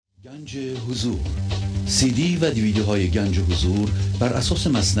گنج حضور، سی دی و دیویدیوهای گنج حضور بر اساس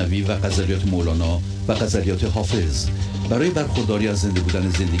مثنوی و غزلیات مولانا و غزلیات حافظ برای برخورداری از زنده بودن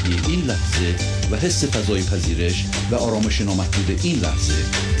زندگی این لحظه و حس فضای پذیرش و آرامش نامحدود این لحظه،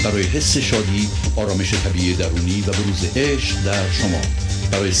 برای حس شادی، آرامش طبیعی درونی و بروز عشق در شما،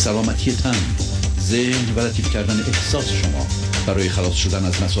 برای سلامتی تن، ذهن و لطیف کردن احساس شما، برای خلاص شدن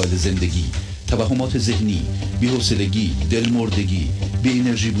از مسائل زندگی، توهمات ذهنی، بی‌حوصلگی، دلمردگی، بی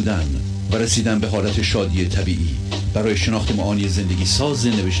انرژی بودن و رسیدن به حالت شادی طبیعی، برای شناخت معانی زندگی ساز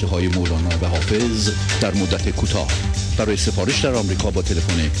نوشته‌های مولانا و حافظ در مدت کوتاه. برای سفارش در آمریکا با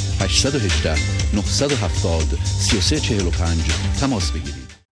تلفن 818 970 3345 تماس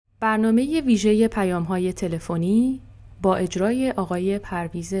بگیرید. برنامه ویژه پیام‌های تلفنی با اجرای آقای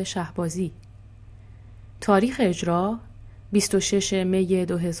پرویز شهبازی. تاریخ اجرا 26 می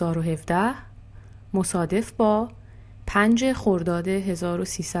 2017 مصادف با 5 خرداد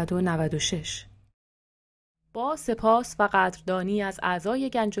 1396. با سپاس و قدردانی از اعضای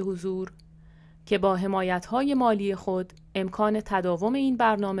گنج حضور که با حمایت‌های مالی خود امکان تداوم این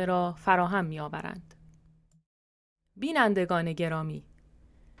برنامه را فراهم می‌آورند. بینندگان گرامی،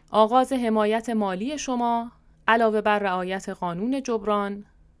 آغاز حمایت مالی شما علاوه بر رعایت قانون جبران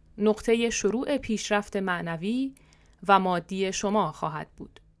نقطه شروع پیشرفت معنوی و مادی شما خواهد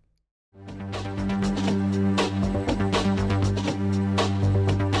بود.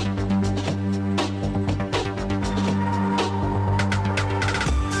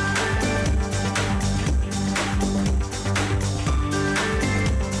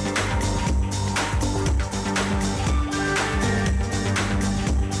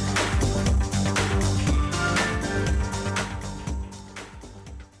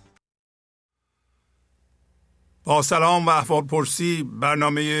 با سلام و احوالپرسی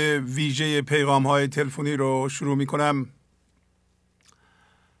برنامه ویژه پیغام‌های تلفنی رو شروع می‌کنم.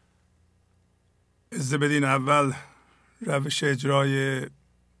 اجازه بدین اول روش اجرای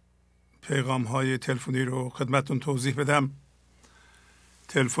پیغام‌های تلفنی رو خدمتتون توضیح بدم.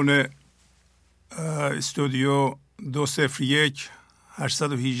 تلفن استودیو 201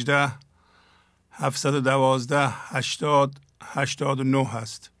 818 712 8089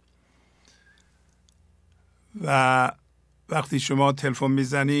 هست و وقتی شما تلفن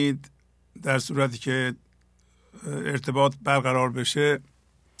میزنید، در صورتی که ارتباط برقرار بشه،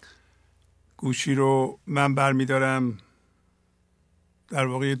 گوشی رو من برمیدارم، در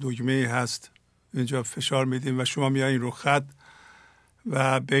واقع دکمه هست اینجا فشار میدیم و شما میایین رو خط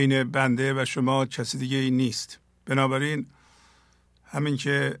و بین بنده و شما کسی دیگه ای نیست. بنابراین همین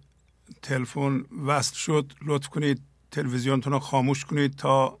که تلفن وصل شد، لطف کنید تلویزیونتون رو خاموش کنید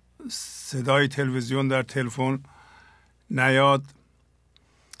تا صدای تلویزیون در تلفن نیاد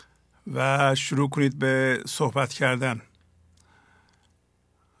و شروع کنید به صحبت کردن.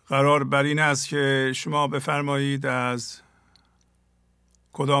 قرار بر این است که شما بفرمایید از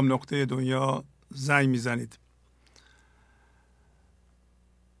کدام نقطه دنیا زنگ میزنید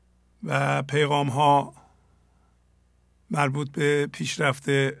و پیغام ها مربوط به پیشرفت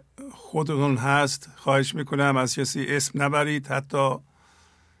خودتون هست. خواهش میکنم از کسی اسم نبرید، حتی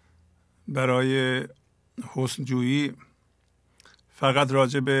برای حسن جویی فقط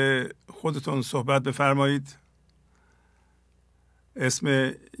راجع به خودتون صحبت بفرمایید.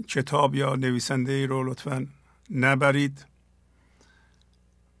 اسم کتاب یا نویسنده ای رو لطفاً نبرید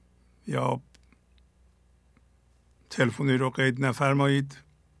یا تلفنی رو قید نفرمایید.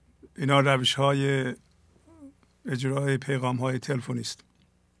 اینا روش های اجرای پیغام های تلفنی است.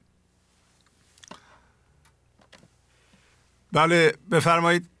 بله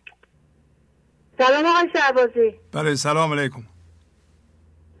بفرمایید. سلام آقای شهبازی. بله سلام علیکم.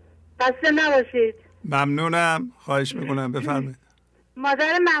 خسته نباشید. ممنونم، خواهش میکنم، بفرمایید.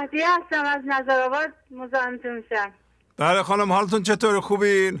 مادر مهدی هستم از نظرآباد، مزاحمتون میشم. بله خانم، حالتون چطور؟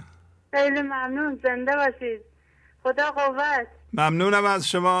 خوبین؟ خیلی ممنون، زنده باشید. خدا قوت. ممنونم از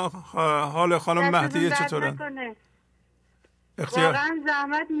شما. حال خانم مهدی چطوره؟ واقعا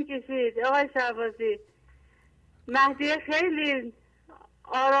زحمت میکشید آقای شهبازی. مهدی خیلی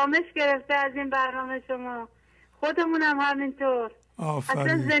آرامش گرفته از این برنامه شما، خودمون هم همینطور.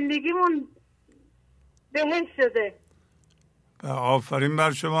 اصلا زندگیمون بهشت شده. آفرین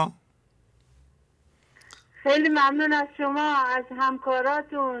بر شما. خیلی ممنون از شما، از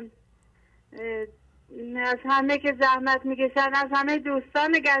همکاراتون، از همه که زحمت میکشن، از همه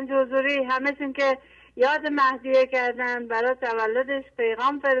دوستان گنج حضوری، همه‌شون که یاد مهدیه کردن، برای تولدش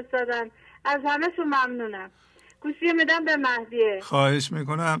پیغام فرستادن. از همه‌شون ممنونم. گوشی میدم به مهدیه. خواهش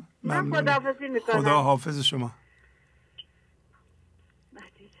میکنم. من خداحافظی میکنم. خدا حافظ شما.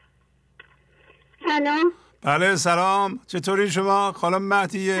 سلام. بله سلام، چطوری شما خانم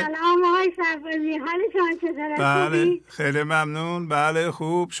مهدیه؟ سلام آقای سربازی، حال شما چطوره؟ بله خیلی ممنون. بله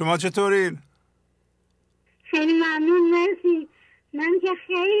خوب، شما چطورین؟ خیلی ممنون، مرسی. من که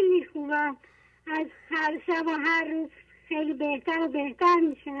خیلی خوبم، از هر شب و هر روز خیلی بهتر و بهتر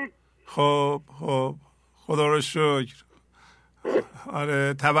میشم. خب خدا رو شکر.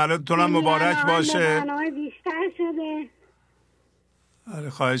 آره تولدتونم مبارک باشه. برنامه بیشتر شده. آره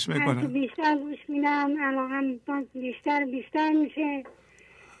خواهش میکنم. بیشتر گوش میدم، علاقم بیشتر میشه.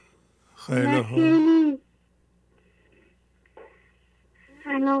 خیلی خوب.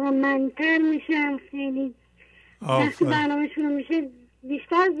 علاقه منتر میشم، خیلی وقتی برنامه شروع میشه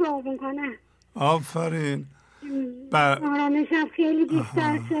بیشتر ذوق میکنم. آفرین. آرامشم خیلی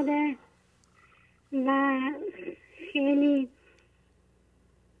بیشتر شده و خیلی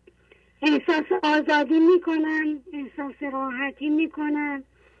احساس آزادی میکنم، احساس راحتی میکنم.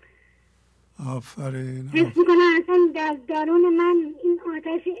 آفرین. حس میکنم اصلا در درون من این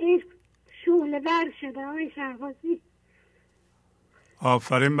آتش عشق شعله ور شده. آقای شهبازی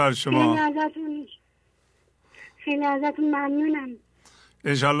آفرین بر شما. خیلی ازتون ممنونم.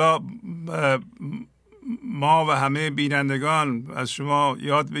 انشالله ما و همه بینندگان از شما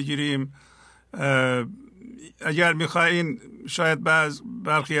یاد بگیریم. اگر میخواین، شاید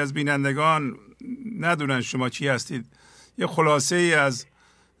برخی از بینندگان ندونن شما چی هستید، یه خلاصه ای از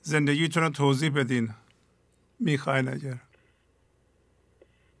زندگیتون رو توضیح بدین میخواین اگر.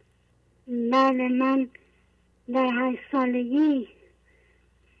 بله، من در 8 سالگی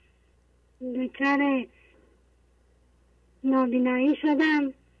دچار نابینایی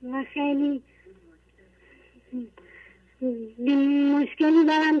شدم و خیلی مشکلی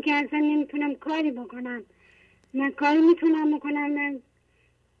دارم که اصلا نمیتونم کاری بکنم. نه کاری میتونم بکنم، نه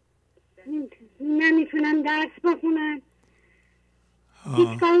نمیتونم درس بخونم.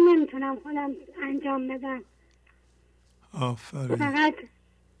 هیچ کاری نمیتونم خودم انجام بدم. آفرین. فقط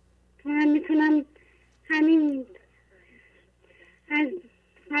من میتونم همین از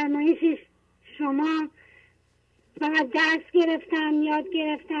فرمایش شما فقط درس گرفتم، یاد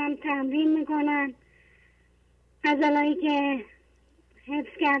گرفتم، تمرین میکنم. غزلایی که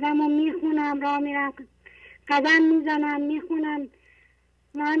حفظ کردم و میخونم، راه میرم قدم میزنم میخونم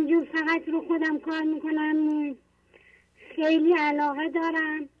و همجور فقط رو خودم کار میکنم. خیلی علاقه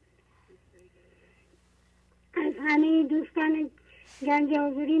دارم. از همه دوستان گنج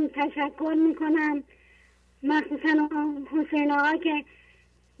حضوریم تشکر میکنم، مخصوصا حسین آقا که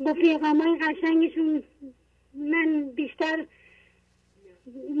با پیغامای قشنگشون من بیشتر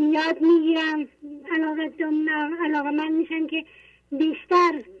یاد میگیرم. علاقه من میشم که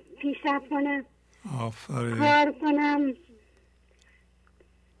بیشتر پیشرفت کنم. آفرین. کار کنم.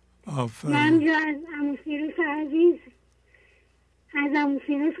 آفرین. من از عمو فیروز عزیز، از عمو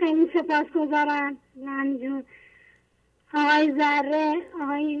فیروز خیلی سپاسگزارم. همینجور آقای ذره،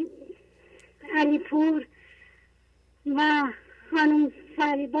 آقای علی پور و خانم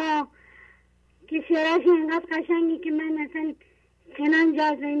فریبا که شعرش اینقدر قشنگی که من اصلا چنان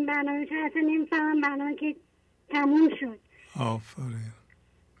جذب این برنامه شد، اصلا نمیفهمم برنامه که تموم شد. آفرین.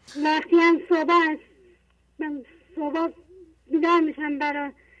 وقتی هم صبح بیدار میشم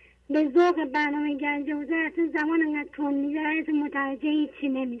برای به ذوق برنامه گنج حضور، اصلا زمان انقدر تون میگذره که متوجه هیچی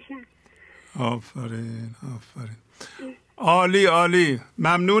نمیشم. آفرین. عالی.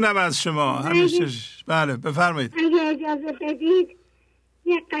 ممنونم از شما همیشه. بله بفرمایید. اگه اجازه بدید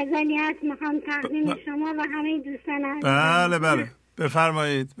یک غزلی هست میخوام تقدیم شما و همه دوستان هست. بله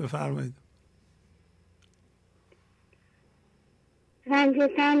بفرمایید. رنج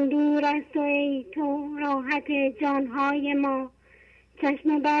تن دور از تو ای تو راحت جانهای ما،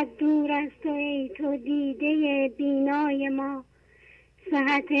 چشم بد دور از تو ای تو دیده بینای ما.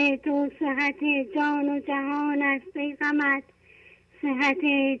 صحت تو صحت جان و جهان است ای قمر، صحت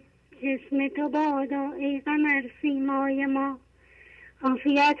جسم تو بادا ای قمر سیمای ما.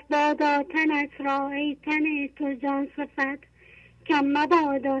 عافیت بادا تنت را ای تن تو جان صفت، کم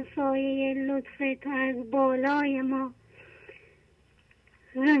مبادا سایه لطف تو از بالای ما.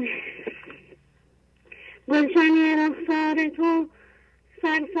 گلشن رخسار تو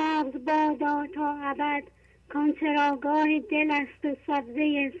سرسبز بادا تا ابد، کان چراگاه دل است و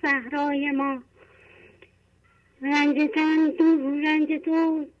سبزه صحرای ما. رنج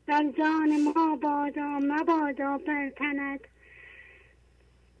تو در جان ما بادا مبادا بر تنت،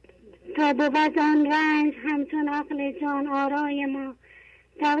 تا بود آن رنج همچون عقل جان آرای ما.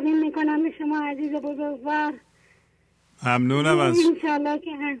 تقدیم میکنم به شما عزیز بزرگوار. ممنونم از انشالله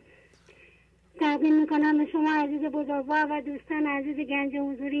که تقدیم میکنم به شما عزیز بزرگوار و دوستان عزیز گنج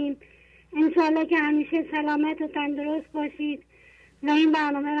حضوریم. انشالله که همیشه سلامت و تندرست باشید و این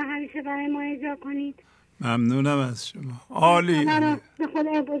برنامه رو همیشه برای ما اجرا کنید. ممنونم از شما. عالی. به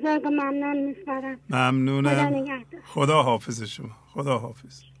خدا بزرگ ممنون می‌سپارم. ممنونم. خدا حافظ شما. خدا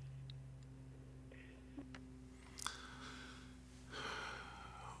حافظ.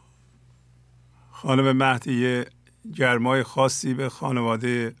 خانم مهدی گرمای خاصی به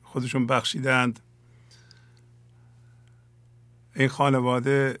خانواده خودشون بخشیدند. این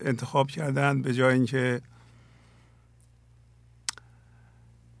خانواده انتخاب کردند به جای اینکه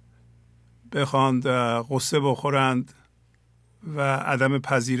بخواند قصه بخورند و عدم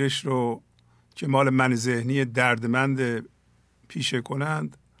پذیرش رو که مال من ذهنی دردمند پیشه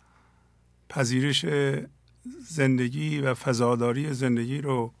کنند، پذیرش زندگی و فضاداری زندگی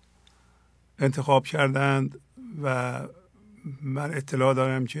رو انتخاب کردند و من اطلاع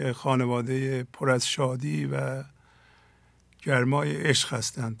دارم که خانواده پر از شادی و گرمای عشق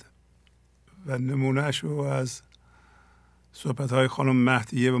هستند و نمونهش رو از صحبت‌های خانم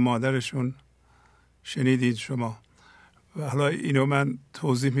مهدیه و مادرشون شنیدید شما. و حالا اینو من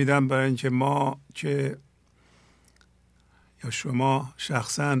توضیح میدم برای اینکه ما که یا شما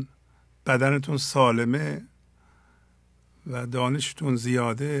شخصا بدنتون سالمه و دانشتون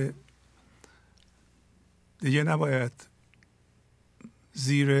زیاده، دیگه نباید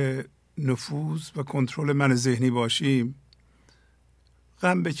زیر نفوذ و کنترل من ذهنی باشیم،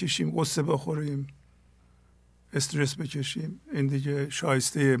 غم بکشیم، قصه بخوریم، استرس بکشیم. این دیگه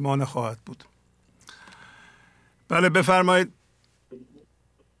شایسته ما نخواهد بود. بله بفرمایید.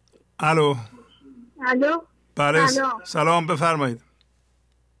 الو. بله سلام بفرمایید.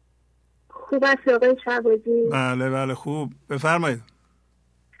 خوب است آقای شعبازی؟ بله خوب بفرمایید.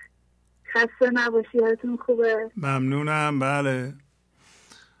 خسته نباشی، حالتون خوبه؟ ممنونم. بله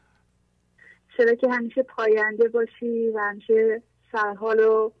چرا که همیشه پاینده باشی و همیشه سرحال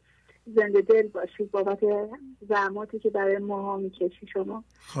و زنده دل باشی بابت زحماتی که برای ماها میکشی شما.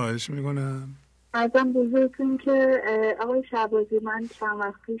 خواهش میکنم. ازم بزرگتون که آقای شعبازی، من چند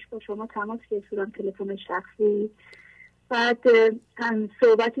وقت پیش با شما تماس گرفتم، تلفن شخصی. بعد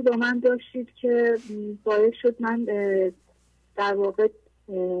صحبتی با من داشتید که باعث شد من در واقع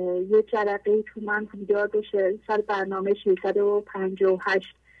یه جرقه‌ای تو من بیدار بشه. سر برنامه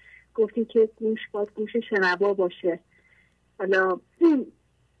 658 گفتی که گوش شنوا باشه. حالا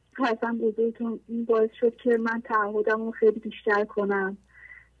ازم بزرگتون این باعث شد که من تعهدم رو خیلی بیشتر کنم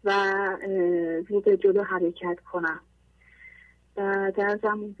و رو به جلو حرکت کنم. در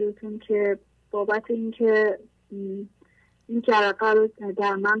زمان بزرگتون که بابت این که این جرقه رو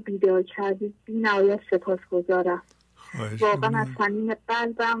در من بیدار کردید بی نهایت سپاسگزارم. واقعا از صمیم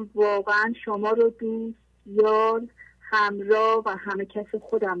قلبم واقعا شما رو دوست، یار، همراه و همه کس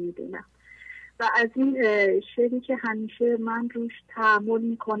خودم میدونم و از این شعری که همیشه من روش تحمل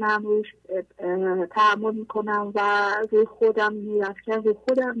میکنم و روی خودم میرفکن روی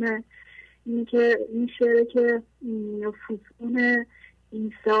خودمه. این که این شعره که فسون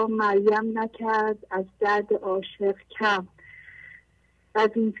عیسی مریم نکرد از درد عاشق کم، از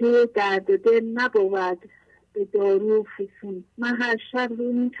این که درد دل نبود به دارو و فسون. من هر شب روی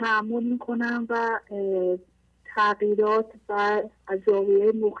این تحمل میکنم و تغییرات و از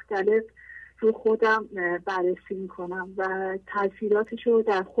زاویه مختلف رو خودم بررسی میکنم و تاثیراتش رو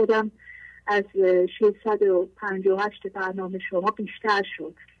در خودم از 658 برنامه شما بیشتر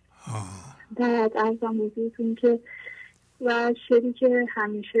شد. بعد ارزم حضورتون که و شعری که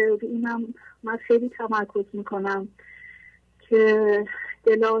همیشه اینم من خیلی تمرکز میکنم که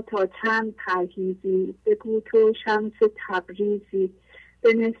دلا تا چند پرهیزی، بگو تو شمس تبریزی،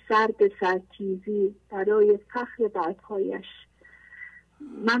 بنه سر به سرتیزی برای فخر برپایش.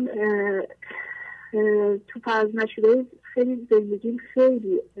 من تو فرض نشده خیلی زندگیم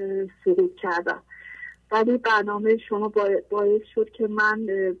خیلی سقوط کردم، ولی برنامه شما باعث شد که من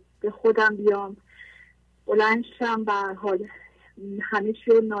به خودم بیام، بلند شم و حال همه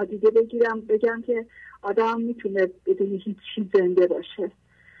چی رو نادیده بگیرم، بگم که آدم میتونه بدون هیچ چیز زنده باشه.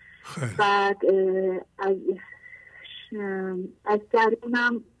 بعد از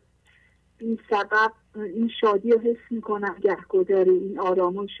درونم این سبب این شادی رو حس میکنم گهگداری،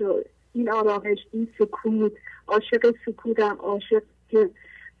 این آرامش، این سکوت. عاشق سکوتم، عاشق که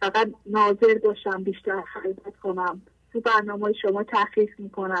فقط ناظر باشم، بیشتر خلوت کنم. تو برنامه شما تحقیق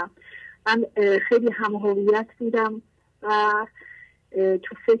میکنم. من خیلی هم‌هویت بودم و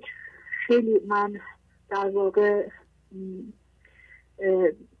تو فکر خیلی من در واقع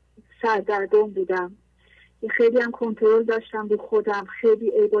سردرگم بودم. خیلی هم کنترل داشتم به خودم، خیلی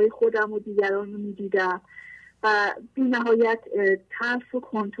عیبای خودم و دیگران رو میدیدم و بی نهایت ترس و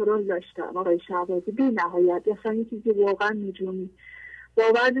کنترل داشتم آقای شعبازی، بی نهایت. اصلا یه چیزی واقعا میجونی.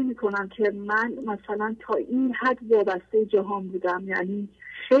 باور نمی کنم که من مثلا تا این حد وابسته جهان بودم. یعنی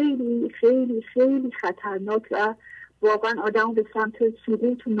خیلی خیلی خیلی خطرناک و واقعا آدم به سمت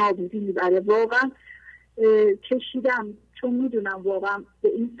سقوط و نابودی میبره. واقعا کشیدم چون میدونم واقعا به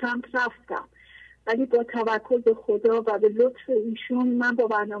این سمت رفتم، ولی با توکل به خدا و به لطف ایشون من با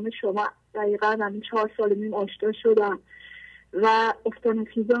برنامه شما دقیقا همین 4 سال نیم آشنا شدم و افتان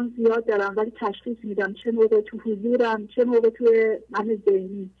خیزان زیاد دارم، ولی تشخیص میدم چه موقع تو حضورم چه موقع تو من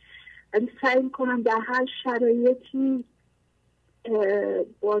ذهنی، ولی سعی کنم در هر شرایطی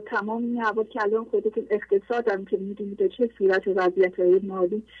با تمام این حواس که الان خودتون اقتصادم که میدونید به چه صورت وضعیت‌های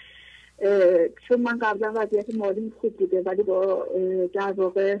مالی، چون من قبلا وضعیت مالی خوب بوده ولی با در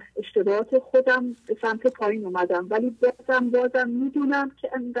واقع اشتباهات خودم به سمت پایین اومدم، ولی بازم میدونم که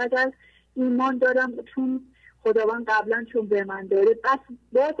انقدر ایمان دارم چون خداوند قبلا چون به من داره بس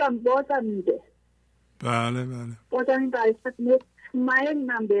بازم میده. بله بازم این برکت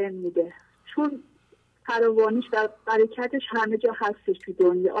مطمئنم بهم میده، چون فراوانیش و برکتش همه جا هستش تو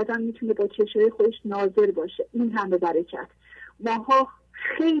دنیا. آدم میتونه با چشمای خودش ناظر باشه این همه برکت. ماها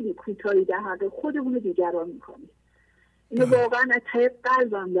خیلی کوتاهی در حق خودمون دیگران میکنیم. اینو واقعا از ته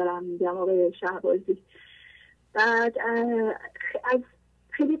قلبم دارم میگم آقای شهبازی. بعد از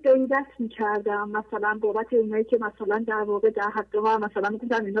خیلی غیرت میکردم مثلا بابت اونایی که مثلا در واقع در حق ها مثلا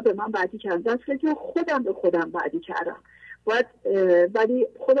میگفتم اینا به من بعدی کردن، دست که خودم به خودم بعدی کردم ولی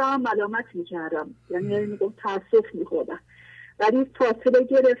خودم هم ملامت میکردم، یعنی میگم تاسف میخوردم، ولی فاصله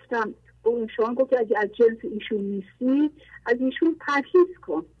گرفتم. شما گفت اگه از جنس ایشون نیستی از ایشون پرهیز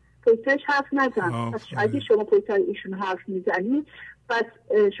کن، پشتش حرف نزن. اگه شما پشت ایشون حرف میزنی پس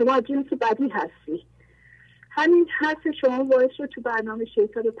شما از جنس بدی هستی. همین حرف شما باعث شد تو برنامه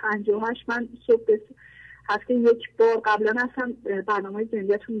 658 من صبح هفته یک بار قبلا اصلا برنامه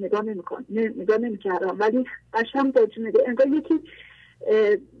زندگیتون نگاه نمی‌کردم، ولی قشنگ با جنده انگار یکی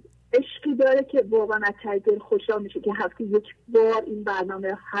عشقی داره که واقعا از ته دل خوشحال میشه که هفته یک بار این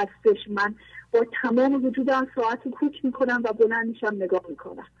برنامه هستش. من با تمام وجودم ساعت رو کوک میکنم و بلند میشم نگاه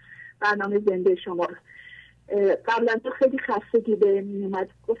میکنم برنامه زنده شما رو. قبلا تو خیلی خستگی به میومد،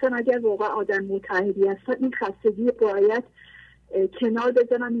 گفتم اگر واقعا آدم متحدی هستن این خستگی باید کنار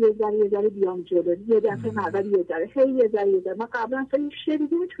بزنم، یه ذره بیام جلو، یه دفعه اول یه ذره من قبلا اصلا این شعری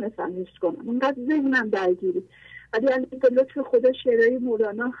نمیتونستم حفظ کنم، اونقدر ذهنم درگیری، ولی الان به لطف خدا شعرهای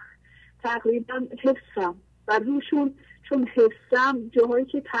مولانا تقریبا حفظم و روشون چون حفظم جاهایی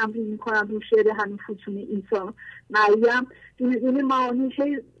که تمرین میکنم رو شعر همین فسون عیسی مریم دونه معانی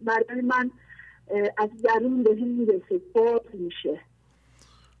برای من از درون به هم میرسه، باز میشه.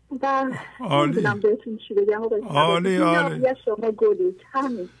 عالی بهتون چی بگم عالی شما گلید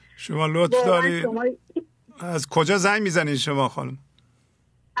همین. شما لطف داری. از کجا زنگ میزنید شما خانم؟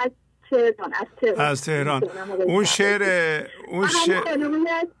 از تهران. اون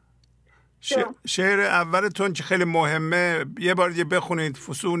شعر اولتون که خیلی مهمه یه بار دیگه بخونید.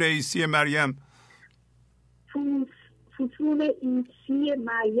 فسون عیسی مریم. فسون عیسی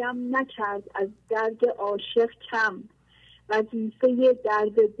مریم نکرد از درد عاشق کم، وظیفه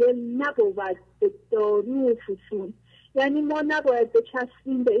درد دل نبود به دارو و فسون. یعنی ما نباید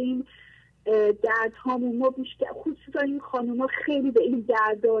بچسبیم به این دردهامون، ما بیشتر خصوصا این خانوما خیلی به این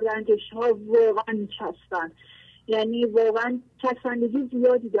درد و رنجش ها واقعا میچسبن، یعنی واقعا چسبندگی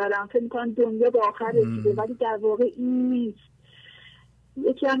زیادی دارن، فکر میکنن دنیا به آخر رسیده ولی در واقع این نیست.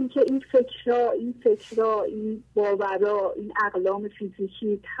 یکی همین که این فکرها این باورها این اقلام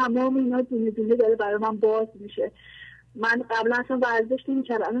فیزیکی تمام اینا دونه دونه داره برای من باز میشه. من قبلا اصلا ورزش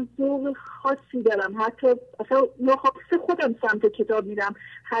نمی‌کردم، الان ذوق خاصی دارم، حتی اصلا ناخواسته خودم سمت کتاب میرم،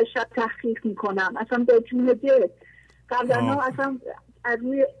 هر شب تحقیق میکنم اصلا با جون دل. قبلا اصلا از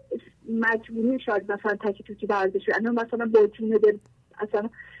روی مجبوری شاید مثلا تکی ورزش، الان مثلا با جون دل اصلا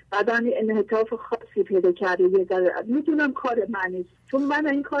بدن انعطاف خاصی پیدا کرده. یه ذره میدونم کار من نیست چون من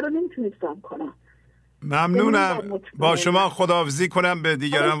این کارو نمیتونستم کنم. ممنونم. با شما خداحافظی کنم، به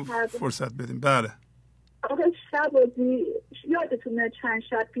دیگران فرصت بدیم. بله آقای شهبازی یادتونه چند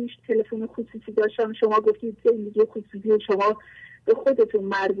شب پیش تلفن خصوصی داشتم، شما گفتید زندگی خصوصی شما به خودتون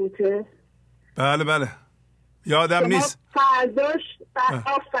مربوطه؟ بله یادم نیست. فرداش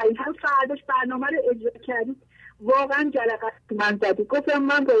هم فرداش برنامه رو اجرا کردید، واقعا جلقه من زدید. گفتم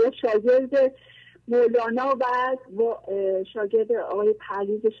من باید شاگرد مولانا و شاگرد آقای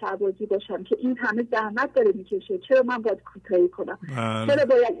پرویز شهبازی باشم که این همه زحمت داره میکشه، چرا من باید کوتاهی کنم؟ چرا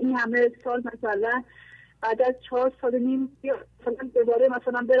باید این همه سال مثلا بعد از 4 سال نیم مثلا دوباره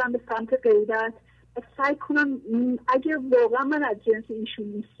مثلا برم به سمت غیرت و سعی کنم اگه واقعا من از جنس ایشون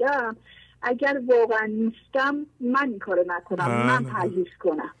نیستم اگر واقعا نیستم من این کارو نکنم، من پرهیز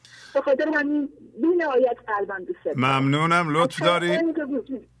کنم. به خاطر همین بی‌نهایت قلباً دوست دارم. ممنونم، لطف داری.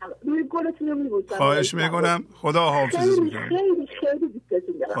 روی گلتون رو می‌بوسم. خواهش میکنم. خدا حافظ میکنم. خیلی خیلی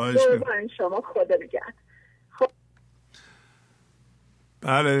دوستتون دارم. خواهش میکنم. شما خدا نگهدار.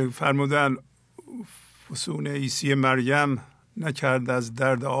 بله، فرمودن فسون عیسی مریم نکرد از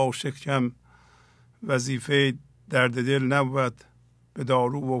درد عاشق کم، وظیفه درد دل نبود به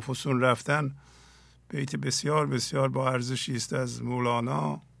دارو و فسون رفتن. بیت بسیار بسیار با ارزشی است از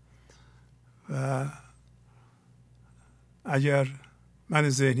مولانا. و اگر من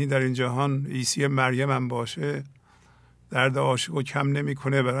ذهنی در این جهان عیسی مریم هم باشه، درد عاشق رو کم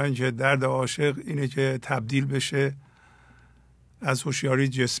نمیکنه، برای اینکه درد عاشق اینه که تبدیل بشه از هوشیاری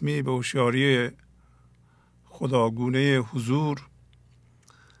جسمی به هوشیاری خداگونه حضور،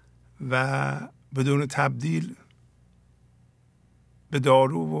 و بدون تبدیل به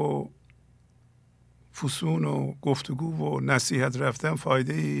دارو و فسون و گفتگو و نصیحت رفتن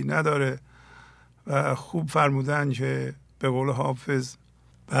فایده ای نداره. و خوب فرمودن که به قول حافظ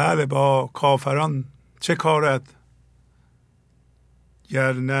بله با کافران چه کارت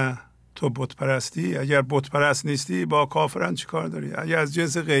گر نه تو بت پرستی. اگر بت پرست نیستی با کافران چه کار داری؟ اگر از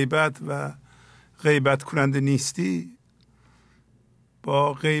جنس غیبت و غیبت کننده نیستی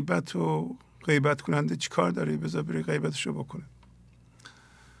با غیبت و غیبت کننده چی کار داری؟ بذار بری غیبتشو بکنه.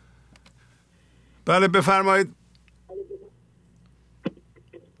 بله بفرمایید.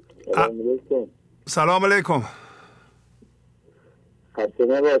 سلام علیکم. خسته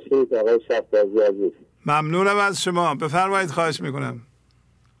نباشید آقای شهبازی عزیز. ممنونم از شما، بفرمایید. خواهش میکنم.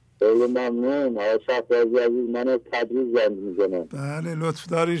 خیلی ممنون آقای شهبازی عزیز. من از تبریز زنگ میزنم. بله لطف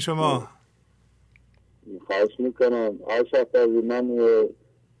دارین شما. خواهش میکنم آقای شهبازی. من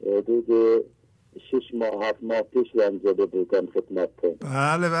حدود 6 ماه 7 ماه پیش زنگ زده بودم خدمتتون.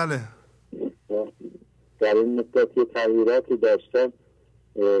 بله بله. در این مدت که تغییراتی داشتم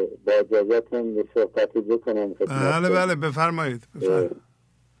با اجازهتون یه صحبتی بکنم خدمتتون. بله بله بفرمایید.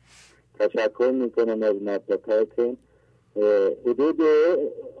 تشکر میکنم از محبتاتون. حدود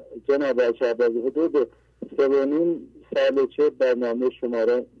جناب شهبازی حدود 3.5 سال چه برنامه شما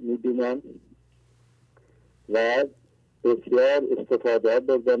را میبینم و بسیار استفاده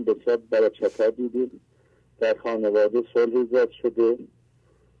بردم، بسیار برکت دیدیم. در خانواده صلح ایجاد شده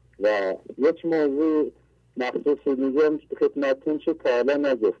و یک موضوع مخصوصی میگم خدمتتون چه تا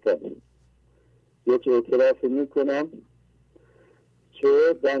حالا نگفتم. یک اعتراف میکنم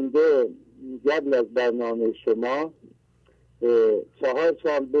که بنده قبل از برنامه شما 4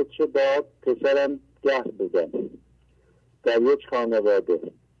 سال بود که با پسرم گه بودم در یک خانواده.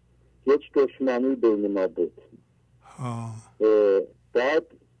 یک دشمنی بین ما بود. بعد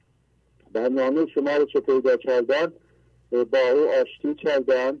برنامه شما رو که پیدا کردم با او آشتی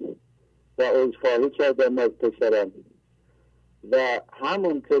کردم و عذرخواهی کردم از پسرم و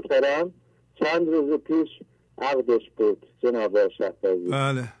همون پسرم چند روز پیش عقدش بود جناب شهبازی.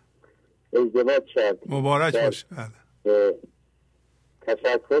 بله ازدواج کرد. مبارک باشه. بله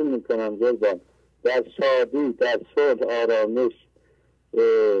تشکر میکنم جزم. در شادی در صلح آرامش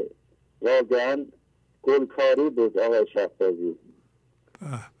واقعا گلکاری بود آقای شهبازی.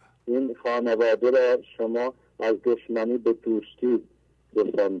 این خانواده را شما از دشمنی به دوستی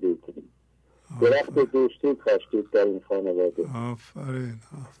رساندید. درخت دوستی کاشتید در این خانواده. آفرین.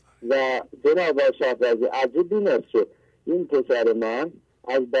 و جناب شهبازی عجیب این است که این پسر من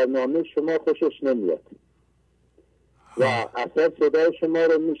از برنامه شما خوشش نمیاد و اصلا صدای شما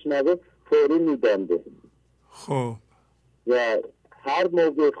رو میشنوه فوری میبنده. خب و هر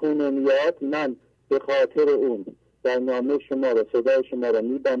موقع خونه میاد من به خاطر اون برنامه شما رو صدای شما رو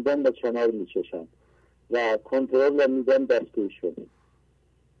میبندم و کنار میچشم و کنترل رو میدم دست ایشون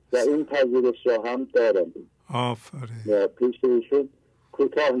و این پذیرش را هم دارم. آفرین. و پیش ایشون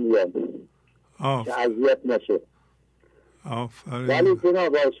کوتاه میام که اذیت نشه. آفرین. ولی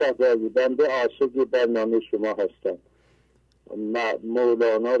جناب شهبازی بنده عاشق برنامه شما هستم.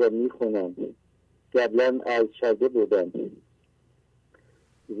 مولانا رو میخونم، قبلا از شده بودم،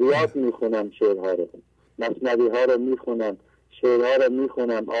 زیاد میخونم شعرها رو، مثنوی ها رو میخونم، شعرها رو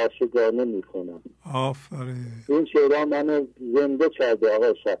میخونم، عاشقانه میخونم. آفرین. این شعرها منو زنده کرده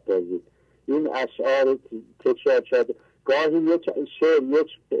آقای شهبازی. این اشعار تکرار کرده. گاهی یک شعر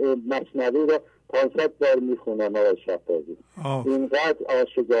یک مثنوی رو 500 بار میخونم آقای شهبازی. اینقدر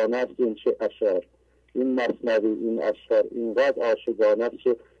عاشقانه است این اشعار، این مثنوی، این اشعار اینقدر عاشقانه است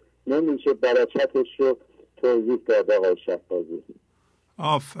که نمیشه برکتش رو توضیح داد آقای شهبازی.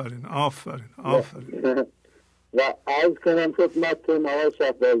 آفرین آفرین آفرین. و عرض کنم خدمتتون آقای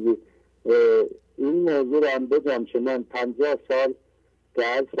شهبازی این موضوع رو هم بگم که من 50 سال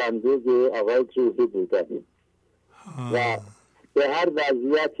در صندوق آقای جوهی بودم و به هر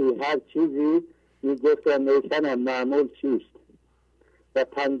وضعیتی هر چیزی میگفتم میکنم معمول چیست و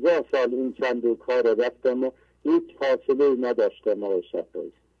 50 سال این صندوق ها رو رفتم و هیچ حاصلی نداشتم آقای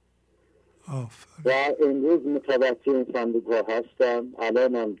شفایی و امروز متوجه این صندوق ها هستم،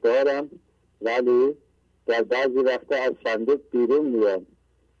 الانم دارم، ولی در بعضی وقتا از صندوق بیرون میام.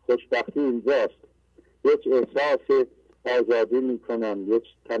 خوشبختی اینجاست، یک احساس آزادی میکنم، یک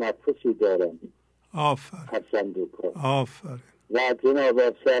تنفسی دارم از صندوق ها. و جناب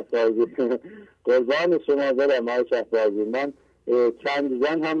شهبازی قربان شما برم آقای شهبازی، من چند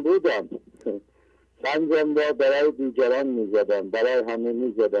زن هم بودم، سنجم را برای دیگران میزدم، برای همه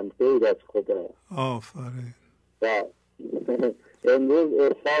میزدم، خیر از خدا. آفرین. و امروز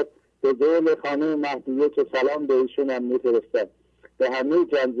احساس به دول خانه مهدیه که سلام به ایشون هم میفرستم، به همه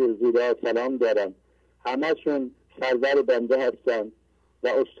جنزیره سلام دارم، همهشون سرور بنده هستن و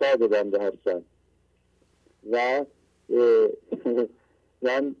استاد بنده هستن و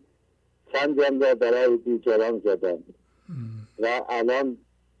من سنجم را برای دیگران زدم و الان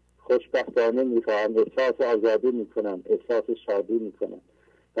خوشبختانه میخواهم، احساس آزادی میکنم، احساس شادی میکنم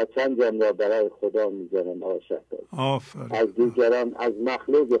و چندم را برای خدا میزنم. از دیگران، از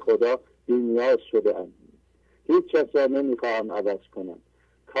مخلوق خدا بی‌نیاز شده‌ام، هیچ کس را نمیخواهم عوض کنم،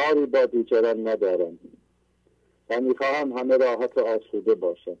 کاری با دیگران ندارم و میخواهم همه راحت و آسوده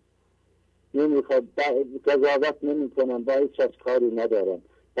باشم. قضاوت نمی کنم، با هیچ کس کاری ندارم.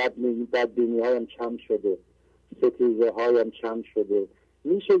 بدبینی هایم کم شده، ستیزه هایم کم شده،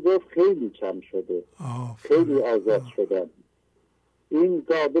 میشه گفت خیلی کم شده، خیلی آزاد شدم. این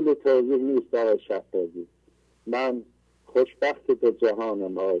قابل توضیح نیست آقای شهبازی. من خوشبخت به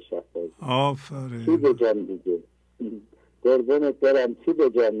جهانم آقای شهبازی. آفرین. چی بگم دیگه؟ قربونت برم، چی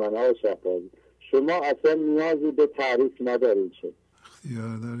بگم من آقای شهبازی؟ شما اصلا نیازی به تعریف ندارید.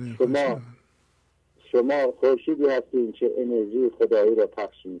 شما خورشیدی هستین که انرژی خدایی را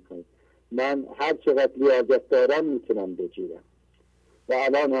پخش میکنید. من هر چقدر لیاقت دارم میتونم بگیرم و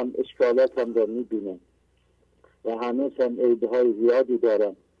الان هم اشکالاتم را میبینم و هنوز هم عیبهای زیادی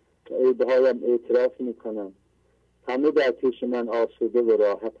دارم و عیبهایم اعتراف میکنم. همه در پیش من آسوده و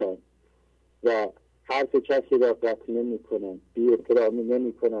راحتم و حرف کسی را قطع نمیکنم، بی احترامی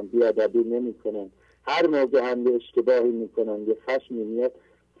نمیکنم، بی ادبی نمیکنم. هر موقع هم اشتباهی میکنم، یه خشمی میاد،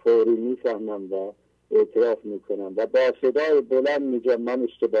 فوری میفهمم و اعتراف میکنم و با صدای بلند میگم من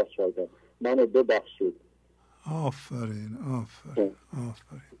اشتباه کردم، منو ببخشید. آفرین. آفرین.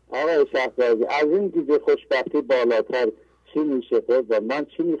 آفرین. آقای شهبازی، از این دیگه خوشبختی بالاتر چی میشه؟ و من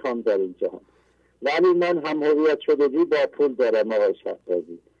چی میخوام در این جهان؟ ولی من هم هویت شدگی با پول دارم آقای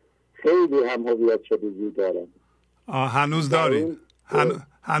شهبازی، خیلی هم هویت شدگی دارم. هنوز دارین؟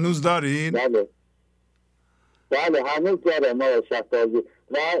 هنوز دارین؟ بله هنوز دارم آقای شهبازی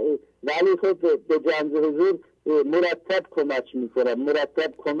ولی خب به جنز حضور مرتب کمک میکنم.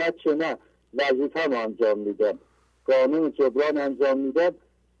 مرتب کمک چه نه، وظیفه‌ام انجام میدم، قانون جبران انجام میدم،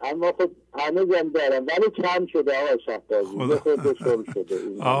 اما خب هنوزم دارم ولی کم شده آقای شهبازی.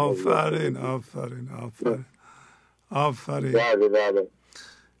 آفرین.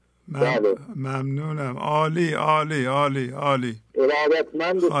 بله. ممنونم. عالی.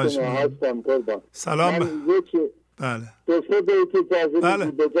 ارادتمند شما هستم قربان. سلام. من بله. دو سه بیتی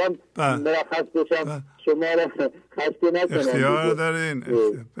تازه بگم مرخص بشم، شما را خسته نکنم. اختیار دارین.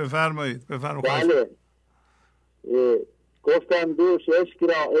 بفرمایید. بله. گفتم دوش عشق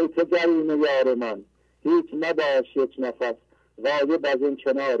را ای تو گرین یار من، هیچ نداشت یک نفس غایب از این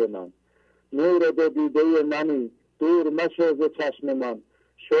کنار من. نور دو دیده منی دور مشو ز چشم من،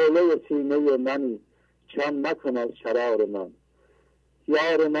 شعله سینه منی کم نکن از شرار من.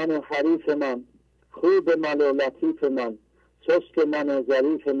 یار من و حریف من، خوب من و لطیف من، چشک من و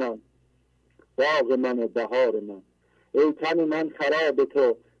ظریف من، باغ من و بهار من. ای تن من خراب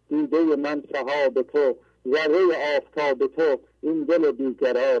تو، دیده من سحاب تو، ذره آفتاب تو، این دل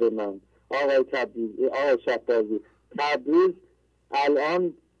بیقرار من. آقای شهبازی، تبریز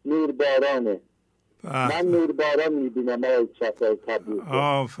الان نوربارانه. من نورباران میبینم آقای شهبازی. تبریز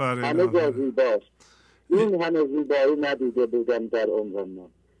همه جا زیباست. این همه زیبایی ندیده بودم در عمر من،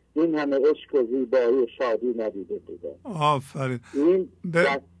 این همه عشق و زیبایی و شادی ندیده بودم. آفرین. این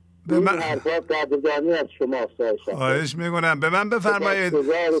حرفا قدردانی از شما. خواهش میکنم. به من بفرمایید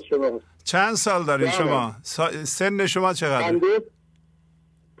چند سال دارین شما؟ سن شما چقدر؟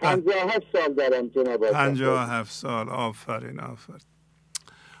 57 سال دارم جناب. 57 سال. آفرین.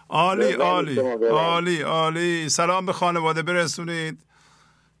 عالی. سلام به خانواده برسونید،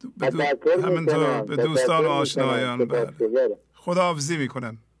 همینطور به دوستان و آشنایان. خداحافظی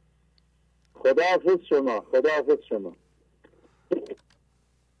میکنم. خداحافظ شما.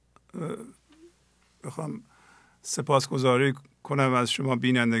 بخوام سپاسگزاری کنم از شما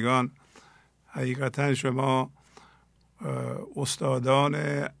بینندگان. حقیقتا شما استادان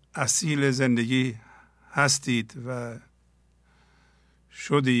اصیل زندگی هستید و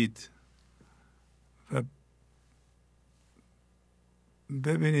شدید و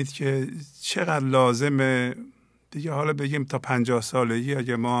ببینید که چقدر لازمه دیگه. حالا بگیم تا 50 سالگی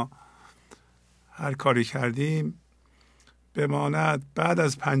اگه ما هر کاری کردیم بماند، بعد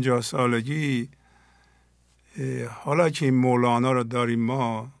از 50 سالگی حالا که این مولانا رو داریم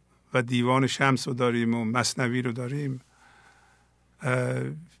ما و دیوان شمس رو داریم و مثنوی رو داریم،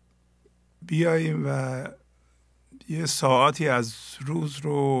 بیاییم و یه ساعتی از روز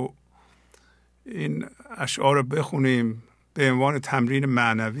رو این اشعار رو بخونیم به عنوان تمرین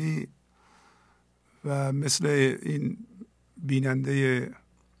معنوی و مثل این بیننده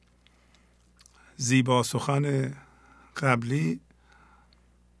زیبا سخن قبلی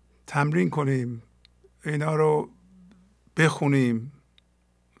تمرین کنیم، اینا رو بخونیم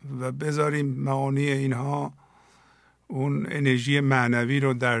و بذاریم معانی اینها اون انرژی معنوی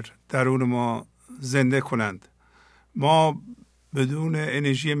رو در درون ما زنده کنند. ما بدون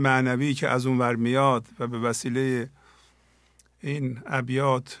انرژی معنوی که از اون ور میاد و به وسیله این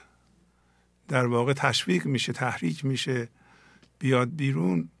ابیات در واقع تشویق میشه، تحریک میشه بیاد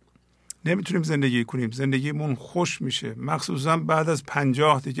بیرون، نمیتونیم زندگی کنیم. زندگیمون خوش میشه، مخصوصا بعد از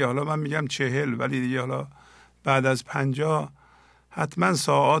 50 دیگه. حالا من میگم 40، ولی دیگه حالا بعد از 50 حتما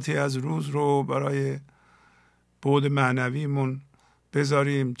ساعاتی از روز رو برای بعد معنویمون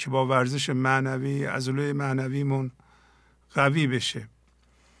بذاریم که با ورزش معنوی عضله معنویمون قوی بشه.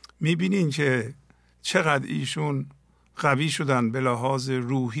 میبینین که چقدر ایشون قوی شدن به لحاظ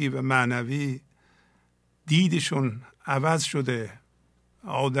روحی و معنوی، دیدشون عوض شده.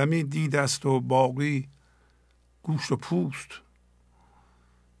 آدمی دید است و باقی گوشت و پوست،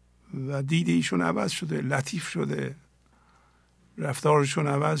 و دید ایشون عوض شده، لطیف شده، رفتارشون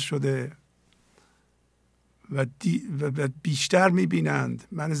عوض شده و بیشتر میبینند،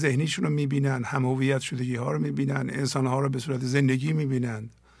 من ذهنیشون رو میبینند، هم هویت شدگی ها رو میبینند، انسان ها رو به صورت زندگی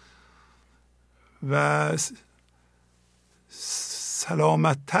میبینند و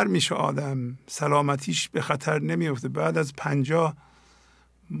سلامت تر میشه. آدم سلامتیش به خطر نمیفته. بعد از 50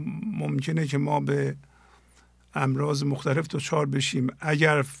 ممکنه که ما به امراض مختلف دچار بشیم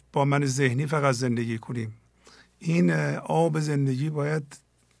اگر با من ذهنی فقط زندگی کنیم. این آب زندگی باید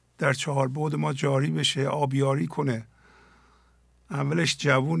در 4 بعد ما جاری بشه، آبیاری کنه. اولش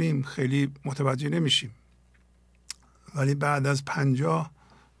جوونیم خیلی متوجه نمیشیم، ولی بعد از 50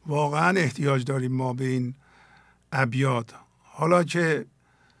 واقعا احتیاج داریم ما به این ابیات. حالا که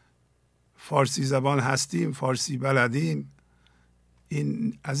فارسی زبان هستیم، فارسی بلدیم،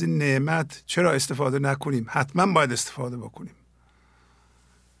 از این نعمت چرا استفاده نکنیم؟ حتما باید استفاده بکنیم.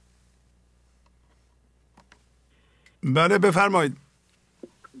 بله بفرمایید.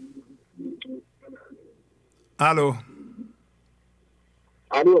 الو.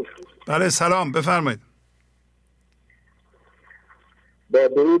 بله سلام، بفرمایید. با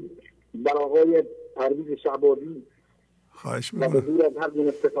درود بر آقای پرویز شعبانی، خواهش و میکنم. به دور از هر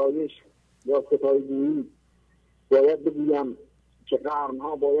گونه ستایش یا ستایش‌گویی باید بگویم که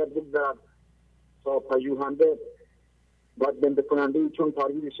قرنها باید بگذرد تا پژوهنده و زنده کننده چون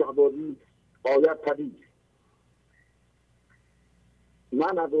پرویز شعبانی آید پدید.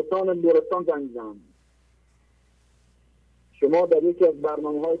 من از استان لرستان زنگ می‌زنم. شما در یکی از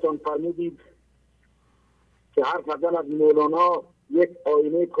برنامه‌هایتان فرمودید که هر غزل از مولانا یک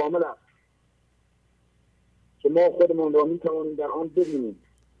آینه کامل است که ما خودمان را می‌توانیم در آن ببینیم،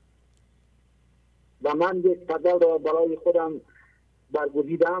 و من یک غزل را برای خودم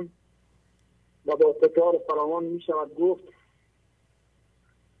برگزیدم و با تکرار فراوان می‌شود گفت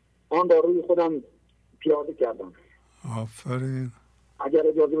آن را روی خودم پیاده کردم. آفرین. اگر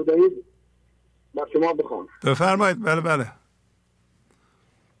اجازه بدهید بر شما بخوانم. بفرمایید. بله بله.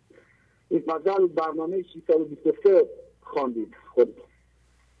 این غزل برنامه 623 خواندید خود.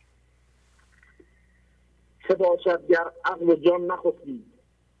 چه باشد گر عقل و جان نخسبی،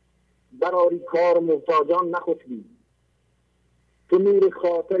 برآری کار محتاجان نخسبی. تو نور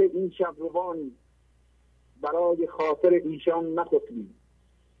خاطر این شب روانی، برای خاطر ایشان نخسبی.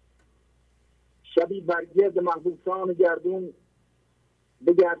 شبی برگرد محبوسان گردون،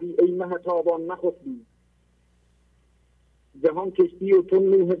 بگردی ای مه تابان نخسبی. جهان کشتی و تو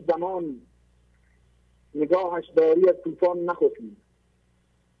نوح زمانی، نگاهش داری از طوفان نخسبی.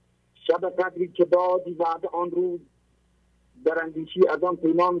 شب قدری که دادی وعده آن روز، در اندیشی از آن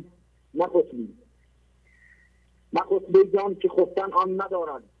پیمان نخسبی. نخسبی جان که خفتن آن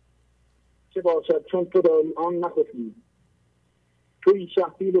ندارد، چه باشد چون تو داری آن نخسبی. توی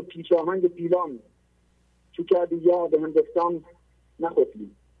شهپیل و پیشاهنگ پیلان، چو کردی یاد هندستان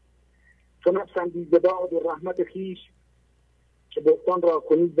نخفتی. تو نپسندی به داد و رحمت خیش، که بستان را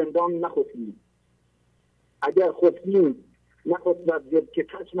کنی زندان نخفتی. اگر خفتی نخفتد زد که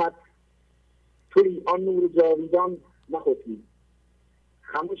چشمت، توی آن نور جاویدان نخفتی.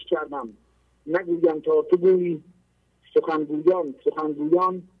 خموش کردم نگویم تا تو گویی،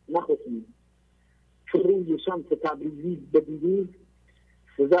 سخنگویان نخفتی. چون روی شمس تبریزی بدیدی،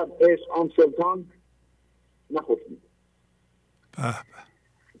 سزد عشق آن سلطان نخفتی.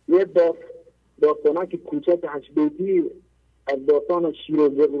 یه داستانک کوچک 8 بیتی از داستان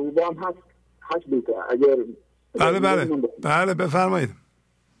شیروز غروبان هست. 8 بیت اگر بله بفرمایید.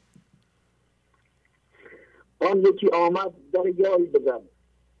 آن یکی آمد در یاری بزد،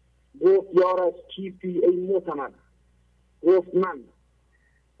 گفت یارش کیفی ای معتمد. گفت من.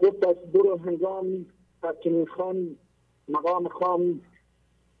 گفتش برو هنگامی پس که میخوانی مقام خامی.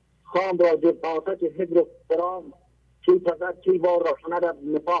 خام را جز آتش هجر و فرام، کی پزد کی وار را شند از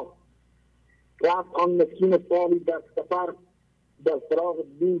نفاق. رفت آن مسکین سالی در سفر، در فراغ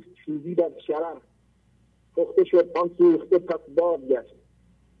دوست سوزی در شرر. پخته شد آن سوخته پس باد گشت،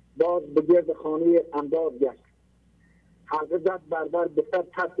 باز به گرد خانه انداز گشت. حلقه زد بربر به سر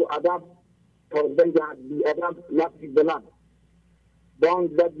ترس و ادب، تا بنگرد بی ادب لفظی به لب.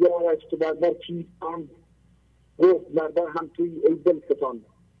 بانگ زد یارش که بربر چیست آن، گفت بربر هم توی ای دل ستان.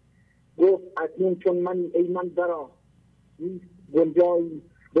 گفت اکنون چون من ای من درا، نیست گنجایی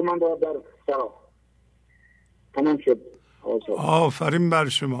به من را در سرا. تمام شد. آفرین بر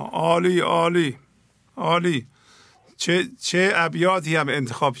شما. عالی عالی عالی. چه ابیاتی هم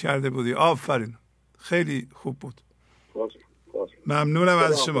انتخاب کرده بودی. آفرین، خیلی خوب بود. ممنونم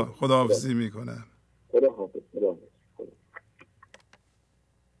از شما. خداحافظی میکنم.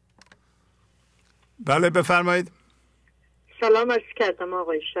 بله بفرمایید. سلام عرض کردم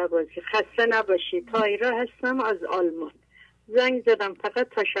آقای شهبازی، خسته نباشید. تایرا هستم از آلمان. زنگ زدم فقط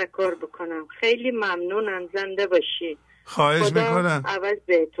تشکر بکنم. خیلی ممنونم. زنده باشید. خواهش میکنم. عوض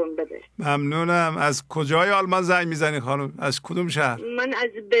بهتون بده. ممنونم. از کجای آلمان زنگ میزنی خانم؟ از کدوم شهر؟ من از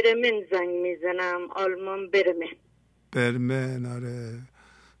برمن زنگ میزنم. آلمان برمن. برمن. آره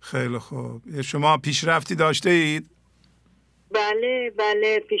خیلی خوب. شما پیشرفتی داشته اید؟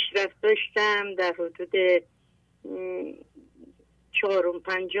 بله پیشرفت داشتم. در حدود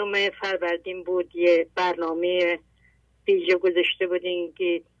 4-5 فروردین بود یه برنامه ویژه گذاشته بودین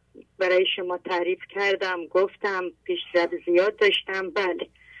که برای شما تعریف کردم، گفتم پیشرفت زیاد داشتم. بله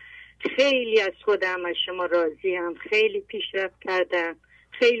خیلی از خودم از شما راضیم. خیلی پیشرفت کردم.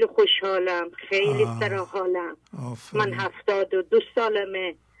 خیلی خوشحالم. خیلی سرحالم. من 72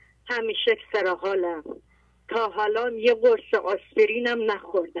 سالمه. همیشه سرحالم. تا حالا یه قرص آسپرینم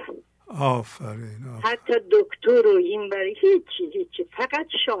نخوردم. آفرین. حتی دکتر و این برای هیچی. فقط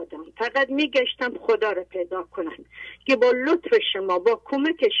شادم. فقط میگشتم خدا رو پیدا کنم که با لطف شما، با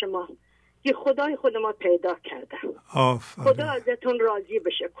کمک شما، که خدای خود ما پیدا کردم. آفرین. خدا ازتون راضی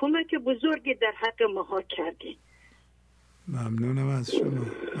بشه. کمک بزرگی در حق ماها کردی. ممنونم از شما.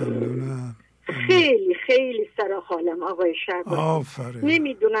 ممنونم. خیلی سرحالم آقای شهبازی. آفرین.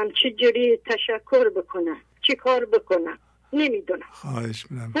 نمیدونم چجوری تشکر بکنم، چی کار بکنم، نمیدونم. خواهش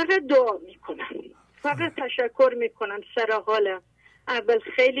میکنم. فقط دعا میکنم. فقط تشکر میکنم. سرحالم. اول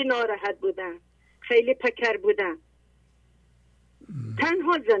خیلی ناراحت بودم. خیلی پکر بودم.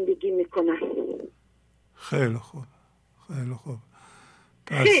 تنها زندگی میکنم. خیلی خوب. خیلی خوب.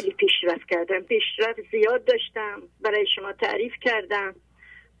 خیلی پیشرفت کردم. پیشرفت زیاد داشتم. برای شما تعریف کردم.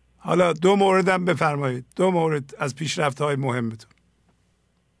 حالا 2 موردم بفرمایید. 2 مورد از پیشرفت‌های مهمتون.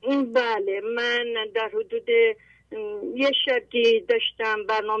 بله من در حدود یه شبی داشتم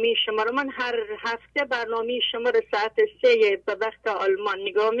برنامه شما رو. من هر هفته برنامه شما رو ساعت 3 به وقت آلمان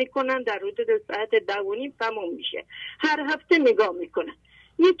نگاه میکنم. در حدود ساعت 10:30 تموم میشه. هر هفته نگاه میکنم.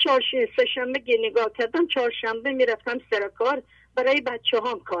 یه سه‌شنبه نگاه کردم. چهارشنبه میرفتم سر کار. برای بچه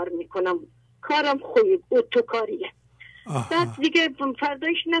هم کار میکنم. کارم خوبی اتوکاریه. بعد دیگه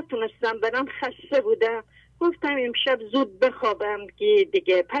فردایش نتونستم برم. خسته بودم. گفتم امشب زود بخوابم که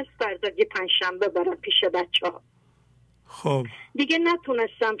دیگه پس فردا که 5 شنبه برم پیش بچه ها. خب دیگه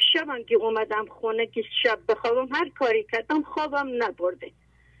نتونستم. شبم که اومدم خونه که شب بخوابم، هر کاری کردم خوابم نبرده.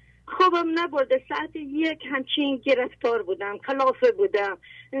 ساعت 1 همچین گرفتار بودم. کلافه بودم.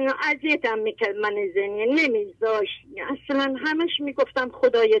 اذیتم میکرد من زنی. نمیذاشت. اصلا همش میگفتم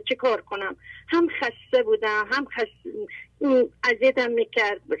خدایا چه کار کنم. هم خسته بودم، هم اذیتم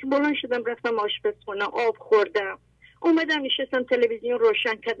میکرد. بلند شدم رفتم آشپزخونه آب خوردم. اومدم نشستم تلویزیون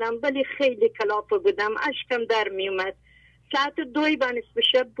روشن کردم، ولی خیلی کلافه بودم. اشکم در میومد. ساعت 2 به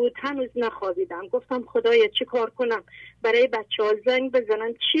شب بود، هنوز نخوابیدم. گفتم خدایا چی کار کنم برای بچه ها زنگ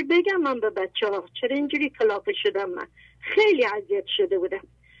بزنم، چی بگم من به بچه ها، چرا اینجوری کلافه شدم. من خیلی اذیت شده بودم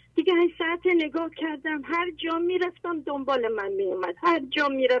دیگه. این ساعت نگاه کردم، هر جا میرفتم دنبال من میومد، هر جا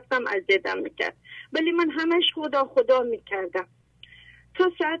میرفتم اذیتم میکرد، ولی من همش خدا خدا میکردم.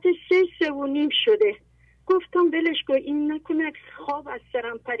 تا ساعت 3:30 شده گفتم بلش کن، این نکنه خواب از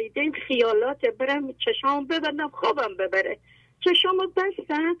سرم پریده، این خیالاته، برم چشام ببندم خوابم ببره. چشامو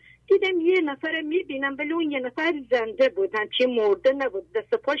بستم دیدم یه نفر میبینم، ولی اون یه نفر زنده بود، همچی مرده نبود،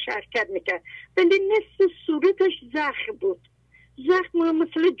 دست پاش حرکت میکرد، ولی نصف صورتش زخم بود، زخم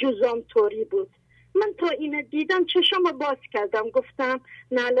مثل جزام طوری بود. من تا اینه دیدم چشامو باز کردم، گفتم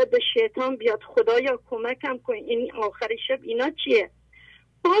ناله به شیطان بیاد، خدایا کمکم کن، این آخر شب اینا چیه؟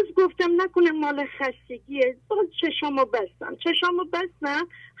 باز گفتم نکنه مال خستگیه، باز چشامو بستم،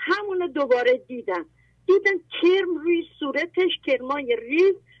 همونو دوباره دیدم کرم روی صورتش، کرمای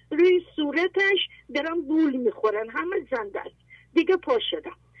ریز روی صورتش دارم گول میخورن، همه زنده است. دیگه پا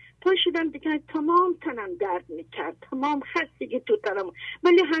شدم دیگه، تمام تنم درد میکرد، تمام خستگی تو تنم،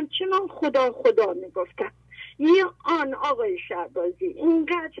 ولی همچنان خدا خدا میگفتم. یه آن آقای شهبازی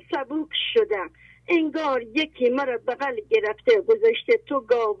اینقدر سبک شدم، انگار یکی مرا بغل گرفته گذاشته تو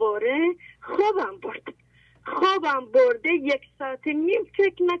گاواره. خوابم برده 1.5 ساعت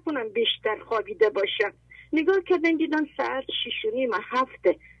فکر نکنم بیشتر خوابیده باشم. نگاه کردن دیدم ساعت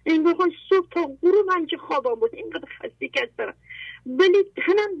 6:30 انگار صبح تا غروب همچه خوابم بود، اینقدر خسته کردم، ولی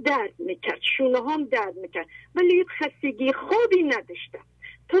تنم درد میکرد، شونه هم درد میکرد، ولی خستگی خوابی نداشتم.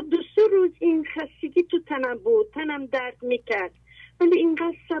 تا 2-3 روز این خستگی تو تنم بود، تنم درد میکرد، ولی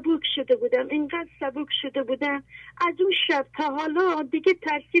اینقدر سبک شده بودم از اون شب تا حالا دیگه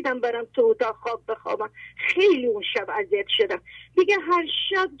ترسیدم برم تو اتاق خواب بخوابم. خیلی اون شب اذیت شدم دیگه. هر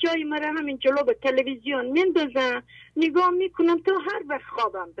شب جای مرا همین جلو به تلویزیون میندازم، نگاه میکنم تا هر وقت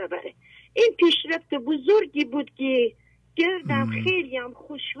خوابم ببره. این پیشرفت بزرگی بود که گردم، خیلی هم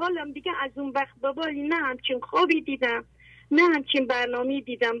خوشحالم دیگه. از اون وقت به بعد نه همچین خوابی دیدم نه همچین برنامه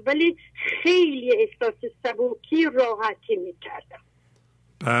دیدم، ولی خیلی احساس سبکی راحتی میکردم.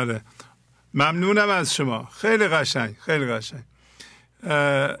 بله، ممنونم از شما، خیلی قشنگ.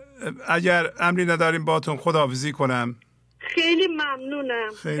 اگر امری نداریم باتون خداحافظی کنم. خیلی ممنونم،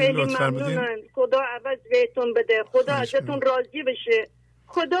 خیلی ممنونم. خدا عوض بهتون بده، خدا ازتون راضی بشه.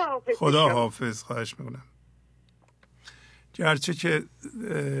 خدا حافظ. خواهش میکنم. گرچه که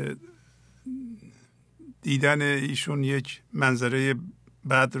دیدن ایشون یک منظره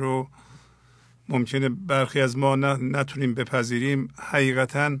بد رو ممکنه برخی از ما نتونیم بپذیریم،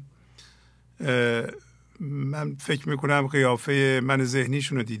 حقیقتا من فکر میکنم قیافه من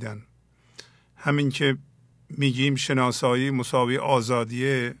ذهنیشون رو دیدن. همین که میگیم شناسایی مساوی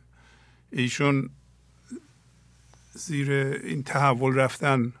آزادیه، ایشون زیر این تحول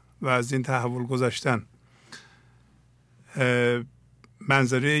رفتن و از این تحول گذشتن.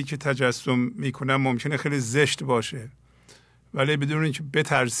 منظره‌ای که تجسم میکنم ممکنه خیلی زشت باشه، ولی بدون اینکه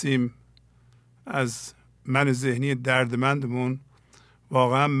بترسیم از من ذهنی دردمندمون،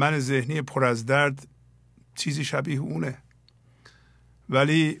 واقعا من ذهنی پر از درد چیزی شبیه اونه،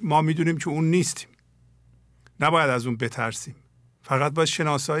 ولی ما میدونیم که اون نیستیم. نباید از اون بترسیم، فقط باید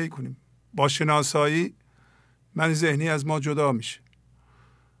شناسایی کنیم. با شناسایی من ذهنی از ما جدا میشه.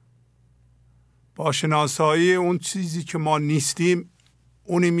 با شناسایی اون چیزی که ما نیستیم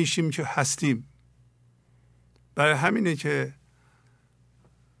اونی میشیم که هستیم. برای همینه که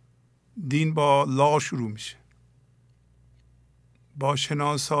دین با لا شروع میشه. با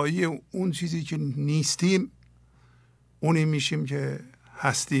شناسایی اون چیزی که نیستیم اونی میشیم که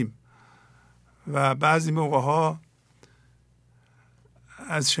هستیم. و بعضی موقع ها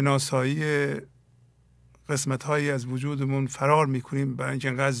از شناسایی قسمت هایی از وجودمون فرار میکنیم برای اینکه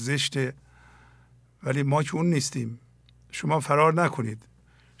انقدر زشته، ولی ما که اون نیستیم. شما فرار نکنید،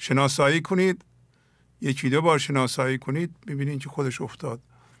 شناسایی کنید، 1-2 بار شناسایی کنید، ببینید که خودش افتاد.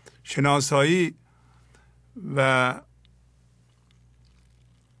 شناسایی و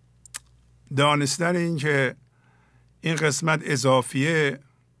دانستن این که این قسمت اضافیه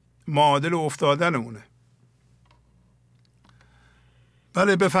معادل افتادن اونه.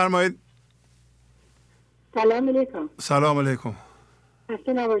 بله بفرمایید. سلام علیکم. سلام علیکم.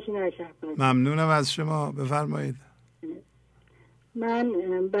 خسته نباشید. ممنونم از شما، بفرمایید. من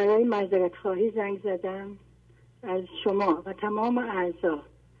برای معذرت خواهی زنگ زدم از شما و تمام اعضا.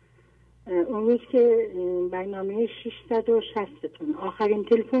 اون روز که برنامه 660تون آخرین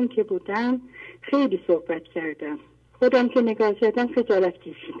تلفن که بودم خیلی صحبت کردم، خودم که نگاه زدم خجالت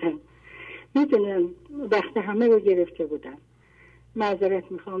کشیدم. میدونم وقت همه رو گرفته بودم،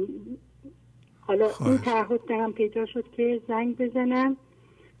 معذرت میخوام. حالا این تعهد درم پیدا شد که زنگ بزنم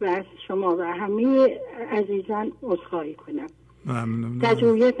و از شما و همه عزیزان عذرخواهی کنم. ممنونم.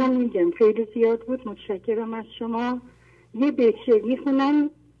 تجربیتم میگم خیلی زیاد بود. متشکرم از شما. یه بیت شعر میخونم.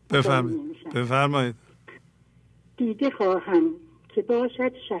 بفرمایید. دیده خواهم که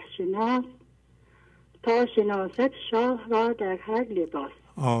باشد شهرشناس، تا شناست شاه را در هر لباس.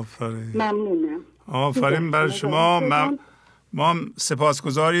 آفرین. ممنونم. آفرین بر شما. ما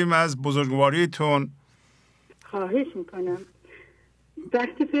سپاسگزاریم از بزرگواریتون. خواهش میکنم.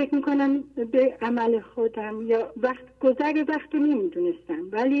 وقتی فکر میکنم به عمل خودم یا گذر وقت رو نمیدونستم،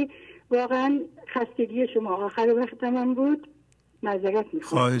 ولی واقعا خستگی شما آخر وقتم هم بود. معذرت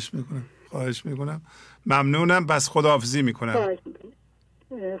میخوام. خواهش میکنم. ممنونم. بس خداحافظی میکنم. خواهش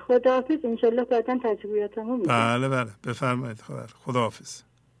میکنم. خداحافظ. انشالله بعدا تجربیاتمو میگم. بله بفرمایید. خداحافظ.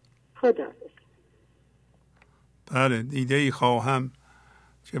 بله. دیده ای خواهم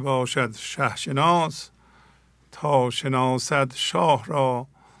که باشد شهرشناس، تا شناسد شاه را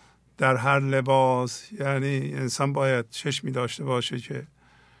در هر لباس. یعنی انسان باید چشمی داشته باشه که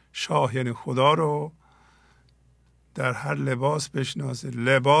شاه یعنی خدا رو در هر لباس بشناسه.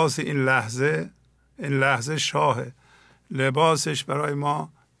 لباس این لحظه شاهه. لباسش برای ما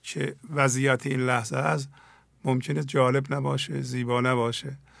که وضعیت این لحظه است ممکنه جالب نباشه، زیبا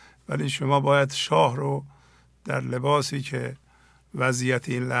نباشه، ولی شما باید شاه رو در لباسی که وضعیت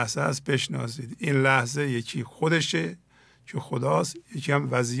این لحظه است بشناسید. این لحظه یکی خودشه که خداست، یکی هم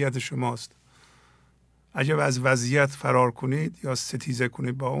وضعیت شماست. اگر از وضعیت فرار کنید یا ستیزه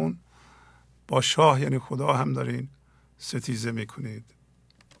کنید با اون، با شاه یعنی خدا هم دارین ستیزه میکنید.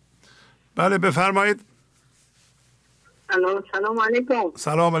 بله بفرمایید. سلام علیکم.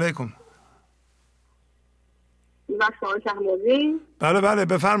 سلام علیکم. بخشان شهموزی. بله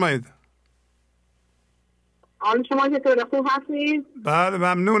بفرمایید. حال شما چطوره؟ خوب هستید؟ بله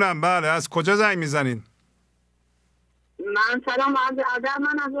ممنونم. بله از کجا زنگ میزنین؟ من سلام عرض ادب.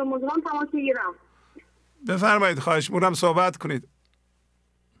 من از مزران تماس میگیرم. بفرمایید. خواهش می‌کنم صحبت کنید.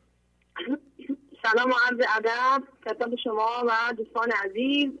 سلام و عرض ادب خدمت شما و دوستان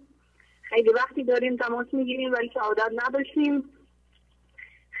عزیز. خیلی وقتی داریم تماس میگیریم ولی سعادت نداشتیم.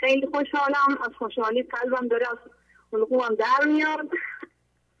 خیلی خوشحالم. از خوشحالی قلبم داره از حلقومم در میاد.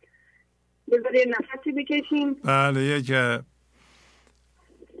 بذارید نفسی بکشیم. بله یک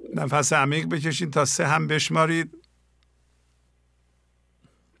نفس عمیق بکشین تا 3 هم بشمارید.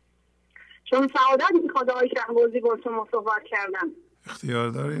 چون سعادت میخواد آقای شهبازی با شما صحبت کردم. اختیار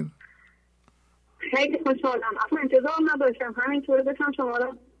دارین. خیلی خوشحالم. اصلا انتظار نداشتم همینطوری بشم شما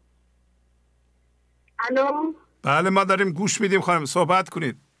را. الو. بله ما داریم گوش میدیم خانم، صحبت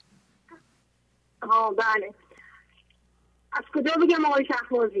کنید. بله. از کجا بگم آقای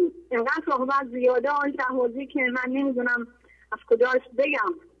شهبازی؟ اینقدر صحبت زیاده آقای شهبازی که من نمیدونم از کجاش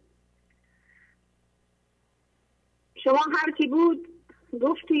بگم. شما هر کی بود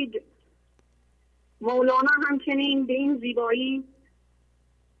گفتید مولانا همچنین به این زیبایی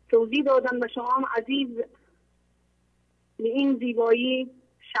توضیح دادن به شما هم عزیز به این زیبایی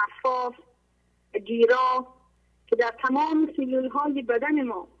شفاف گیرا که در تمام سلولهای بدن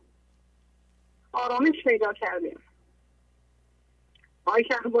ما آرامش پیدا کردیم. آقای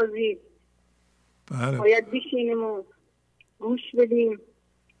شهبازی باید بشینیم و گوش بدیم،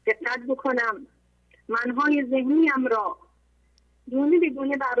 دقت بکنم، منهای ذهنیم را دونه به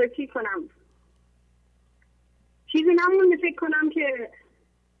دونه بررسی کنم. چیزی نمونده فکر کنم که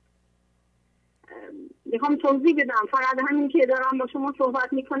میخوام توضیح بدم. فقط همین که دارم با شما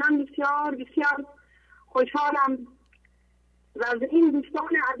صحبت میکنم بسیار بسیار خوشحالم و از این دوستان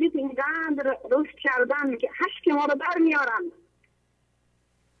عزیز اینقدر رشد کردن که اشک ما رو بر میارن.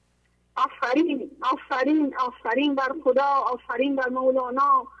 آفرین آفرین آفرین بر خدا، آفرین بر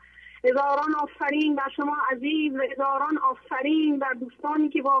مولانا، هزاران آفرین بر شما عزیز و هزاران آفرین بر دوستانی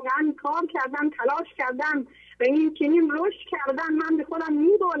که واقعا کار کردن، تلاش کردن و این چنین رشد کردن. من به خودم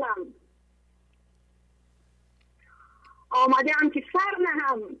میبالم. آمده هم که سر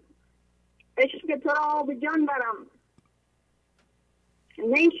نهم، عشق تو را به جان برم،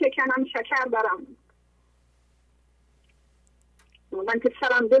 نی شکنم شکر برم. من که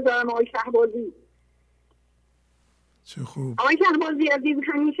سرم بذارم آقای شهبازی. چه خوب. آقای شهبازی عزیز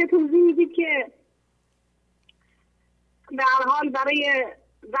همیشه توضیح میدید که به هر حال برای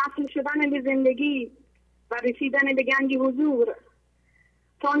وصل شدن به زندگی و رسیدن به گنج حضور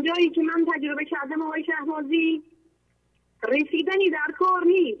تا آنجایی که من تجربه کردم آقای شهبازی رسیدنی در کار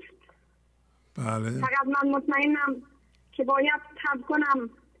نیست. بله. فقط من مطمئنم که باید تب کنم،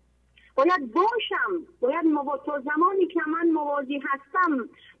 باید باشم، باید تا زمانی که من موازی هستم،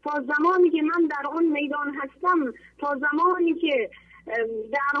 تا زمانی که من در اون میدان هستم، تا زمانی که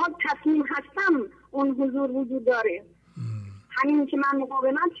در حال تسلیم هستم اون حضور وجود داره. همین که من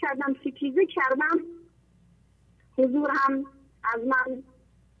مقاومت کردم، ستیزه کردم، حضور هم از من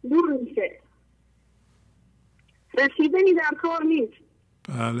دور میشه. رسیدنی در کار نیست.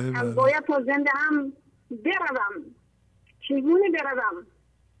 بله. باید تا زنده هم بروم. چگونه بروم؟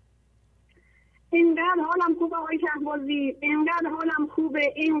 اینقدر حالم خوبه آقای شهبازی، اینقدر حالم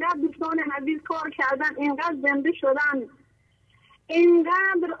خوبه، اینقدر دوستان عزیز کار کردن، اینقدر زنده شدن،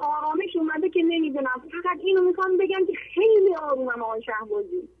 اینقدر آرامش اومده که نمیدونم. فقط اینو میخوام بگم که خیلی آرومم آقای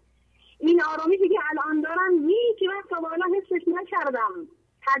شهبازی. این آرامی که الان دارم هیچ وقت تا بالا حسش نکردم،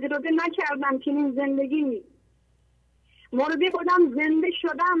 تجربه نکردم که این زندگی مورد خودم زنده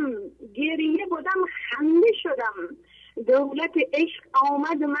شدم، گریه بودم، خنده شدم. دولت عشق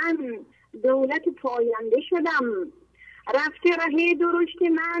آمد، من دولت پاینده شدم. رفته ره درشت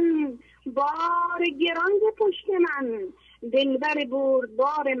من، بار گران پشت من. دلبر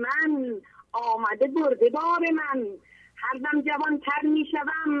بردبار من، آمده برده بار من. هر دم جوانتر می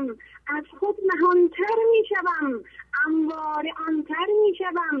شوم، از خود نهانتر می شوم. انوار آنتر می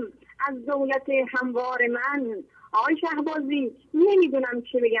شوم از دولت هموار من. آقای شهبازی نمیدونم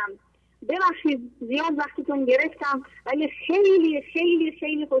چی بگم، ببخشید زیاد وقتتون گرفتم، ولی خیلی خیلی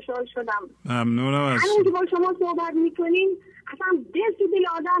خیلی خوشحال شدم. ممنونم از همین که با شما صحبت میکنین اصلا دل تو دل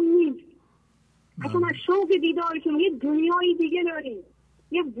آدم نیست. اصلا از شوق دیدارتون یه دنیای دیگه داریم،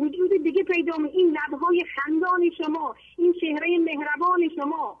 یه وجود دیگه پیدا می. این لبهای خندان شما، این چهره مهربان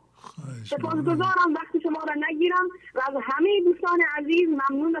شما. سپاسگزارم وقت شما را نگیرم و از همه دوستان عزیز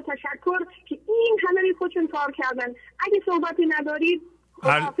ممنون و تشکر که این همه بی خودشون کار کردن. اگه صحبتی ندارید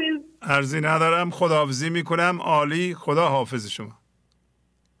خداحافظ. عرضی ندارم، خداحافظی میکنم. عالی، خدا حافظ شما.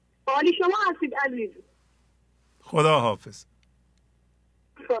 عالی شما هستید عزیز. خدا حافظ.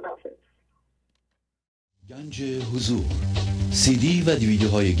 خداحافظ. گنج حضور، CD و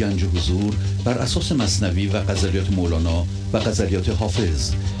دیویدیوهای گنج حضور بر اساس مثنوی و غزلیات مولانا و غزلیات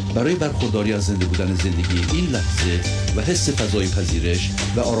حافظ برای برخورداری از زنده بودن زندگی این لحظه و حس فضای پذیرش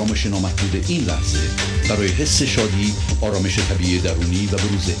و آرامش نامحدود این لحظه، برای حس شادی، آرامش طبیعی درونی و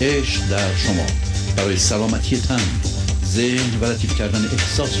بروز عشق در شما، برای سلامتی تن، ذهن و لطیف کردن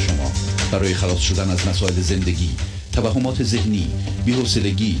احساس شما، برای خلاص شدن از مسائل زندگی، توهمات ذهنی،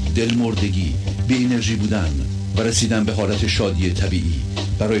 بی‌حوصلگی، دلمردگی، بی انرژی بودن و رسیدن به حالت شادی طبیعی،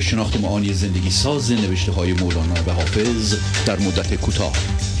 برای شناخت معانی زندگی ساز نوشته های مولانا و حافظ در مدت کوتاه.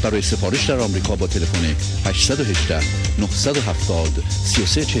 برای سفارش در آمریکا با تلفن 818 970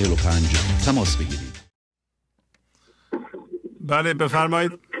 3345 تماس بگیرید. بله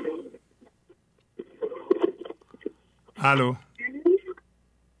بفرمایید. الو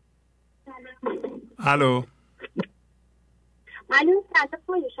الو الو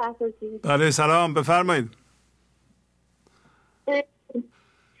سلام. بله سلام، بفرمایید.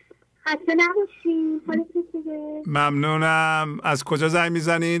 خسته نباشید. حالتون خوبه؟ ممنونم. از کجا زنگ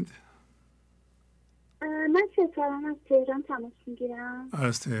میزنید؟ من ستارم از تهران تماس میگیرم.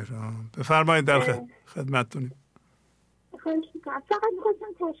 از تهران بفرمایید، در خدمتتونیم. خواهش میکنم. فقط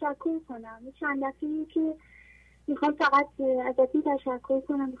میخواستم تشکر کنم. چند دفعه‌ای که میخوام فقط ازتون تشکر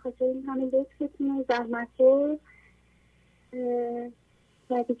کنم بخاطر این همه لطفتون و زحمته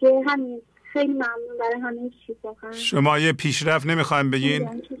و دیگه همین. خیلی ممنون برای همه چیز. واقعا شما یه پیشرفت نمیخوایم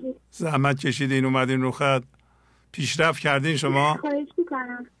بگین؟ زحمت کشیدین اومدین رو خط، پیشرفت کردین شما؟ خواهش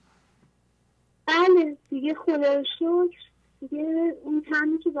میکنم. بله دیگه خدا رو شکر دیگه اون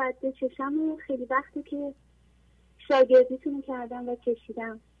تمی که باید بچشم و خیلی وقتی که شاگردیتون کردم و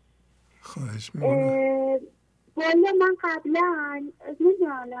کشیدم. خواهش میکنم. والا من قبلا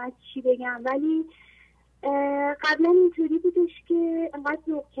نمیدونم از چی بگم، ولی قبلا اینطوری بودش که انقدر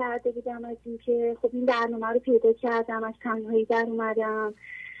ذوق کرده بودم از این که خب این برنامه رو پیدا کردم، از تنهایی در اومدم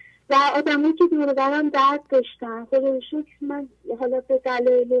و آدمایی که دور برم درد داشتن. خدا رو شکر من حالا به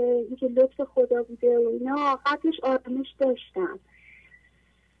دلایل اینکه لطف خدا بوده و اینا قبلش آرامش داشتم.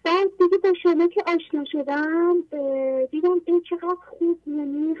 بعد دیگه با شما که آشنا شدم دیدم این چقدر خوب،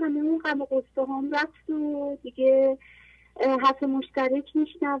 یعنی همه اون غم و غصه هم رفت و دیگه حرف مشترک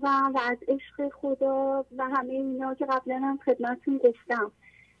میشنوم و از عشق خدا و همه اینا که قبلا هم خدمتتون گفتم.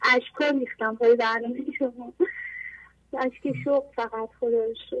 اشکا ریختم پای برنامه شما، اشک شوق فقط. خدا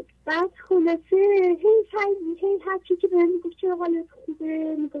رو شکر. بعد خلاصه هی هر چی که بهم میگفت چرا حالت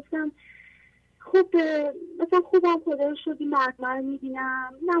خوبه، میگفتم خوب، مثلا خوبم خدا رو شکر. این برنامه رو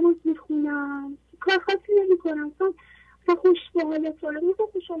میبینم، نماز میخونم، کار خاصی نمیکنم، مثلا خوش به حالت رو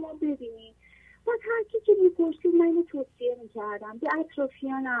میگفت شما ببینید. بعد هر کی که میپرسید من اینو توصیه میکردم به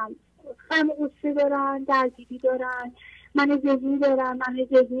اطرافیانم. غم و غصه دارن، درگیری دارن، من ذهنی دارن، من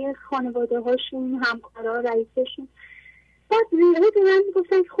ذهنی خانواده هاشون، همکارا، رئیسشون. بعد رویه به من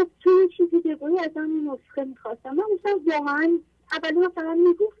میگفتن خب تو چیزی بگوی از آن نسخه میخواستم. من مثلا واقعا اولی مثلا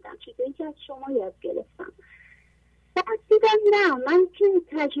میگفتم چیزایی که از شما یاد گرفتم. بعد دیدم نه، من که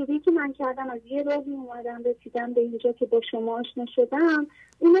تجربه‌ای که من کردم از یه راهی اومدم رسیدم به اینجا که با شما آشنا شدم،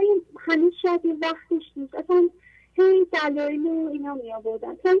 اونایی هنوز شاید وقتش نیست. اصلا هی دلایل و اینا می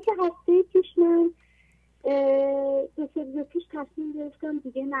آوردن. تا اینکه هفته پیش من دو سه روز پیش تصمیم گرفتم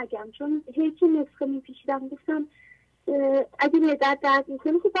دیگه نگم، چون هی که نسخه میپیچیدم گفتم اگه معدت درد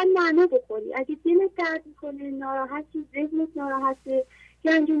میکنه خب باید نعنا بخوری، اگه دلت درد میکنه، ناراحتی، ذهنت ناراحته،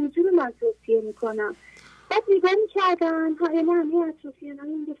 گنج وجود من توصیه میکنم. بعد نگاه میکردن حالا همه اطرافیان ها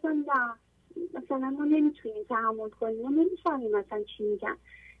میگفتن نه مثلا ما نمیتونیم تحمل کنیم، ما نمیفهمیم مثلا چی میگن.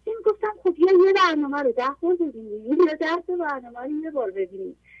 این گفتم خب یه برنامه رو 10 بار ببینیم یا 10 برنامه رو یه بار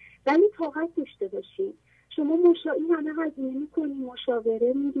ببینیم، ولی طاقت داشته باشیم. شما این همه هزینه میکنیم،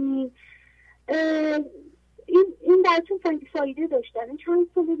 مشاوره میدیم، این درتون فایده داشتن، این چند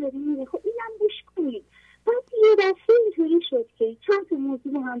ساله داریم میره، خب اینم گوش کنید. بعد یه دفعه اینطوری شد که چند تا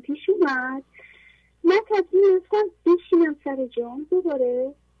موضوع هم پیش اومد، من تصمیم گرفتم بشینم سر جام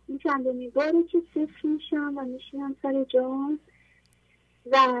دوباره، این چندمین باره که صفر میشم و میشینم سر جام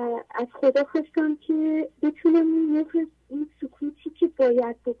و از خدا خواستم که بتونم این سکوتی که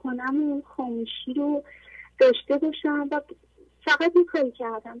باید بکنم و خاموشی رو داشته باشم و فقط این کاری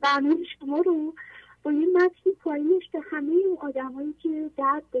کردم. برنامه شما رو با یه متن پایینش به همه اون آدم هایی که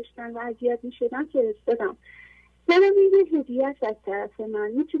درد داشتن و اذیت میشدن فرستادم. دارم این هدیه است از طرف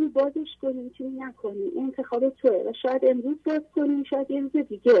من، میتونی بازش کنی میتونی نکنی، انتخاب توه و شاید امروز باز کنی، شاید یه روز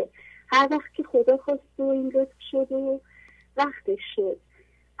دیگه، هر وقت که خدا خواست و این لطف شد و وقتش شد.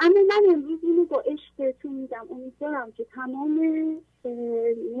 اما من امروز اینو با عشق بهتون میدم. امیدوارم که تمام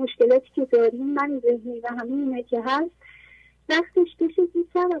مشکلاتی که داریم من ذهنی و همه اینه که هست وقتش بشه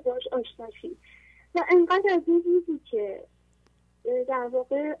زودتر و باش آشنا شیم. و انقدر از این روزی که در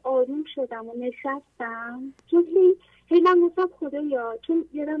واقع آروم شدم و نشستم، چون هی من گفتم خدایا، چون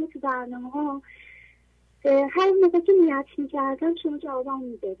یادم تو برنامه ها هر موقع که نیت میکردم شما جوابم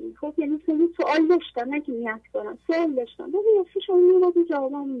میدادین. خب یعنی سوال داشتم، نه که نیت کنم، سوال داشتم ولی اصلا شما میدادین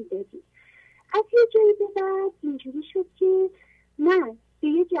جوابم میدادین. از یه جایی به بعد اینجوری شد که من به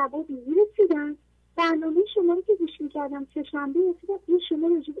یه جوابی میرسیدم. برنامه شما رو که گوش میکردم سه‌شنبه رسیدم این شما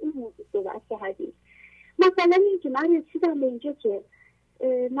راجع به این موضوع صحبت کردید. مثلا این که من رسیدم به اینجا که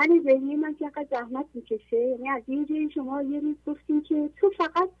من ذهنی من که اینقدر زحمت میکشه، یعنی از یه جایی شما یه روز گفتین که تو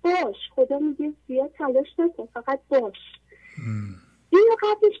فقط باش، خدا میگه زیاد تلاش نکن، فقط باش. اینو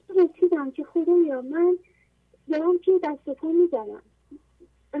قبلش رسیدم که خدایا من دارم که دست و پا میزنم،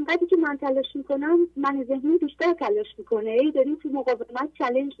 انقدری که من تلاش میکنم من ذهنی بیشتر تلاش میکنه، ای داریم تو مقاومت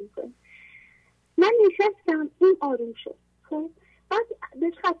چالش میکنه. من نشستم، این آروم شد. خب بعد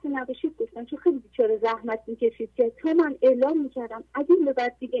بهش خسته نباشید گفتم چون خیلی بیچاره زحمت میکشید که تا من اعلام میکردم از این به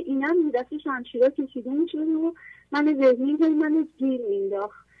بعد دیگه اینم میدفعه شمشیرها کشیده میشد و من ذهنی هایی من گیر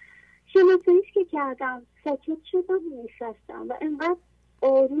مینداخت. شناساییش که کردم ساکت شدم نشستم و انقدر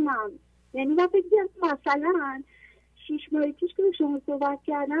آرومم، یعنی من فکر مثلا 6 ماه پیش که شما صحبت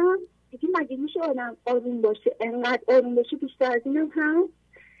کردم دیگه مگه میشه آدم آروم باشه، انقدر آروم باشه بیشتر از اینم هست.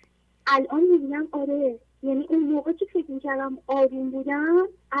 الان میبینم آره، یعنی اون موقع که فکر میکردم آروم بودم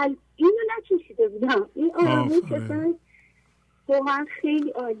اینو نچشیده بودم. این آرومه که واقعا خیلی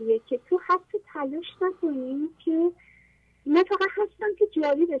عالیه که تو حتی تلاش نکنی که من فقط هستم که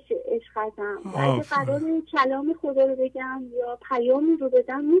جاری بشه عشق ازم و اگه قرار کلام خدا رو بگم یا پیامی رو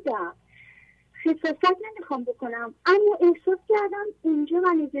بدم میدم، خصاصت نمیخوام بکنم. اما احساس کردم اونجا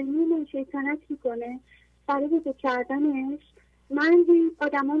من ذهنی من شیطنت میکنه برای بزرگ کردنش. من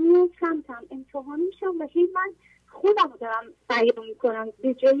آدم ها میان سمتم امتحان میشم و هی من خودم رو دارم بیان میکنم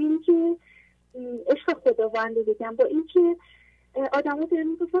به جای اینکه عشق خداوند رو بگم. با اینکه آدم ها دارم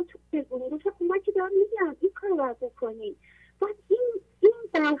میگفتم تو بگم خب من که دارم میگم این کار باید بکنی. بعد این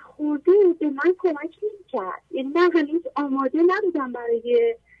برخورده به من کمک نمیکرد، یعنی من هنوز آماده نبودم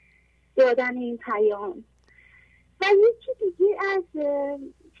برای دادن این پیام. و یکی دیگه از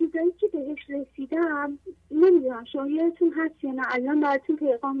چیزایی که بهش رسیدم نمیدونم شما یادتون هست یا نه، الان براتون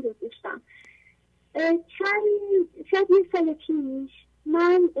پیغام گذاشتم. شاید 1 سال پیش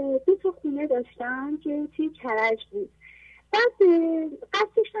من 2 تا خونه داشتم که توی کرج بود. بعد قصد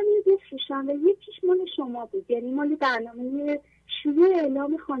داشتم یه بفروشم و یکیش مال شما بود، یعنی مال برنامه شروع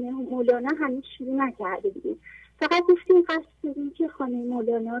اعلام خانه مولانا هنوز شروع نکرده بودیم، فقط گفتیم قصد داریم که خانه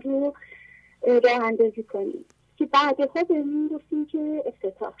مولانا رو راه اندازی کنیم که بعدها بهمون گفتیم که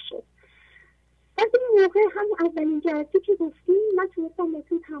افتتاح شد. بعد این موقع هم اولین جلسه که گفتیم من تونستم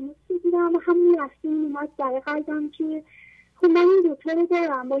بهتون تماس بگیرم و همون لحظه این اومد در قلبم که خب من این دوتا رو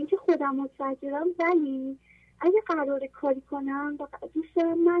دارم، با اینکه خودم مستاجرم ولی اگه قراره کاری کنم دوست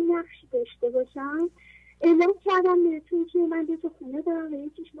دارم من نقشی داشته باشم. اعلام کردم بهتون که من 2 خونه دارم و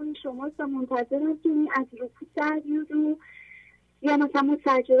یکیش مال شماست و منتظرم که این از روپو سر بیاد یا مثلا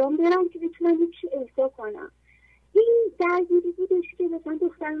مسجران برم که بتونم یکیشو احضا کنم. این درگیری بودش که مثلا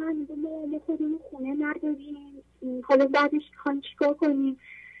دختر من میگه ما خودمون خونه نداریم، حالا بعدش خواهیم چیکار کنیم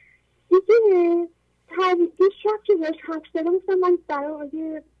دیگه. یه شب که باش حرف زدم مثلا من برای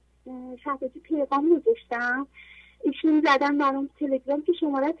آقای شهبازی پیغام گذاشتم، ایشون زدن برام تلگرام که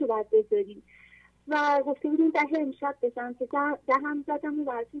شماره تو باید بذاریم و گفته بودیم 10 امشب بزن که 10 هم زدم و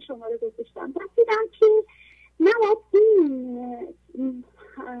براتون شماره گذاشتم. بعد دیدم که نباید این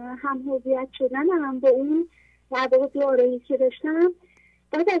هم هویت شدنم با اون در واقع دارایی که داشتم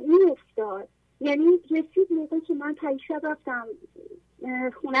بعد از این افتاد. یعنی رسید موقعی که من پریشب رفتم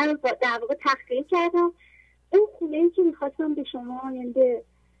خونه رو در واقع تخلیه کردم، اون خونه‌ای که میخواستم به شما یعنی به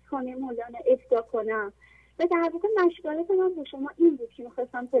خانه مولانا اهدا کنم و در واقع مشورت من با شما این بود که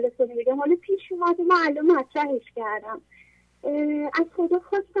میخواستم تلفنی بگم. حالا پیش اومد و من الان مطرحش کردم. از خدا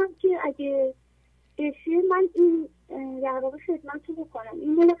خواستم که اگه بشه من این در واقع خدمت رو بکنم.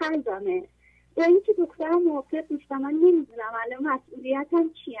 این مال قلبمه. با اینکه دخترم موافق نیست و من نمیدونم الان مسئولیتم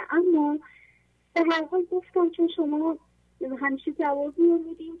چیه، اما به هر حال گفتم چون شما همیشه جوابی رو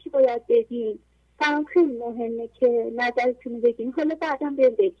میدین که باید بدین، برام خیلی مهمه که نظرتون رو بگین. حالا بعدم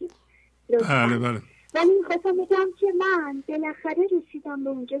بهم بگین. بله بله. ولی میخواستم بگم که من بالاخره رسیدم به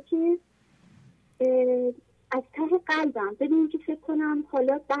اونجا که از ته قلبم بدون اینکه فکر کنم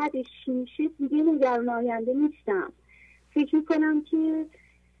حالا بعدش چی میشه دیگه نگران آینده نیستم. فکر میکنم که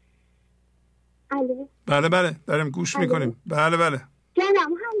بله بله داریم گوش میکنیم. بله بله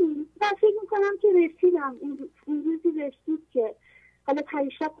جانم همین. و فکر میکنم که رسیدم اون روزی رسید که حالا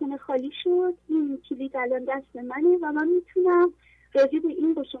پریشب خونه خالی شد، این کلید الان دست منه و من میتونم راجع به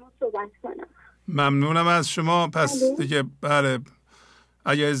این با شما صحبت کنم. ممنونم از شما. پس دیگه بله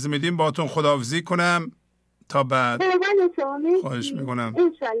اگه اجازه میدیم باهاتون خداحافظی کنم تا بعد. خواهش میکنم.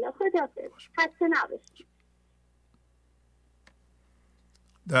 انشالله. خداحافظ. خسته نباشید.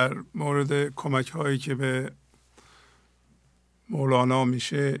 در مورد کمک هایی که به مولانا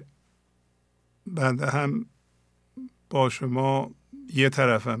میشه بنده هم با شما یه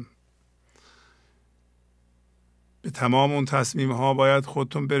طرفم. به تمام اون تصمیم ها باید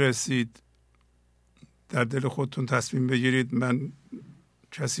خودتون برسید، در دل خودتون تصمیم بگیرید. من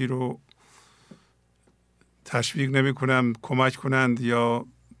کسی رو تشویق نمی کنم کمک کنند یا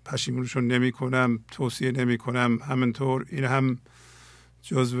پشیمونشون نمی کنم، توصیه نمی کنم. همینطور این هم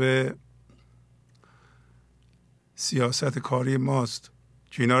جزو سیاست کاری ماست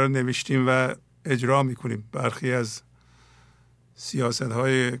که اینا رو نوشتیم و اجرا میکنیم. برخی از سیاست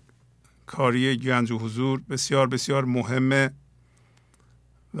های کاری گنج و حضور بسیار بسیار مهمه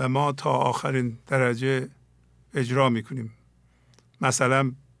و ما تا آخرین درجه اجرا میکنیم.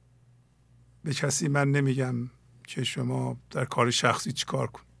 مثلا به کسی من نمیگم که شما در کار شخصی چیکار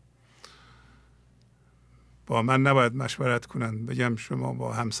کن، با من نباید مشورت کنن بگم شما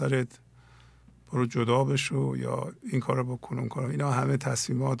با همسرت برو جدا بشو یا این کارو بکن اون کارو. اینا همه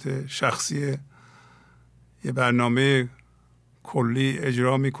تصمیمات شخصیه. یه برنامه کلی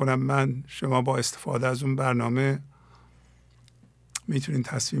اجرا میکنم من، شما با استفاده از اون برنامه میتونین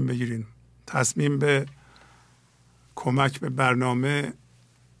تصمیم بگیرین. تصمیم به کمک به برنامه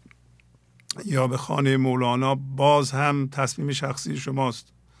یا به خانه مولانا باز هم تصمیم شخصی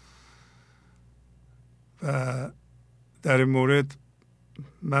شماست و در این مورد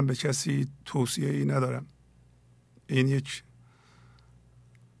من به کسی توصیه ای ندارم. این یک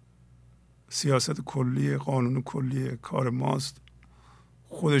سیاست کلی، قانون کلی کار ماست.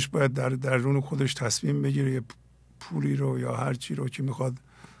 خودش باید در درون خودش تصمیم بگیره یه پولی رو یا هر چی رو که میخواد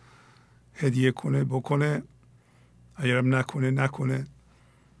هدیه کنه بکنه، اگرم نکنه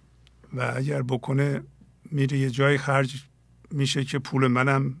و اگر بکنه میره یه جای خرج میشه که پول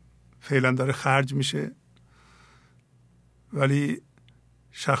منم فعلا داره خرج میشه. ولی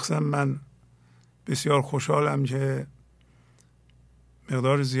شخصا من بسیار خوشحالم که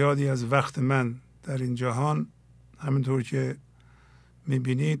مقدار زیادی از وقت من در این جهان، همینطور که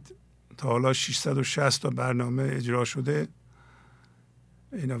میبینید تا حالا 660 تا برنامه اجرا شده،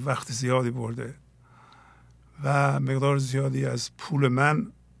 اینا وقت زیادی برده و مقدار زیادی از پول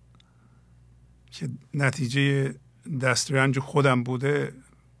من که نتیجه دسترنج خودم بوده،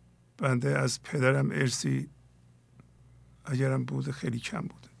 بنده از پدرم ارثی اگرم بوده خیلی کم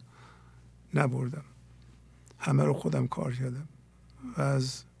بوده، نبردم، همه رو خودم کار کردم و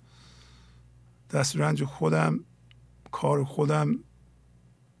از دسترنج خودم کار خودم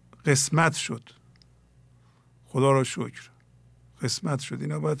قسمت شد. خدا را شکر قسمت شد.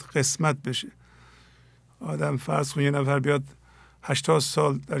 اینا باید قسمت بشه. آدم فرض کن یه نفر بیاد 80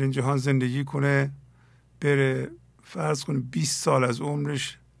 سال در این جهان زندگی کنه، بره فرض کن 20 سال از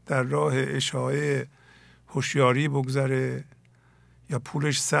عمرش در راه اشاعه هوشیاری بگذره یا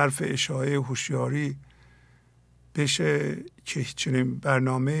پولش صرف اشاعه هوشیاری بشه که چنین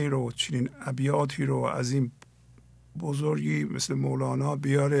برنامه رو، چنین ابیاتی رو از این بزرگی مثل مولانا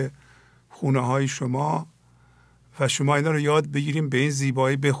بیاره خونه های شما و شما اینا رو یاد بگیریم، به این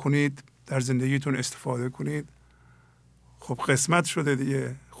زیبایی بخونید، در زندگیتون استفاده کنید. خب قسمت شده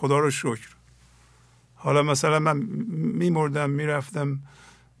دیگه، خدا رو شکر. حالا مثلا من میمردم میرفتم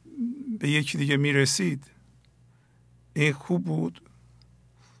به یکی دیگه میرسید، این خوب بود؟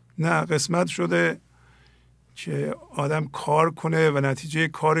 نه، قسمت شده که آدم کار کنه و نتیجه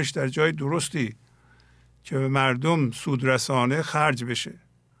کارش در جای درستی که به مردم سودرسانه خرج بشه.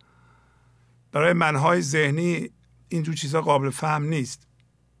 برای منهای ذهنی اینجور چیزا قابل فهم نیست.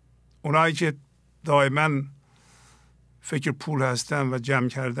 اونایی که دائما فکر پول هستن و جمع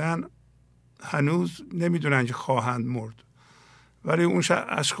کردن هنوز نمیدونن که خواهند مرد، ولی اون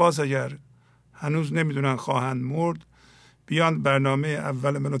اشخاص اگر هنوز نمیدونن خواهند مرد بیان برنامه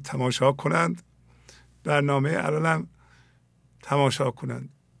اول منو تماشا کنند، برنامه علالم تماشا کنند،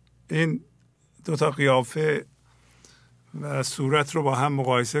 این دوتا قیافه و صورت رو با هم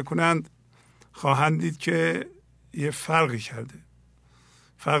مقایسه کنند، خواهند دید که یه فرقی کرده.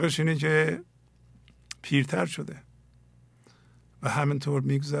 فرقش اینه که پیرتر شده و همینطور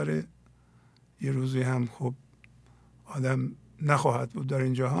میگذره. یه روزی هم خب آدم نخواهد بود در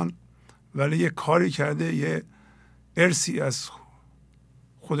این جهان، ولی یه کاری کرده، یه ارثی از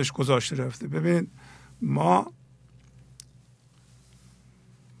خودش گذاشته رفته. ببینید ما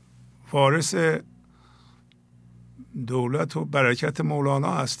وارث دولت و برکت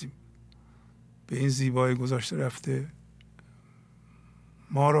مولانا هستیم. به این زیبایی گذاشته رفته،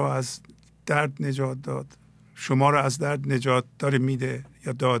 ما رو از درد نجات داد، شما رو از درد نجات داره میده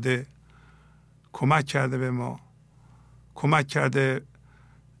یا داده، کمک کرده به ما، کمک کرده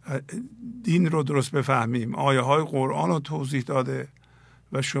دین رو درست بفهمیم، آیه های قرآن رو توضیح داده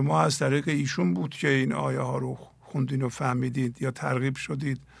و شما از طریق ایشون بود که این آیه ها رو خوندین و فهمیدید یا ترغیب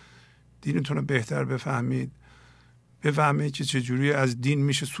شدید دینتون رو بهتر بفهمید، بفهمید که چجوری از دین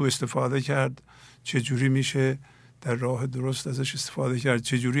میشه سوء استفاده کرد، چجوری میشه در راه درست ازش استفاده کرد،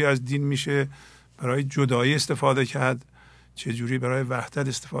 چجوری از دین میشه برای جدایی استفاده کرد، چجوری برای وحدت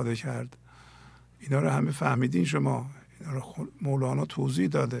استفاده کرد. اینا رو همه فهمیدین شما، اینا رو مولانا توضیح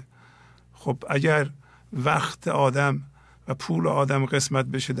داده. خب اگر وقت آدم و پول آدم قسمت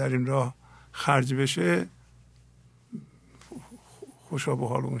بشه در این راه خرج بشه، خوشا به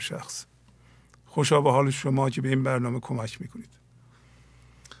حال اون شخص، خوشا به حال شما که به این برنامه کمک میکنید.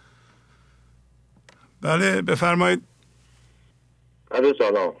 بله بفرمایید.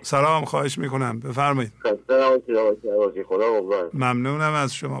 سلام. سلام، خواهش میکنم بفرمایید. ممنونم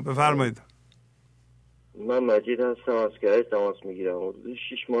از شما، بفرمایید. من مجید هستم، از کرج تماس میگیرم. حدود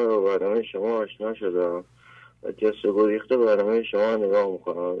 6 ماه با برنامه شما آشنا شدم و جست و گریخته برنامه شما نگاه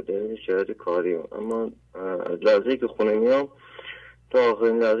میکنم به دلیل شرایط کاری، اما لحظه‌ای که خونه میام تا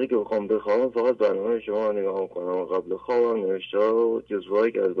آخرین لحظه که بخوام بخوابم فقط برنامه شما نگاه میکنم. قبل خوابم نوشته و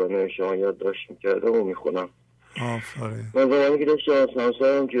جزوهایی که از برنامه شما یادداشت میکردم و میخونم. آفرین. من زمانی که داشتم از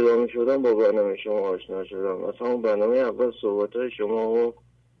همسرم جدا میشدم با برنامه شما آشنا شدم. از همون برنامه اول صحبت‌های شما و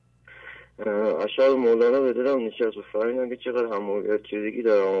اشعار مولانا به دلم نشست و فهمیدم که چقدر هموریت چیزگی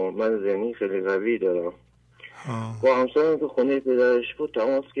دارم. من ذهنی خیلی قوی دارم. با همسرم که خونه پدرش بود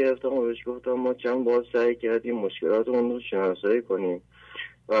تماس گرفتم و بهش گفتم ما چند بار سعی کردیم مشکلاتمون رو شناسایی کنیم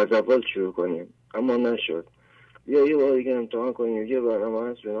و از اول شروع کنیم، اما نشد. بیا یه بار دیگه امتحان کنیم. یه برنامه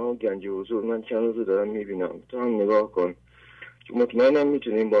هست به نام گنج حضور، من چند روز دارم میبینم، تو هم نگاه کن. مطمئنم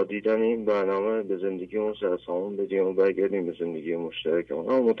میتونیم با دیدن این برنامه به زندگیمون سرسامون بدیم و برگردیم به زندگی مشترکمون.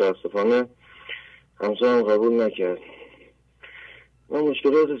 اما متاسفانه همسرم قبول نکرد. من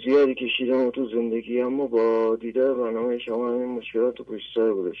مشکلات زیادی کشیدم تو زندگی، اما با دیدن برنامه شما همین مشکلات رو پشت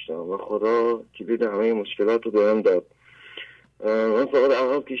سر گذاشتم و خدا کلید همه مشکلات رو بهم داد. من فقط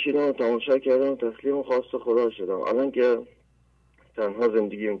عقب کشیدم و تماشا کردم و تسلیم خواست خدا شدم. الان که تنها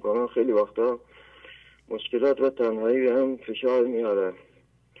زندگی میکنم خیلی وقتا مشکلات و تنهایی به هم فشار میاره،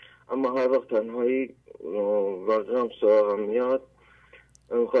 اما هر وقت تنهایی واقعا سراغم میاد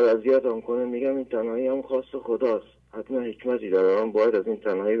میخواد اذیتم کنه، میگم این تنهایی هم خواست خداست، حتما حکمتی داره، من باید از این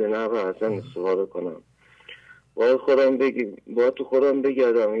تنهایی به نحو حسن استفاده کنم، باید تو خودم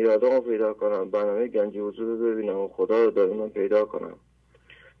بگردم، یادمو پیدا کنم، برنامه گنج حضور رو ببینم و خدا رو در من پیدا کنم.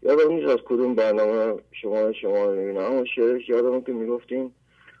 یادم نیست از کدوم برنامه شما رو میبینم، اما شعرش یادم که میگفتین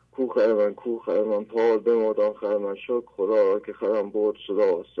کو خر من پال بمردم خر من، شکر خدا که خرم برد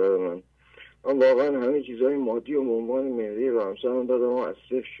صدا و سر من. من واقعا همه چیزهای مادی و عنوان مهریه و همسرم دادم و از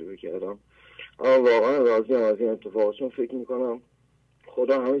صفر شروع کردم. اما واقعا راضیم از این اتفاق، چون فکر میکنم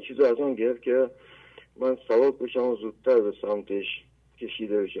خدا همه چیزو از من گرفت که من سبک بشم و زودتر به سمتش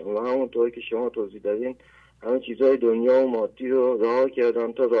کشیده بشم و همونطوری که شما توضیح دادین همه چیزهای دنیا و مادی رو رها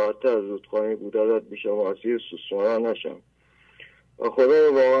کردم تا راحت‌تر از رودخانه بودرت بشم و اسیر سوسمرا نشم. و خدا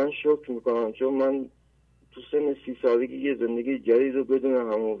رو واقعا شکر میکنم، چون من تو سن 30 سالگی یه زندگی جدید رو بدون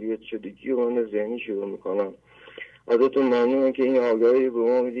همهویت شدگی و من ذهنی شروع میکنم. ازتون ممنونم که این آگاهی به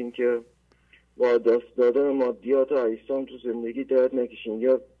ما میدین که با دست دادن مادیات و اجسام تو زندگی درد نکشیم،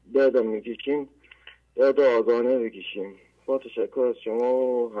 یا دردم میکشیم درد آگاهانه بکشیم. با تشکر از شما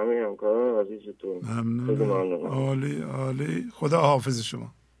و همه همکاران عزیزتون. ممنونم. عالی عالی. خدا حافظ شما.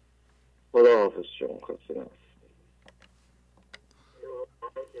 خدا حافظ شما. خسته نباشید.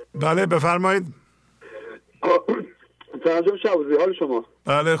 بله بفرمایید. سلام شبوزی، حال شما؟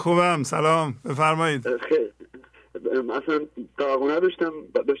 بله خوبم، سلام بفرمایید. خیر. اصلا توقع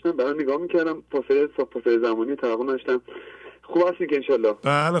نداشتم برای نگاه میکردم، فاصله زمانی توقع نداشتم. خوب هستین که انشالله؟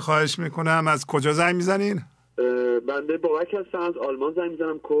 بله خواهش میکنم. از کجا زنگ میزنین؟ بنده بابک هستم، از آلمان زنگ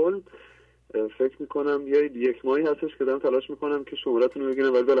میزنم. کل فکر میکنم یک ماهی هستش که دارم تلاش میکنم که شمارتون رو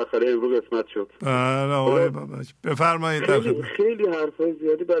بگیرم، ولی بالاخره امروز قسمت شد. بله آقای بابک بفرمایید. خیلی حرفای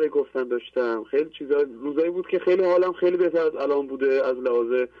زیادی برای گفتن داشتم، خیلی چیزا، روزایی بود که خیلی حالم خیلی بهتر از الان بوده. از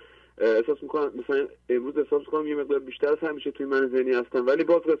لحاظ احساس میکنم مثلا امروز احساس میکنم یه مقدار بیشتر از همیشه توی من ذهنی هستم، ولی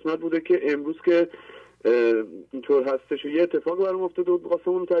باز قسمت بوده که امروز که اینطور هستش و یه اتفاق برام افتاده بود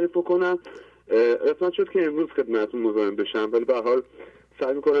خواستم اون تعریف بکنم. قسمت شد که امروز خدمتتون مزاحم بشم، ولی به هر حال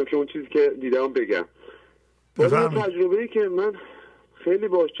سعی میکنم که اون چیزی که دیدم بگم. ولی تجربه‌ای که من خیلی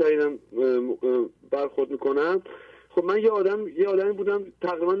باهاش جدیداً برخورد میکنم، خب من یه آدمی بودم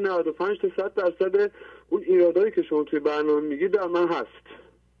تقریبا 95 تا 100% اون ایرادایی که شما توی برنامه میگید در من هست.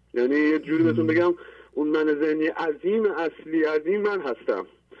 یعنی یه جوری بهتون بگم اون من ذهنی عظیم من هستم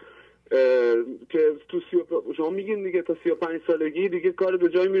که تو شما میگین دیگه تا 35 سالگی دیگه کار به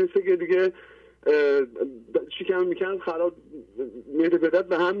جای میرسه که دیگه شکم میکنن خراب میده بدت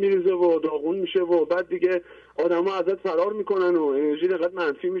به هم میریزه و داغون میشه و بعد دیگه آدم ها ازت فرار میکنن و انرژی دقیقت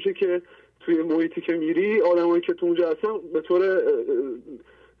منفی میشه که توی محیطی که میری آدمایی که تو اونجا هستن به طور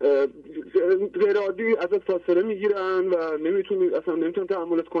غیر عادی ازت فاصله میگیرن و نمیتونن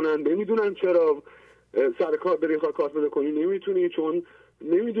تحملت کنن، نمیدونن چرا سر کار بری کار پیدا کنی، نمیتونی چون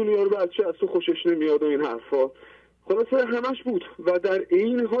نمیدونی یارو بچه از تو خوشش نمیاد و این حرفا. خلاصه همش بود و در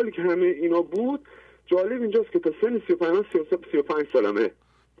این حالی که همه اینا بود، جالب اینجاست که تا سن 35 سالمه.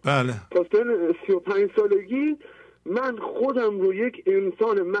 بله. تا سن 35 سالگی من خودم رو یک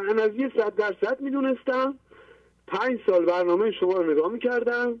انسان معنوی 100% میدونستم. 5 سال برنامه شما رو نگاه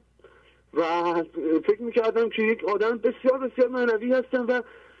میکردم و فکر میکردم که یک آدم بسیار بسیار معنوی هستم و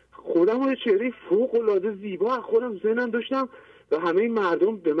خودم رو چهره فوق العاده زیبا خودم ذهنم داشتم و همه این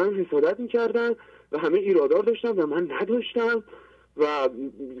مردم به من حسادت میکردن و همه ایرادار داشتن و من نداشتم و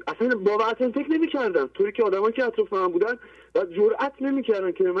اصلا فکر نمی‌کردم طوری که آدمایی که اطراف من بودن و جرئت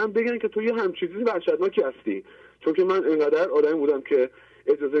نمی‌کردن که من بگن که تو یه همچیزی وحشتناکی هستی، چون که من انقدر آدمی بودم که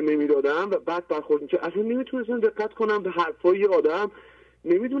اجازه نمیدادم و بعد برخورد می‌کردم. اصلا نمیتونستم دقت کنم به حرفای آدم،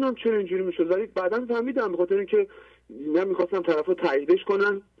 نمیدونم چرا اینجوری میشد، ولی بعداً فهمیدم به خاطر اینکه نمی‌خواستم طرفو تاییدش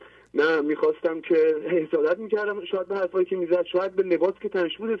کنم، نه میخواستم که حسادت میکردم شاید به حرفایی که میزد، شاید به لباس که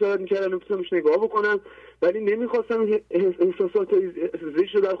تنش بود حسادت میکردم، نمیتونستمش نگاه بکنم، ولی نمیخواستم احساسات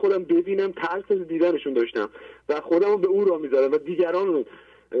زشت رو در خودم ببینم، ترس از دیدنشون داشتم و خودم رو به اون راه میذارم و دیگران رو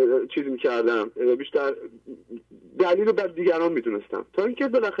چیز میکردم، بیشتر دلیل رو بر دیگران میدونستم، تا اینکه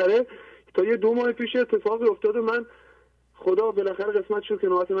بالاخره تا یه 2 ماه پیش اتفاقی افتاد و من خدا بالاخره قسمت شد که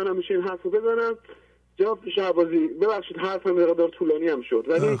نوبت من همیشه این حرفو بزنم. جناب شهبازی ببخشید حرفم مقدار طولانی هم شد،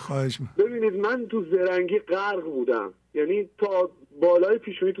 ولی ببینید من تو زرنگی غرق بودم، یعنی تا بالای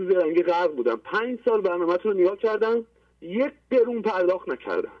پیشونی تو زرنگی غرق بودم. 5 سال برنامه‌تون رو نگاه کردم، 1 قرون پرداخت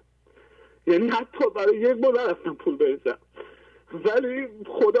نکردم، یعنی حتی برای 1 بار نرفتم پول بریزم، ولی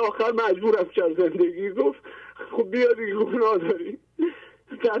خدا آخر مجبورم کرد. زندگی گفت خب بیا دیگه گناه داری،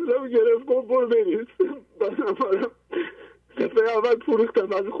 دستم گرفت گفت برو بریز. بعدم دفعه اول فروختم،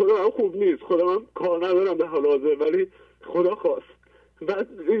 بعد خودم هم خوب نیست، خودم هم کار ندارم به حال حاضر، ولی خدا خواست. بعد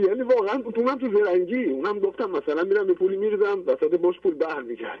یعنی واقعا من تو زرنگی اونم گفتم مثلا میرم به پولی میریزم وسط بوش پول بر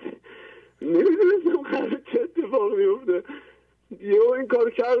میگرده، نمیدونستم قراره چه اتفاق میفته. یهو این کار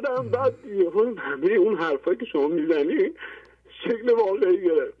کردم، بعد یهو همه اون حرفایی که شما میزنی شکل واقعی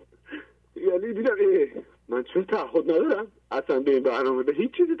گرفت. یعنی دیدم من چه تعهد ندارم اصلا به این برنامه، به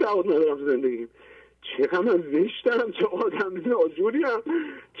هیچ چیزی تعهد ندارم تو زندگیم، چقدر من زشتم، چه آدم ناجوریم،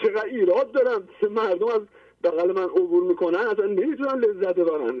 چقدر ایراد دارم، چه مردم از بغل من عبور میکنن اصلا نمیتونن لذت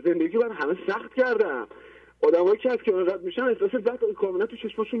ببرن. زندگی من همه سخت کردم. آدمایی که از کنار رد میشن احساس بد کاملا تو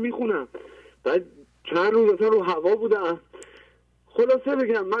چشماشون میخونم. بعد چند روز اصلا رو هوا بودم. خلاصه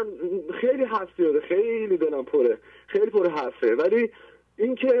بگم من خیلی حرف زیاده، خیلی دلم پره، خیلی پر حرفه، ولی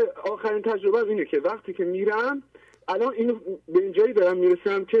این که آخرین تجربه اینه که وقتی که میرم الان اینو به اینجایی دارم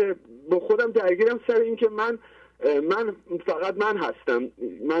میرسم که با خودم درگیرم سر این که من فقط من هستم،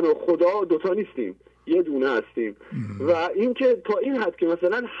 من و خدا دوتا نیستیم، یه دونه هستیم. و اینکه تا این حد که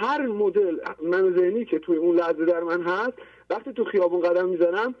مثلا هر مدل من ذهنی که توی اون لحظه در من هست، وقتی تو خیابون قدم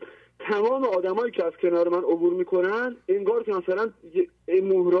میزنم تمام آدمایی که از کنار من عبور میکنن انگار که مثلا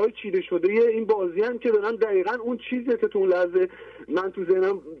مهرای چیده شده یه این بازی هم که دارن دقیقاً اون چیزی که تو اون لحظه من تو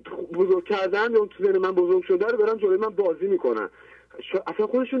ذهنم بزرگ کردن یا اون تو ذهن من بزرگ شده رو دارن جلوی من بازی میکنن. اصلا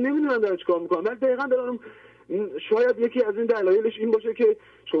خودشون نمیدونن دارن چیکار میکنن، ولی دقیقاً دارن. شاید یکی از این دلایلش این باشه که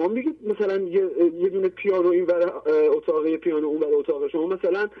شما میگید مثلا یه دونه پیانو این ور اتاق، پیانو اون ور اتاق، شما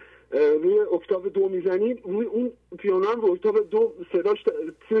مثلا روی اکتاو 2 میزنید، روی اون پیانو هم روی اکتاو 2 صداش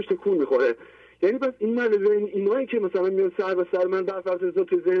تیمش تکون میخوره. یعنی بس این اینایی که مثلا میان سر به سر من برفرض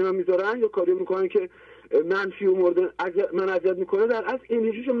تو ذهن من میذارن یا کاری میکنن که منفی و من اذیت میکنه، در اصل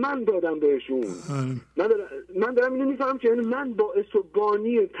انرژیشو من دادم بهشون. من دارم اینو میفهمم که یعنی من باعث و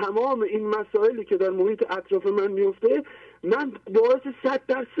بانی تمام این مسائلی که در محیط اطراف من میفته، من باعث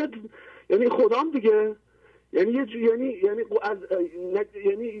 100% یعنی خودم دیگه. یعنی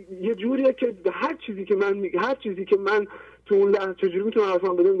یه جوریه که هر چیزی که من تو اون لحظه چجوری میتونم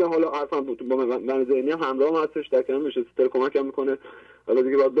حرفم بدم، حالا حرفم با من ذهنی هم همراه هم هستش، در کنارم نشسته کمکم میکنه، حالا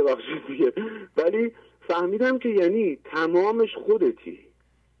دیگه باید ببخشید دیگه، ولی فهمیدم که یعنی تمامش خودتی.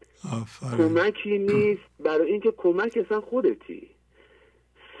 کمکی نیست برای اینکه کمک اصلا خودتی.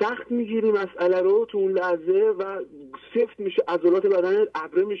 سخت میگیری مسئله رو تو اون لحظه و سفت میشه عضلات بدنت،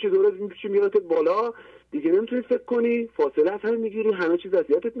 ابره میشه دورت میپیچه میارت بالا، دیگه نمیتونی فکر کنی، فاصله از هم میگیری، همه چیز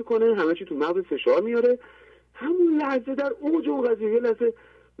اذیتت میکنه، همه چی تو مغز فشار میاره. همون لحظه در اوج اون قضیه لحظه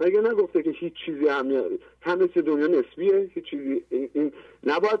مگه نگفته که هیچ چیزی همه دنیا نسبیه، هیچ چیزی این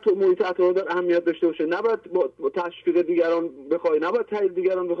نباید تو محیط اطراف در اهمیت داشته باشه، نباید با تشویق دیگران بخوای، نباید تایید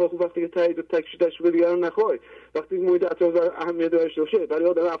دیگران بخوای. خب وقتی که تایید و تشویق دیگران نخوای، وقتی محیط اطراف در اهمیت داشته باشه، برای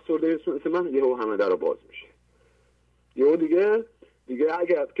آدم افسرده مثل من یهو همه درا باز میشه. یهو دیگه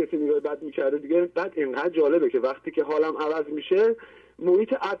اگر کسی نگاه بد میکرده دیگه بعد اینقدر جالبه که وقتی که حالم عوض میشه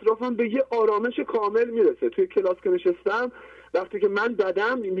محیط اطرافم به یه آرامش کامل میرسه. توی کلاس که نشستم وقتی که من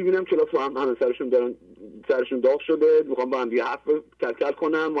بدم میبینم کلاس همه سرشون داغ شده، میخوام با هم دیگه حرف کلکل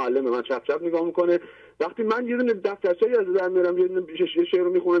کنم، معلم من چپ چپ نگاه میکنه. وقتی من یه دونه دفترچه‌ای از در میارم یه دونه شعر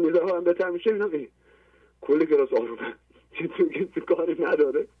رو میخونم میذارم حالم بهتر میشه، میبینم کل کلاس آرومه، چیزی کاری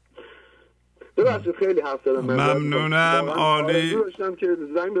نداره. ببخشید خیلی حرف زدم. ممنونم، عالی. داشتم که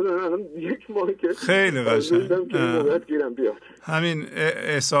زنگ بزنم یک ماه که خیلی قشنگ همین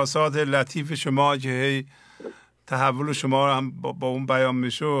احساسات لطیف شما که هی تحول شما هم با اون بیان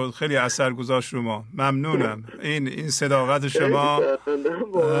میشد خیلی اثر گذاشت رو ما. ممنونم. این صداقت شما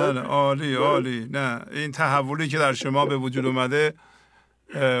عالی. نه این تحولی که در شما به وجود اومده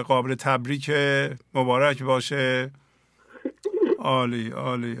قابل تبریک، مبارک باشه. عالی.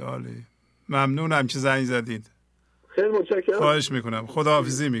 ممنونم که زنگ زدید. خیلی متشکرم. خواهش میکنم.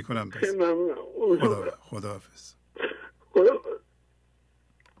 خداحافظی میکنم. خیلی ممنونم. خداحافظ.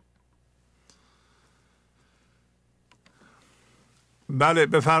 بله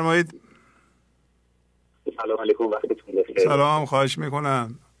بفرمایید. سلام علیکم، وقتتون بخیر. سلام، خواهش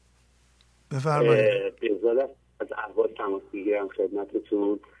میکنم. بفرمایید. بذار از احوال تماس میگیرم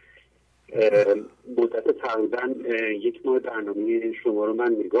خدمتتون. مدت تقریبا 1 ماه برنامه شما رو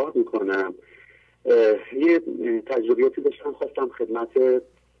من نگاه میکنم. یه تجربیاتی داشتم خواستم خدمت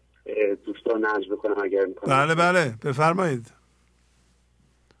دوستان عرض بکنم اگر میکنم. بله بفرمایید.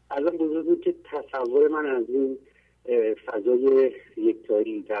 ازم بزرگی که تصور من از این فضای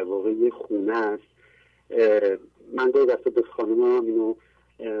یکتایی در واقع یه خونه است. من دو دسته به خانمم اینو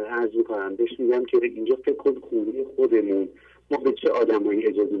عرض میکنم، بهش میگم که اینجا فکر کن خونه خودمون، ما به چه آدمایی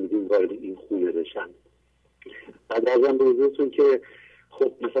اجازه میدیم وارد این خونه بشن. بعد ازم بزرگتون که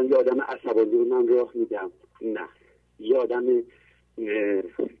خب مثلا یه آدم عصبانی رو من راه میدم، نه. یه آدم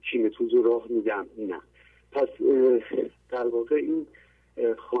چیمتوز رو راه میدم، نه. پس در واقع این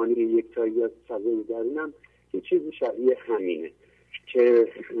خانه یکتایی یا فضای درونم یه چیزی شبیه همینه که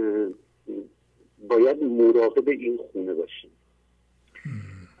باید مراقب این خونه باشیم.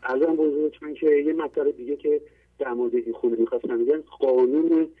 ازم بزرگتون که یه مطلب دیگه که در مورد این خونه میخواستم میگن،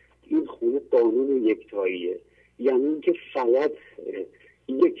 قانون این خونه قانون یکتاییه. یعنی اینکه فقط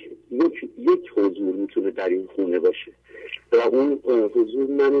یک حضور میتونه در این خونه باشه و اون حضور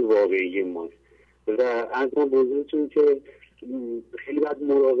من واقعی ماست. و از ما بزرگتون که خیلی باید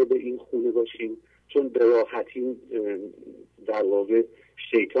مراقب این خونه باشیم، چون به راحتی در واقع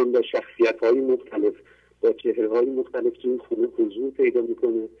شیطان با شخصیت‌های مختلف، با چهره‌های مختلف تو این خونه حضور پیدا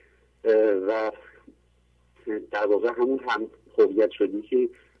میکنه و در واقع همون هم هویت شدی که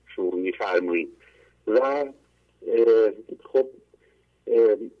شما میفرمایید. و خب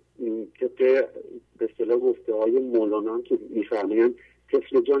طبق به اصطلاح گفته های مولانا هم که میفرمایند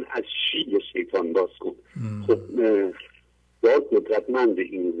طفل جان از شیر شیطان باز کن. خب باز قدرتمند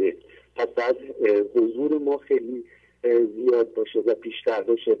این ذهن، پس بعد حضور ما خیلی زیاد باشه و بیشتر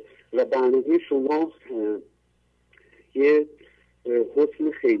باشه. و برنامه شما یه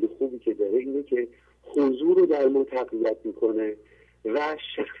حسن خیلی خوبی که داره اینه که حضور رو در ما تقویت میکنه و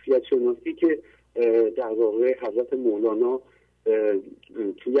شخصیت شناسی که در واقع حضرت مولانا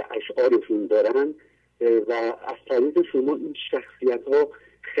توی اشعارشون دارن و از طریق شما این شخصیت ها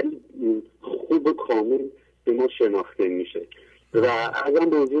خیلی خوب و کامل به ما شناخته میشه. و ازم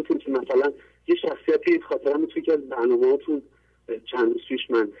به حضورتون که مثلا یه شخصیتی خاطرم توی که از برنامه‌هاتون چند روز پیش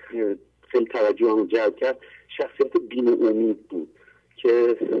من خیلی توجهمو جلب کرد، شخصیت بیم و امید بود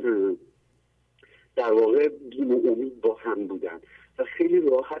که در واقع بیم و امید با هم بودن و خیلی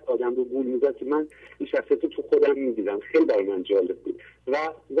راحت آدم رو گول میزد که من این شخصیت رو تو خودم میدیدم. خیلی برای من جالب بود.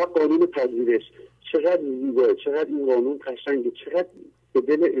 و قانون پذیرش چقدر زیباه، چقدر این قانون قشنگه، چقدر به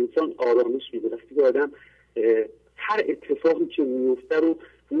دل انسان آرامش میده وقتی که آدم هر اتفاقی که میفته رو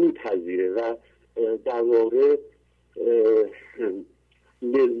میپذیره و در واقع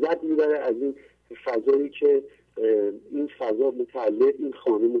لذت میبره از این فضایی که این فضا متعلق، این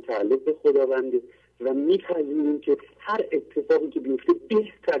خانه متعلق به خداونده و میپذیریم که هر اتفاقی که بیفته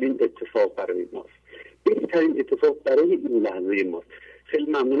بهترین اتفاق برای ماست، بهترین اتفاق برای این لحظه ماست. خیلی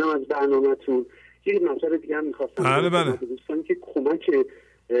ممنونم از برنامه‌تون. یه مطلب دیگه هم می‌خواستم بله. دوستان که کمک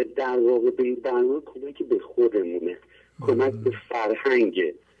در واقع به این برنامه کمک به خودمونه، کمک به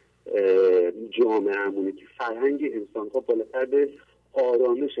فرهنگ جامعه‌مونه که فرهنگ انسان‌ها بالاتر به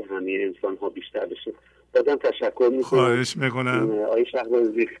آرامش همه انسان‌ها بیشتر بشه. بازم تشکر میکنم. خواهش میکنم آقای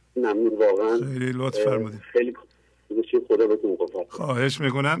شهبازی، ممنون واقعا، خیلی لطف فرمودید. خیلی خدا بهتون قوت. خواهش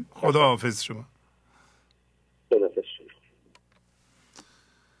میکنم. خدا حافظ شما. خدا حافظ شما.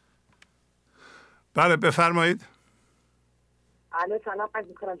 بله بفرمایید. سلام عرض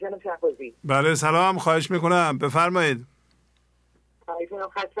میکنم جناب شهبازی. بله سلام، خواهش میکنم بفرمایید.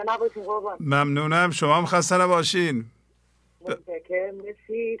 خسته نباشین قربان. ممنونم، شما هم خسته نباشین. متشکرم،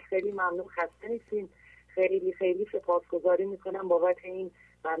 مرسی، خیلی ممنون، خسته نیستین. خیلی خیلی سپاسگزاری میکنم بابت این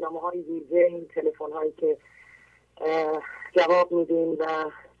برنامه‌های ویژه، این تلفن‌هایی که جواب میدین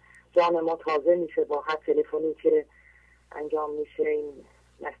و جان ما تازه میشه با هر تلفنی که انجام میشه. این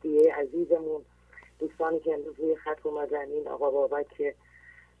نصیحه عزیزمون، دوستانی که امروز روی خط اومدن، این آقا بابک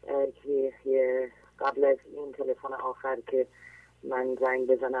که قبل از این تلفن آخر که من زنگ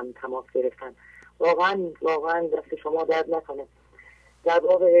بزنم تماس گرفتن، واقعا دست شما درد نکنه. در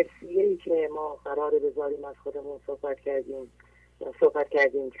باب ارثیه‌ای که ما قراره بذاریم از خودمون صحبت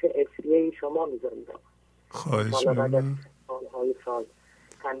کردیم چه ارثیه‌ای شما میذارید؟ خواهش می‌کنم. سالهای سال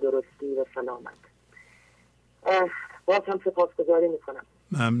تندرستی و سلامت. باز هم سپاسگزاری میکنم.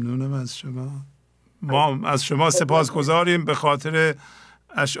 ممنونم از شما. ما از شما سپاسگزاریم به خاطر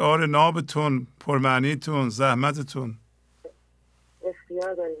اشعار نابتون، پرمعنیتون، زحمتتون.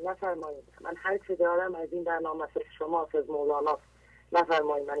 اختیار داریم، نفرمایید. من هر چه دارم از این برنامه شما از مولانا،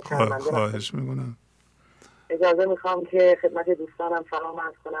 نفرمایید. من خواهش میکنم. اجازه میخوام که خدمت دوستانم سلام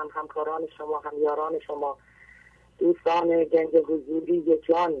عرض کنم، همکاران شما، همیاران شما، دوستان گنج حضوری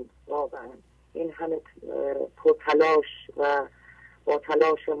جان، واقعا این همه پرتلاش و با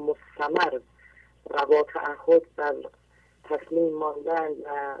تلاش مستمر و با تعهد بر تسلیم ماندن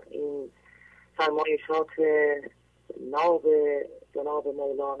و این فرمایشات ناب جناب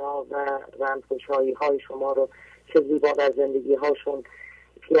مولانا و رمزگشایی های شما رو چه زیبا در زندگی هاشون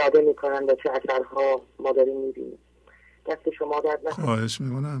پیاده میکنن و چه اثرها ما داریم میبینیم. دست شما درد نکنه. خواهش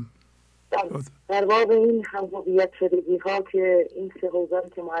میکنم. در واقع این هم هویت شدگی ها که این سه حوزه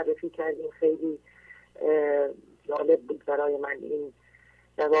که معرفی کردیم خیلی جالب بود برای من. این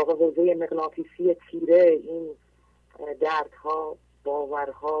در واقع حوزه مغناطیسی تیره، این دردها،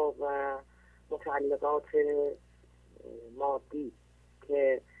 باورها و متعلقات مادی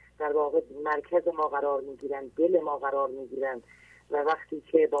که در واقع مرکز ما قرار میگیرن، دل ما قرار میگیرن و وقتی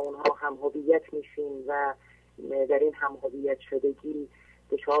که با اونها هم هویت میشیم و در این هم هویت شدگی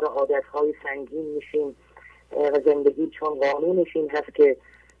دچار عادتهای سنگین میشیم و زندگی چون قانونش این هست که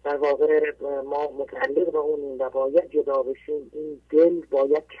در واقع ما متعلق به اونیم و باید جدا بشیم، این دل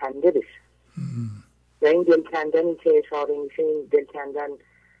باید کنده بشه و این دل کندنی که اشاره میشه، این دل کندن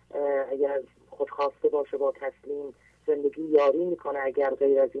اگر خودخواسته باشه با تسلیم زندگی یاری میکنه. اگر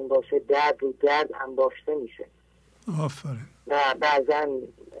غیر از این باشه درد رو درد انباشته میشه. آفرین. و بعضا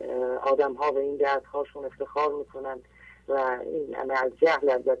آدم ها به این دردهاشون افتخار میکنن و این از جهل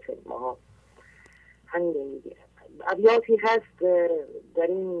البته ماها همین میگه. ابیاتی هست در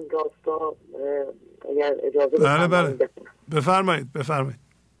این راستا اگر اجازه بله بفرمایید.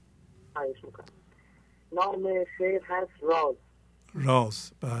 خواهش میکنم. نام شعر هست راز.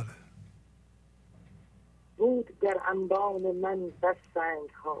 بله. بود در انبان من بس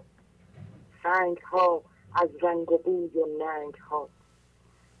سنگ ها از رنگ و بوی و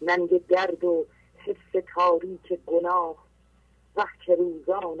ننگ درد و حس تاریک گناه، وقت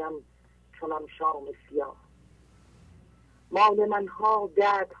روزانم چنان شام سیاه. مال منها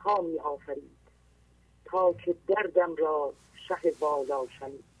دردها می آفرید، تا که دردم را شه والا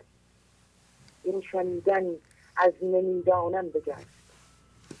شنید. این شنیدن از نمیدانم بگشت،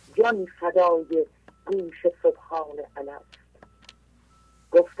 جان فدای گوش سبحان الست.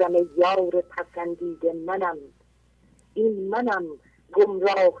 گفتم ای یار پسندیده منم، این منم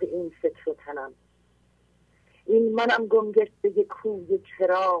گمراه این فکر و تنم. این منم گمگشته کوی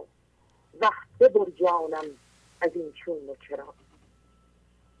چرا، وقت ببر جانم از این چون و چرا.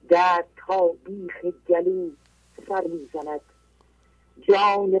 درد تا بیخ گلو سر میزند،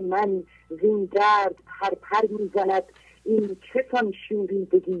 جان من زین درد پر میزند. این چسان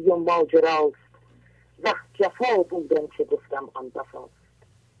شوریدگی و ماجراست، وقت جفا بودن که گفتم آن وفاست.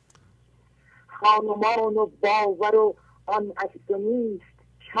 خانمان و باور و آن است و نیست،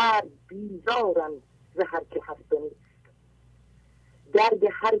 کرد بیزارم ز هر که هست و نیست. درد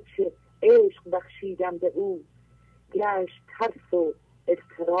هرچه عشق بخشیدم به او، گشت ترس و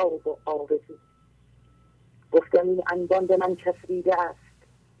اضطراب و آرزو. گفتم این انبان به من چسبیده است،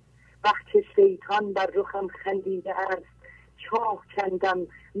 وقت شیطان بر رخم خندیده است. چاه کندم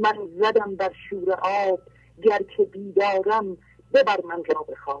من زدم بر شور آب، گر که بیدارم ببر من را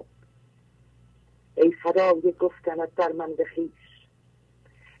به خواب. ای فدای گفتنت در من بخیش،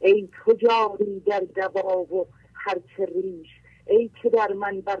 ای تجاری در دوا و هرچه ریش. ای که در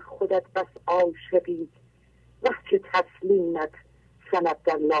من بر خودت بس عاشقی، وقت تسلیمت سند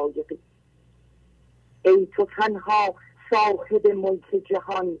در لایقی. ای تو تنها صاحب ملک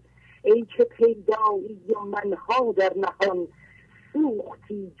جهان، ای که پیدایی و منها در نهان.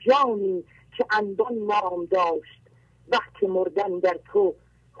 سوختی جانی که انبان نام داشت، وقت مردن در تو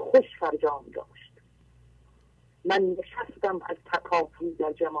خوش فرجام داشت. من نشستم از تکاپو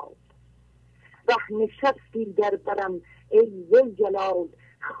در جمال، وقت نشستی در برم ای ذوالجلال.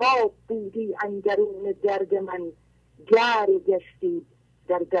 خواب بودی اندرون درد من، گرم گشتی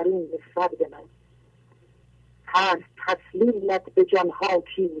در درون فرد من. هست تسلیمت به جانها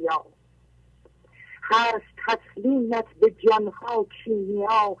کیمیا، هست تسلیمت به جانها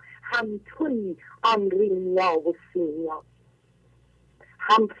کیمیا. هم توی آن ریمیا و سیمیا،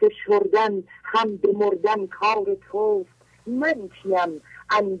 هم فشردن هم بمردن کار توست. من کیم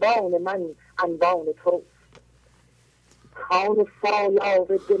انبان من انبان توست. کان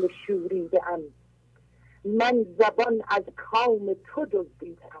سالار دل شوریده ام، من زبان از کام تو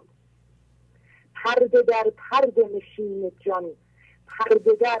دزدیدم. پرده در پرده نشین جان،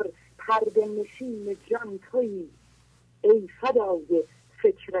 پرده در پرده نشین جان تویی. ای فدای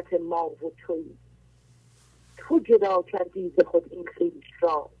فکرت ما و تویی. تو جدا کردی ز خود این خویش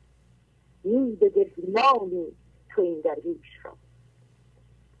را، می به دزنانی تو این درویش را.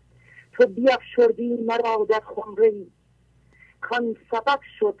 تو بیفشردی مرا در خمره‌ای، کان سبب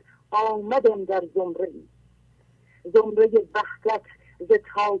شد آمدم در زمره‌ای. زمره وحدت ز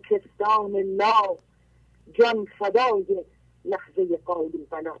تاکستان لا، جان فدای لحظه قالو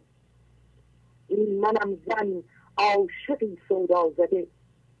بلا. این منم زن عاشقی سودا زده،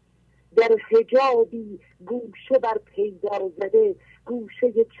 در حجابی گوشه بر پیدا زده.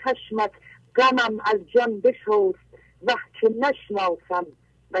 گوشه چشمت غمم از جان بشست، وقت که نشناسم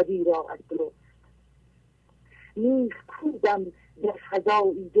بدی را از درست. میخ کودم در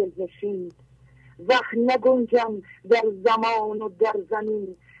فضایی دل نشین، وقت نگنجم در زمان و در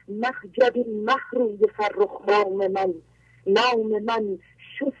زمین. مخجب این مخروی فرخ نام من، نام من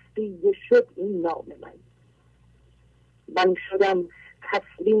شستی و شد این نام من. من شدم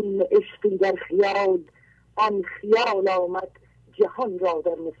تسلیم عشقی در خیال، آن خیال آمد جهان را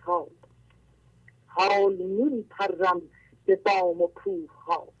در مثال. حال می پرم به بام و کوه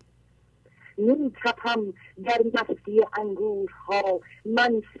ها، می تپم در مستی انگور ها.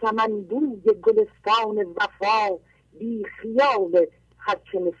 من سمن بوی گلستان وفا، بی خیال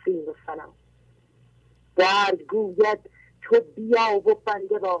هرچه نسیم و سنا. درد گوید تو بیا و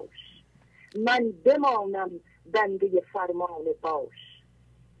بنده باش، من بمانم بنده فرمان باش.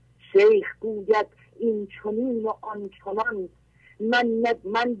 شیخ گوید این چنین و آن چنان،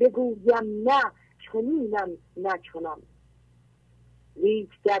 من بگویم نه چنینم نه چنان. لیک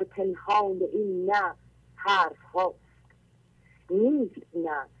در پنهان این نه حرف هاست، نیست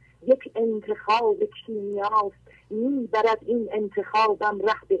نه یک انتخاب کیمیاست. میبرد این انتخابم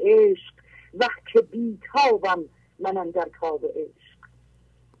ره به عشق، وقت که بیتابم منم در تاب عشق.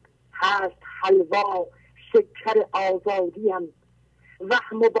 هست حلوا شکر آزادیم،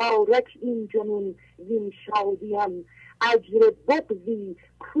 وح مبارک این جنون وین شادیم. اجر بغضی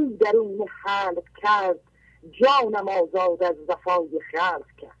کو درون خلق کرد، جانم آزاد از وفای خلق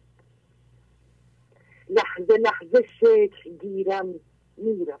کرد. لحظه لحظه شکل گیرم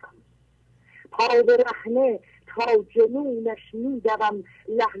میروم، پا برهنه تا جنونش میدوم.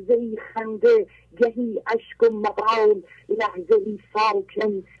 لحظه ای خنده گهی اشک و مقال، لحظه ای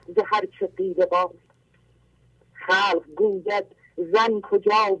ساکن ز هر چه قیل بال. خلق گوید زن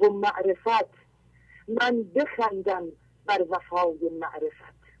کجا و معرفت، من بخندم بر وفای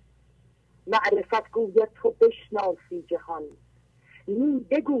معرفت. معرفت گوید تو بشناسی جهان، می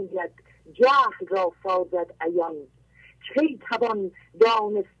بگوید جهل را سازد عیان. کی توان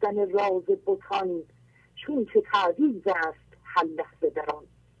دانستن راز بتان، چون که تعویذ است هر لحظه در آن.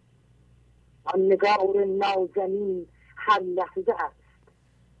 آن نگار نازنین هر لحظه است،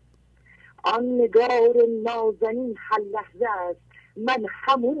 آن نگار نازنین هر لحظه است. من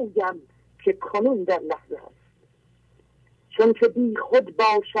همویم که کنون در لحظه است. چون که بی خود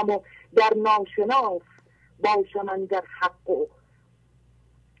باشم و در ناشناس، باشم من در حق او،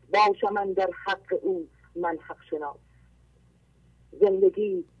 باشم من در حق او من حق شناس.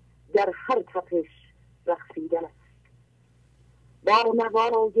 زندگی در هر تپش رقصیدن است، با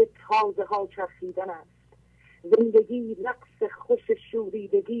نوای تازه ها چرخیدن است. زندگی رقص خوش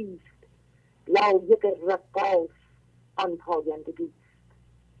شوریدگی است، لایق رقاص آن پایندگی است.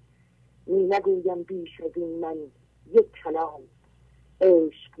 می نگویم بیش از این من یک کلام،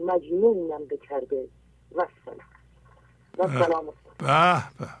 عشق مجنونم بکرده و سلام. به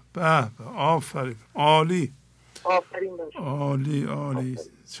به به به، آفرین، عالی، آفرین باشه، عالی عالی،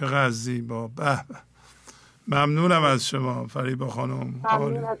 چقدر زیبا. به به، ممنونم از شما فریبا خانم.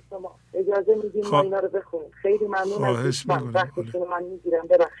 ممنون از شما. اجازه میدیم ما اینا رو بخونیم. خیلی ممنون از دوستان، وقتشون من میگیرم،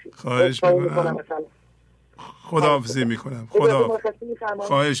 ببخشید. خواهش میکنم. خداحافظی میکنم.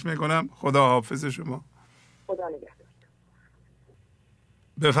 خواهش میکنم. خدا حافظ شما. خدا نگهدار.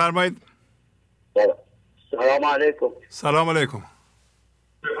 بفرمایید. سلام علیکم. سلام علیکم.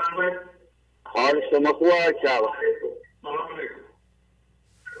 حال شما خوبه؟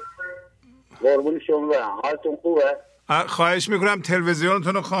 قربون شما برم. حالتون خوبه؟ خواهش میکنم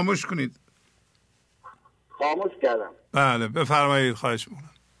تلویزیونتون رو خاموش کنید. خاموش کردم. بله بفرمایید. خواهش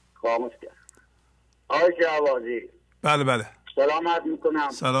میکنم. خاموش کردم. آقای جوازی. بله بله. سلام عرض میکنم.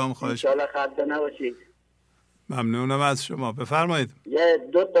 سلام. خواهش انشالله خسته نباشید. ممنونم از شما. بفرمایید. یه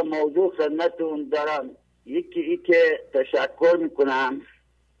دو تا موضوع خدمتتون دارم. یکی ای که تشکر میکنم،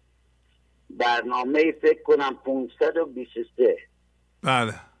 برنامه فکر کنم 523.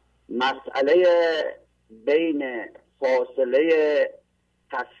 بله. مسئله بین فاصله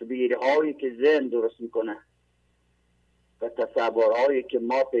تصویرهایی که ذهن درست میکنه و تصورهایی که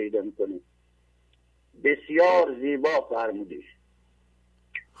ما پیدا میکنیم بسیار زیبا فرمودید.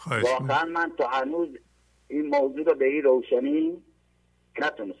 واقعا من تا هنوز این موضوع رو به این روشنی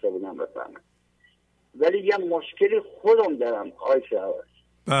نتونسته بودم بفهمم، ولی یه مشکلی خودم دارم آقای شهوت.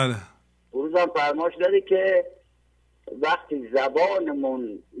 بله. روزم فرماش داری که وقتی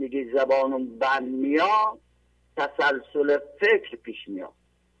زبانمون میگی زبانم بند میاد، تسلسل فکر پیش میاد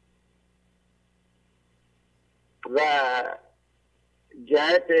و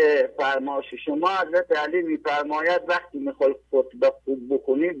جهت فرماش شما حضرت علی میفرماید وقتی میخوای خطبه خوب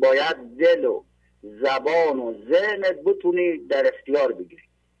بکنی باید دل و زبان و ذهنت بتونی در اختیار بگیری.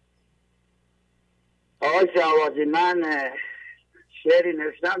 آقای شهوازی، من شعری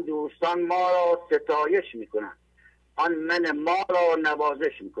نوشتم، دوستان ما را ستایش میکنن، آن من ما را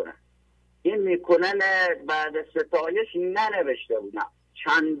نوازش میکنن. این میکنن بعد ستایش ننوشته بودم،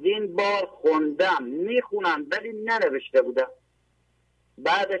 چندین بار خوندم میخونم ولی ننوشته بودم.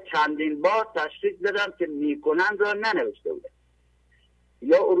 بعد چندین بار تشخیص دادم که میکنن را ننوشته بودم.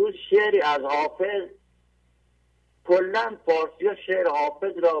 یا روز شعری از حافظ، کلن فارسی ها شعر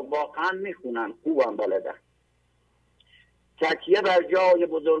حافظ را واقعا میخونن، خوبم بلدن. تکیه بر جای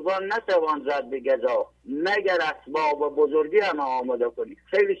بزرگان نتوان زد به گزا، مگر اسباب بزرگی هم آماده کنی.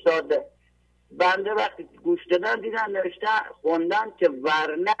 خیلی ساده. بنده وقتی گوش دادن دیدن نوشتن خوندن که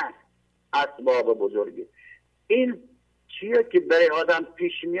ورنه اسباب بزرگی. این چیه که برای آدم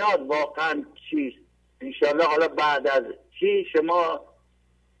پیش میاد واقعا چیست؟ انشالله حالا بعد از چی شما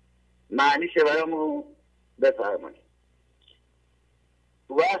معنیش برامون بفرمایید.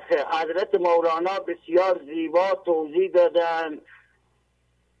 وقت حضرت مولانا بسیار زیبا توضیح دادن،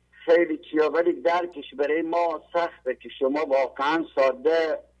 خیلی چیا، ولی درکش برای ما سخته که شما واقعا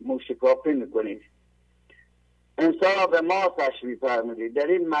ساده موشکافی میکنید. انسان را به ما تشبیه فرمودید. در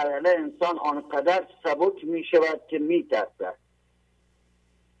این مرحله انسان آنقدر سبک میشود که میترسد.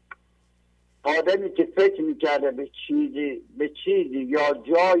 آدمی که فکر میکرده به چیزی یا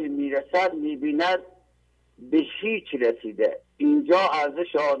جایی میرسد میبیند به هیچ رسیده. اینجا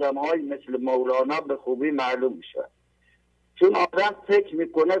ارزش آدم‌های مثل مولانا به خوبی معلوم میشه. چون آدم فکر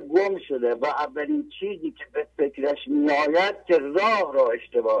میکنه گم شده و اولین چیزی که به فکرش میآید که راه را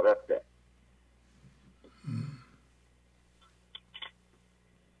اشتباه رفته.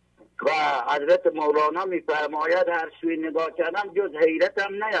 و حضرت مولانا میفرماید هر سوی نگاه کردم جز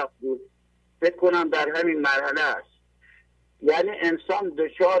حیرتم نیافزود. فکر کنم در همین مرحله است. یعنی انسان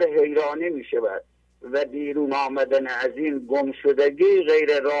دچار حیرانی میشود و بیرون آمدن از این گم شدگی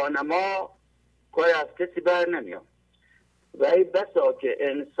غیر راهنما کاری از کسی بر نمیاد. و ای بسا که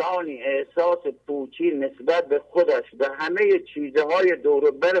انسانی احساس پوچی نسبت به خودش و همه چیزهای دور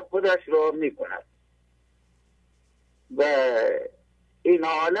و بر خودش را میکند. و این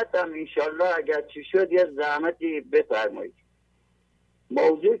حالت هم انشالله اگر چی شد یه زحمتی بفرمایید.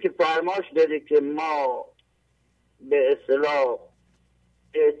 موضوعی که فرماش داده که ما به اصطلاح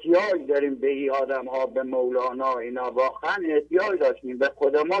احتیاج داریم به این آدم ها، به مولانا، اینا واقعا احتیاج داشتیم و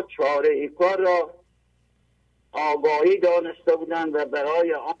خود ما چاره ای کار را آگاهی دانسته بودن و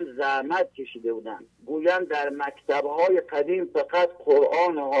برای آن زحمت کشیده بودن. گویند در مکتبهای قدیم فقط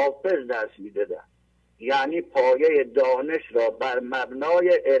قرآن و حافظ درس میدادن، یعنی پایه دانش را بر مبنای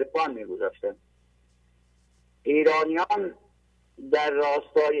عرفان میگذاشتن. ایرانیان در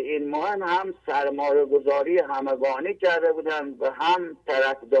راستای این مهم هم سرمایه گذاری همگانی کرده بودن و هم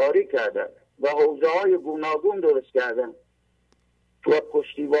طرفداری کردن و حوزه های گوناگون درست کردن و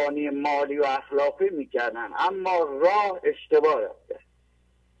پشتیبانی مالی و اخلاقی میکردن، اما راه اشتباه رفته.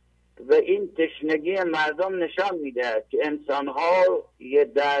 و این تشنگی مردم نشان میده که انسانها یه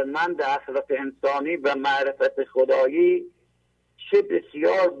درمند اخلاق انسانی و معرفت خدایی چه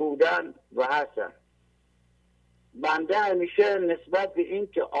بسیار بودن و هستن. بنده همیشه نسبت به این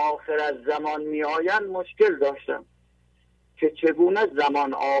که آخر از زمان می آیند مشکل داشتم که چگونه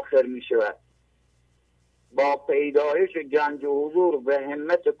زمان آخر می شود. با پیدایش گنج و حضور و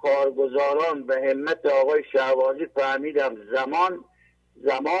همت کارگزاران و همت آقای شهبازی فهمیدم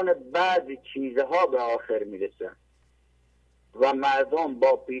زمان بعضی چیزها به آخر می رسند و مردم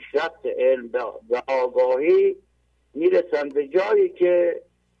با پیشرفت علم و آگاهی می رسند به جایی که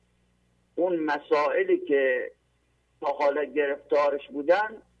اون مسائلی که تا حالا گرفتارش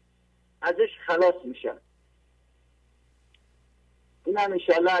بودن ازش خلاص میشن. این هم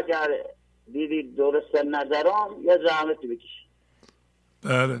انشالله اگر دیدید درست نظرام یه زحمتی بکشید.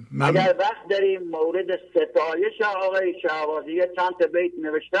 بله. اگر وقت داریم مورد ستایش آقای شهبازی چند تا بیت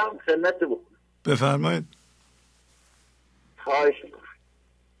نوشتم خدمت بکنم. بفرمایید. خواهش میکنم.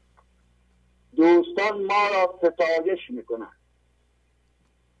 دوستان ما را ستایش میکنن،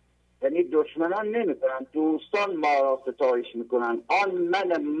 یعنی دشمنان نمی کنن، دوستان ما را ستایش میکنن. آن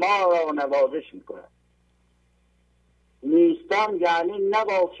من ما را نوازش میکنن. نیستم یعنی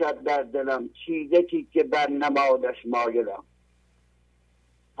نباشد در دلم چیزی که بر نمادش مایلم.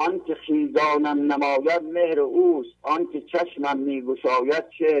 آن که خیزانم نماید مهر اوست، آن که چشمم میگشاید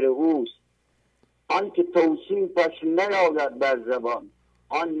شعر اوست. آن که توصیفش نیاید بر زبان،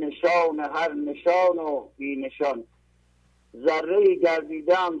 آن نشان هر نشان و بی نشان. ذره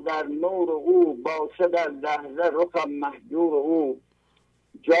گردیدم در نور او، باشد در لحظه رخم محجور او.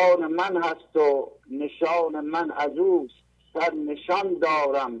 جان من هست و نشان من از اوست، سر نشان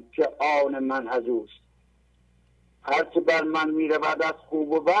دارم که آن من از اوست. هرچه بر من می رود از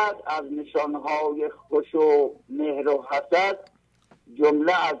خوب و بد، از نشانهای خوش و مهر و حسد،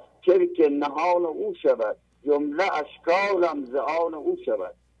 جمله از کلک نهان او شود، جمله اشکالم ز آن او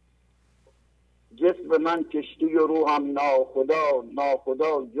شود. جسم من کشتی و روحم ناخدا،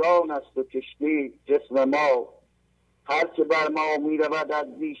 ناخدا جان است و کشتی جسم ما. هرچه بر ما می رود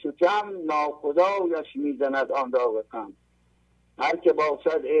از بیش و کم، ناخدایش می زند آن را به کم. هر که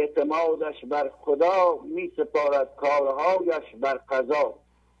باشد اعتمادش بر خدا، می سپارد کارهایش بر قضا.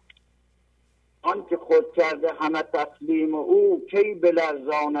 آن که خود کرده همه تسلیم او، کی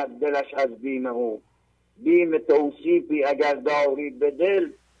بلرزاند دلش از بیم او. بیم توصیفی اگر داری به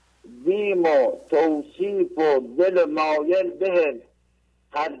دل، بیم و توصیف و دل مایل بهل.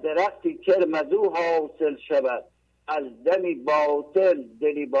 هر درختی کرم از او حاصل شود، از دمی باطل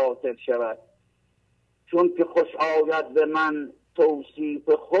دلی باطل شود. چون که خوش آید به من توصیف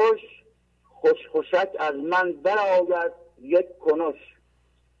خوش، خوشک از من برآید یک کنش.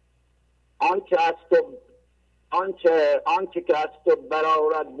 آنچه که از تو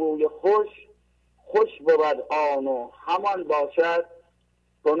برآرد بوی خوش، خوش بود آن و همان باشد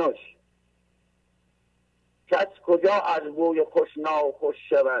کنش. کس کجا از بوی خوش ناخوش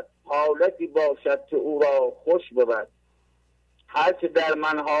شود، حالتی باشد که او را خوش بود. هر که در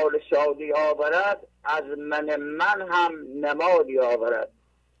من حال شادی آورد، از من هم نمادی آورد.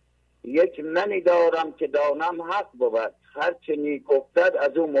 یک منی دارم که دانم حق بود، هر چه نیک افتد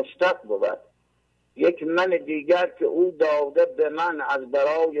از او مشتق بود. یک من دیگر که او داده به من، از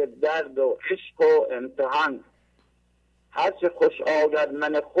برای درد و عشق و امتحان. هر چه خوش آید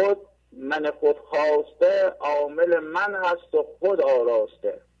من خود خواسته، عامل من هست و خود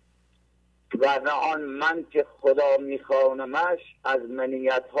آراسته. ورنه آن من که خدا میخوانمش، از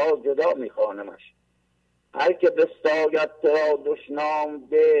منیت ها جدا میخوانمش. هر که بستاید تو را دشنام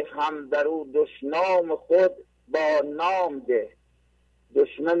ده، هم در او دشنام خود با نام ده.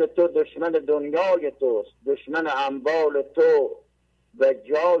 دشمن تو دشمن دنیای توست، دشمن اموال تو و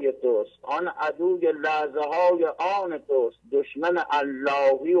جای توست. آن عدوی لحظه های آن توست، دشمن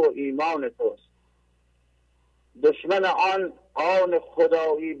اللهی و ایمان توست. دشمن آن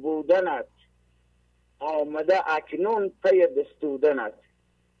خدایی بودنت، آمده اکنون پی بستودنت.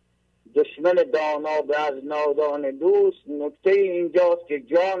 دشمن دانا به از نادان دوست، نکته اینجاست که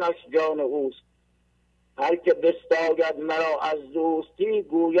جانش جان اوست. هر که بستاید مرا از دوستی،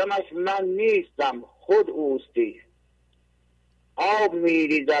 گویمش من نیستم خود اوستی. آب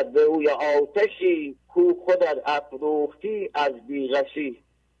میریزد به روی آتشی، کو خودت افروختی از بیغشی.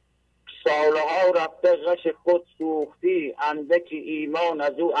 سالها رفته غش خود سوختی، اندکی ایمان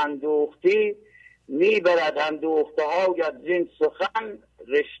از او اندوختی. میبرد اندوخته هایت زین سخن،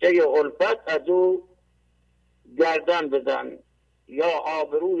 رشته الفت از او گردن بزن. یا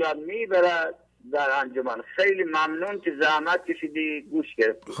آبرویم میبرد در انجمن. خیلی ممنون که زحمت کشیدی گوش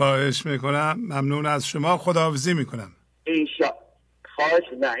گرفتی. خواهش میکنم، ممنون از شما، خداحافظی میکنم.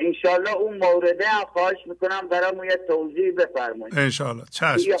 انشالله اون مورده هم خواهش میکنم برام یه توضیح بفرمایید. انشالله.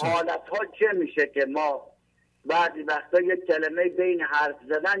 چشم. این حالت ها چه میشه که ما بعضی وقتا یک کلمه بین حرف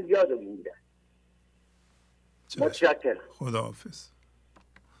زدن یادمون میره. متشکرم. خداحافظ.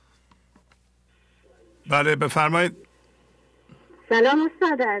 بله بفرمایید. سلام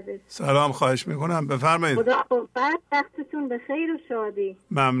استاد عزیز. سلام، خواهش میکنم بفرمایید. خدا قوت، وقتتون به خیر و شادی.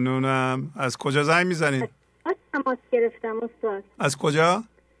 ممنونم. از کجا زنگ میزنید؟ از تماس گرفتم استاد. از کجا؟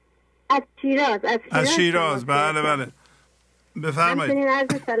 از شیراز. از شیراز. بله بفرمایید. همچنین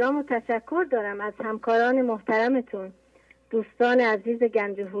عرض سلام و تشکر دارم از همکاران محترمتون، دوستان عزیز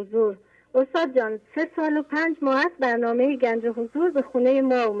گنج حضور. استاد جان 3 سال و 5 ماه است برنامه گنج حضور به خونه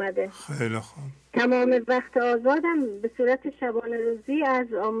ما اومده. خیلی خوب. تمام وقت آزادم به صورت شبانه روزی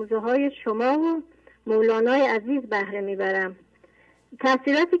از آموزه های شما و مولانای عزیز بهره میبرم.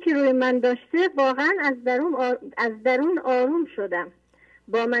 تأثیراتی که روی من داشته واقعا از درون آروم شدم.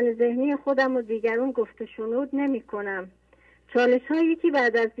 با من ذهنی خودم و دیگران گفت و شنود نمی کنم. چالش هایی که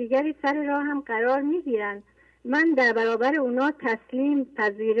بعد از دیگری سر راه هم قرار می گیرن، من در برابر اونا تسلیم،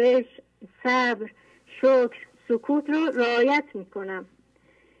 پذیرش، صبر، شکر، سکوت رو رعایت می کنم.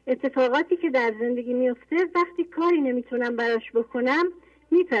 اتفاقاتی که در زندگی میفته وقتی کاری نمیتونم براش بکنم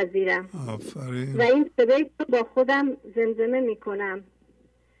میپذیرم. آفرین. و این بیت رو با خودم زمزمه میکنم.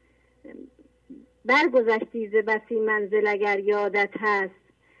 برگذشتی ز بسی منزل اگر یادت هست،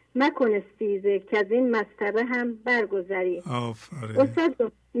 مکن استیزه که از این مصطبه هم برگذری. آفرین.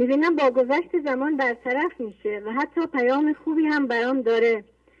 استاد میبینم با گذشت زمان برطرف میشه و حتی پیام خوبی هم برام داره.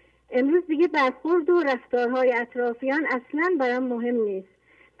 امروز دیگه برخورد و رفتارهای اطرافیان اصلا برام مهم نیست،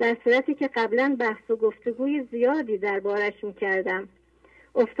 در صورتی که قبلا بحث و گفتگوی زیادی دربارش میکردم.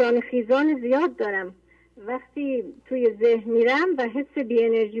 افتان خیزان زیاد دارم. وقتی توی ذهن میرم و حس بی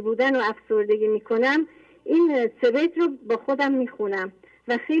انرژی بودن و افسردگی میکنم، این 3 بیت رو با خودم میخونم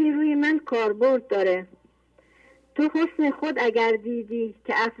و خیلی روی من کاربرد داره. تو حسن خود اگر دیدی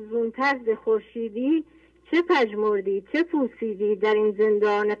که افزونتر ز خورشیدی، چه پژمردی چه پوسیدی در این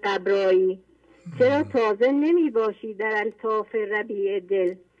زندان قبرایی. چرا تازه نمی باشی در الطاف ربیع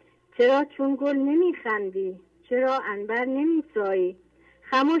دل، چرا چون گل نمی خندی، چرا عنبر نمی سایی.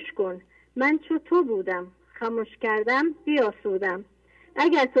 خموش کن، من چو تو بودم، خموش کردم بیاسودم.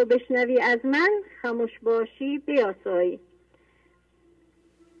 اگر تو بشنوی از من، خموش باشی بیاسایی.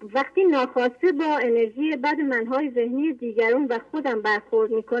 وقتی ناخواسته با انرژی بد منهای ذهنی دیگران و خودم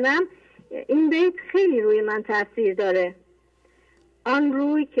برخورد می کنم، این بیت خیلی روی من تاثیر داره. آن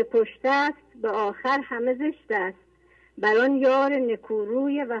روی که پشت است به آخر همه زشت است، بر آن یار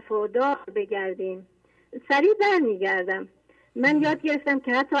نکوروی وفادار بگردیم. سریع برمیگردم. من یاد گرفتم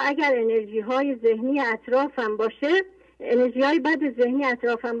که حتی اگر انرژی های ذهنی اطرافم باشه، انرژی های بد ذهنی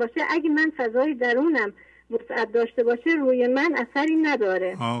اطرافم باشه، اگه من فضای درونم وسعت داشته باشه روی من اثری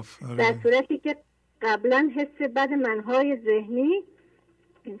نداره. در صورتی که قبلا حس بد منهای ذهنی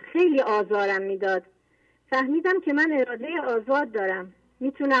خیلی آزارم میداد. فهمیدم که من اراده آزاد دارم،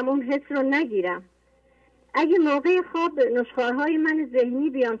 میتونم اون حس رو نگیرم. اگه موقع خواب نشخوارهای من ذهنی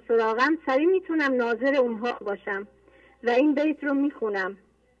بیان سراغم، سریع میتونم ناظر اونها باشم و این بیت رو میخونم: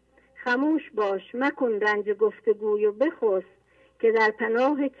 خاموش باش مکن رنج گفتگوی و بخوست که در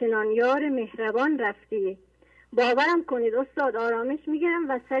پناه کنانیار مهربان رفتی. باورم کنید استاد، آرامش میگیرم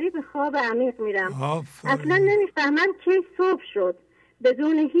و سریع به خواب عمیق میرم. اصلا نمیفهمم کی صبح شد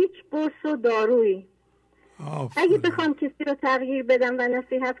بدون هیچ قرص و دارویی. اگه بخوام کسی رو تغییر بدم و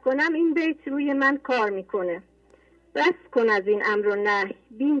نصیحت کنم، این بیت روی من کار میکنه: بس کن از این امر و نهی،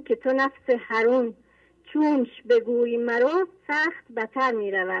 بین که تو نفس هرون چونش بگویی مرا سخت بتر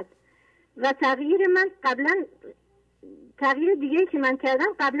میرود. و تغییر دیگه که من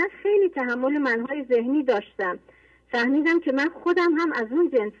کردم، قبلا خیلی تحمل منهای ذهنی داشتم. فهمیدم که من خودم هم از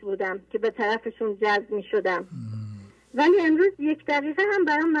اون جنس بودم که به طرفشون جذب می شدم. ولی امروز 1 دقیقه هم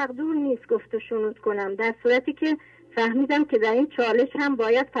برام مقدور نیست گفت و شنود کنم، در صورتی که فهمیدم که در این چالش هم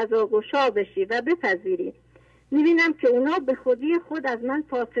باید فضاگشا بشی و بپذیری. میبینم که اونا به خودی خود از من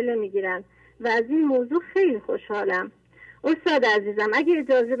فاصله میگیرن و از این موضوع خیلی خوشحالم. استاد عزیزم اگه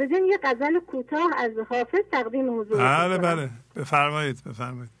اجازه بدین یه غزل کوتاه از حافظ تقدیم حضور کنم. بله بفرمایید.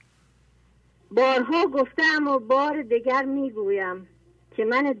 بارها گفتم و بار دیگر میگویم که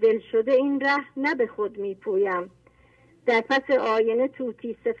من دل شده این ره نه به خود میپویم. در پس آینه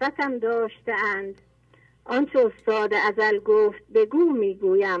طوطی صفتم داشته اند، آنچه استاد ازل گفت بگو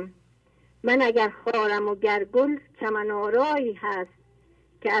میگویم. من اگر خارم و گر گل چمن آرایی هست،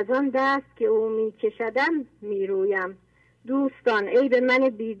 که از آن دست که او میکشدم میرویم. دوستان عیب من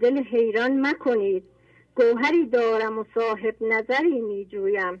بیدل حیران مکنید، گوهری دارم و صاحب نظری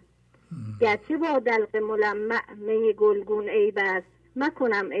میجویم. گرچه با دلق ملمع می گلگون عیب است،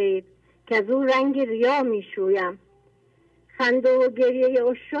 مکنم عیب که از او رنگ ریا میشویم. خنده و گریه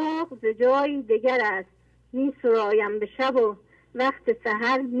عشاق ز جایی دگر است، می سرایم به شب و وقت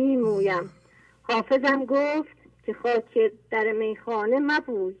سحر می مویم. حافظم گفت که خاک در میخانه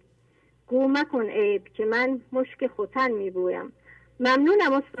مبوی، گو مکن عیب که من مشک ختن می بویم.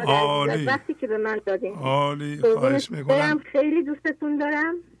 ممنونم استاد عزیز از وقتی که به من دادین. عالی، خواهش میکنم. خیلی دوستتون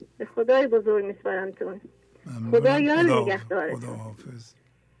دارم، به خدای بزرگ میسپارمتون. خدا یار نگهدارتون. خدا حافظ.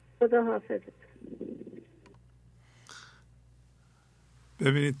 خدا حافظ.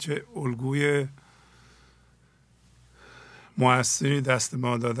 ببینید چه الگوی موثری دست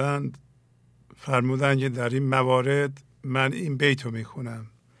ما دادند. فرمودن که در این موارد من این بیتو میخونم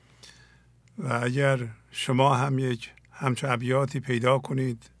و اگر شما هم یک همچه ابیاتی پیدا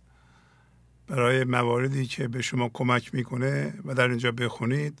کنید برای مواردی که به شما کمک میکنه و در اینجا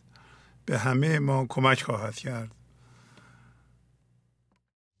بخونید، به همه ما کمک خواهد کرد.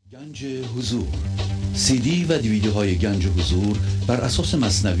 گنج حضور، CD و دیویدیوهای گنج حضور بر اساس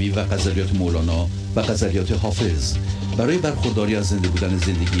مثنوی و غزلیات مولانا و غزلیات حافظ برای برخورداری از زنده بودن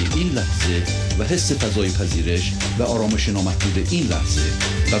زندگی این لحظه و حس فضای پذیرش و آرامش نامحدود این لحظه،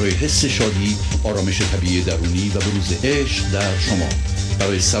 برای حس شادی، آرامش طبیعی درونی و بروز عشق در شما،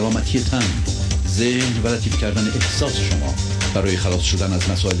 برای سلامتی تن، ذهن و لطیف کردن احساس شما، برای خلاص شدن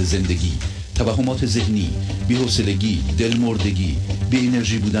از مسائل زندگی، توهمات ذهنی، بی‌حوصلگی، دلمردگی، بی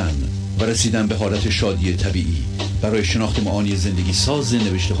انرژی بودن و رسیدن به حالت شادی طبیعی، برای شناخت معانی زندگی ساز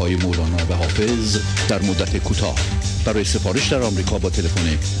نوشته های مولانا و حافظ در مدت کوتاه. برای سفارش در آمریکا با تلفن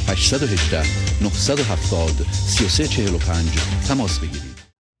 818 970 3345 تماس بگیرید.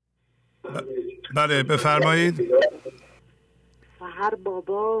 بله بفرمایید. سحر با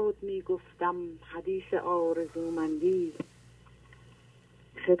باد می گفتم حدیث آرزومندی،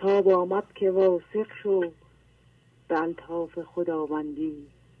 خطاب آمد که واثق شو به الطاف خداوندی.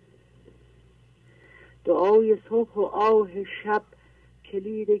 دعای صبح و آه شب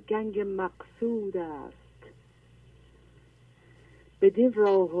کلید گنج مقصود است، بدین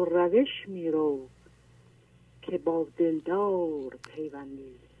راه و روش می رو که با دلدار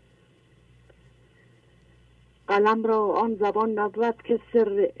پیوندی. قلم را آن زبان نبود که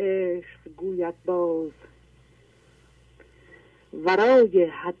سر عشق گوید باز، ورای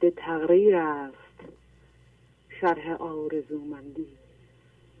حد تقریر است شرح آرزومندی.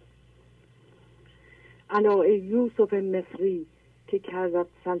 انا ای یوسف مصری که کردت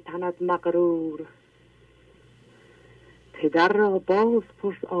سلطنت مغرور، پدر را باز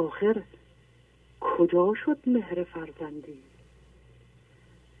پرس آخر کجا شد مهر فرزندی.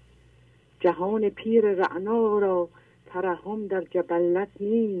 جهان پیر رعنا را ترحم در جبلت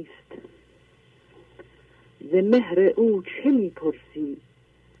نیست. ز مهر او چه میپرسی،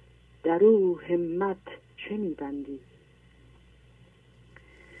 در او همت چه میبندی؟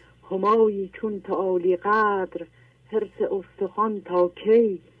 همایی چون تو عالی قدر، حرص استخوان تا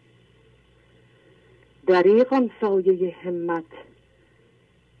کی؟ دریغ آن سایه همت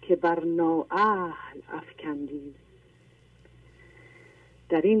که بر نااهل افکندی.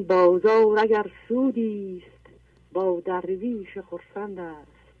 در این بازار اگر سودی است، با درویش خرسند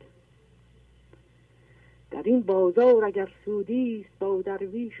است. در این بازار اگر سودی است، با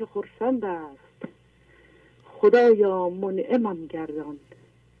درویش خرسند است. خدایا منعمم گردان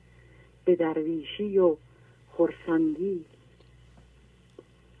به درویشی و خرسندی.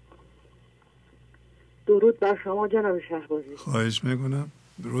 درود بر شما جناب شهبازی. خواهش میکنم.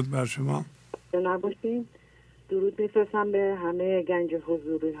 درود بر شما. نباشین. درود میفرستم به همه گنج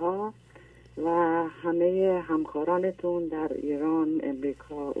حضوری ها و همه همکارانتون در ایران،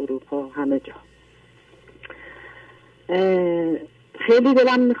 امریکا، اروپا، همه جا. خیلی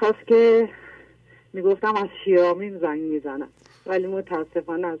دلم میخواست که میگفتم از شیرامین زنگ میزنم، ولی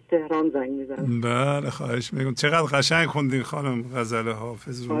متاسفانه از تهران زنگ میزنم. بله خواهش میکنم. چقدر قشنگ خوندین خانم غزل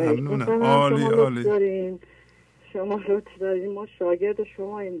حافظ رو. ممنونم. عالی عالی. شما لطف دارین. ما شاگرد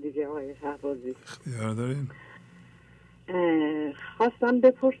شما این دیگه آقای شهبازی. اختیار دارین. خواستم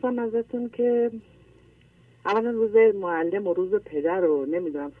بپرسم ازتون که اولا روز معلم و روز پدر رو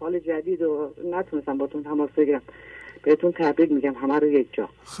نمیدونم سال جدید رو نتونستم باتون تماس بگیرم، بهتون تبریک میگم همه رو یک جا.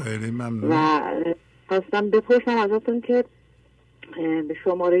 خیلی ممنون. و خواستم بپرسم ازتون که به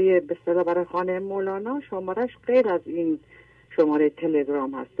شماره به اصطلاح برای خانه مولانا شمارش غیر از این شماره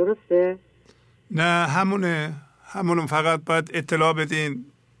تلگرام هست، درسته؟ نه همونه فقط باید اطلاع بدین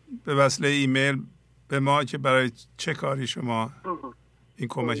به وسیله ایمیل به ما که برای چه کاری شما این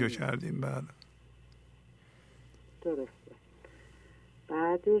کمک رو کردیم. بله درسته.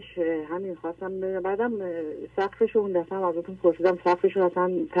 بعدش همین خواستم بعدم سقفش رو اون دفعه هم ازتون پرسیدم، سقفش رو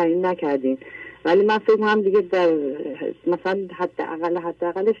اصلا تعیین نکردین، ولی من فکر کنم دیگه در مثلا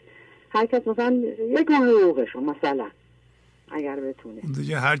حداقلش هر کس مثلا یک ماه حقوقش مثلا اگر بتونه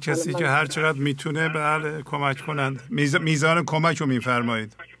دیگه هر کسی که هر چقدر میتونه بله کمک کنند. میزان کمک رو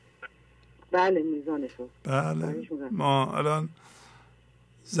میفرمایید؟ بله میزانش رو. بله ما الان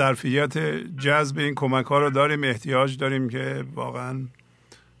ظرفیت جذب این کمک ها رو داریم، احتیاج داریم که واقعا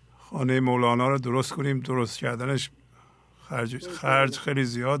خانه مولانا رو درست کنیم. درست کردنش خرج خیلی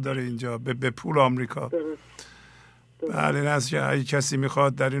زیاد داره اینجا به پول آمریکا. بله نه که اگه کسی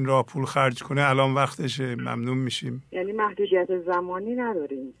میخواد در این راه پول خرج کنه الان وقتشه، ممنون میشیم. یعنی محدودیت زمانی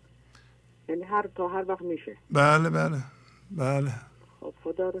نداریم، یعنی هر وقت میشه. بله بله بله. خب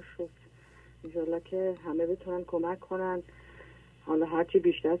خدا رو شکر. انشالله که همه بتونن کمک کنن، حالا هرچی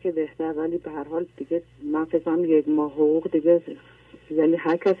بیشتر که بهتر، ولی به هر حال دیگه من فکر کنم یک ماه حقوق دیگه، یعنی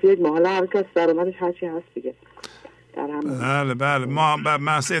هر کسی یک ماه، حالا هر کس درآمدش هرچی هست دیگه. بله بله. ما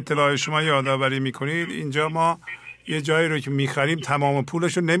محض اطلاع شما یادآوری میکنید اینجا ما یه جایی رو که میخریم تمام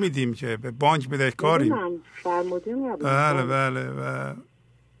پولش رو نمیدیم که به بانک بدهکاریم. بله بله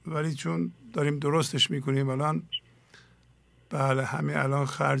ولی چون داریم درستش میکنیم الان بله همین الان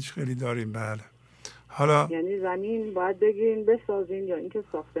خرج خیلی داریم. بله حالا یعنی زمین باید بگیرین بسازین یا اینکه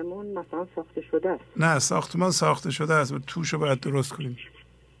ساختمون مثلا ساخته شده است؟ نه ساختمان ساخته شده است و توشو باید درست کنیم.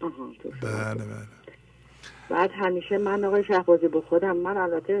 بله بله. بعد همیشه من آقای شهبازی به خودم، من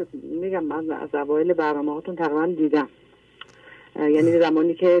البته میگم من از اوایل برنامه هاتون تقریبا دیدم، یعنی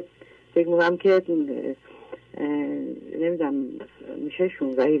زمانی که فکر میکنم که نمیدونم میشه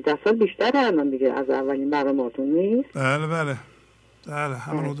 16-17 سال بیشتر الان دیگه از اولین برنامه هاتون نیست؟ بله بله بله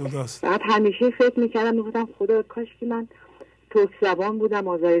همون حدود است. بعد همیشه فکر میکردم میگفتم خدا کاش که من ترک زبان بودم،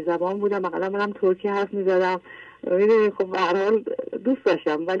 آذری زبان بودم، اقلا منم ترکی حرف میزدم. میدونی خب به هر حال دوست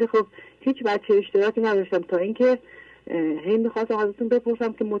داشتم، ولی خب هیچ بچه اشتراکی نداشتم تا اینکه هی میخواستم ازتون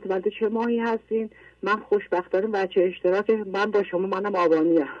بپرسم که متولد چه ماهی هستین. من خوشبختانه بچه اشتراک من با شما، منم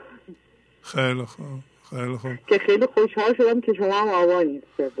آبانیم. خیلی خوب خیلی خوب که خیلی خوشحال شدم که شما هم آبانید.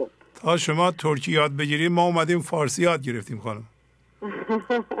 تا شما ترکی یاد بگیریم ما اومدیم فارسی یاد گرفتیم خانم.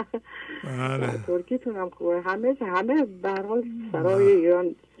 بله ترکیتون هم خوبه. همه به هر حال سرای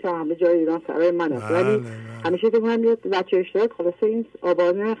ایران، همه جای ایران سرای من است، ولی همیشه فکر کنم یه بچه اشتراک خلاصه این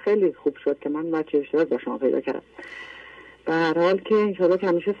آبانه خیلی خوب شد که من بچه اشتراک با شما پیدا کردم. به هر حال که انشالله که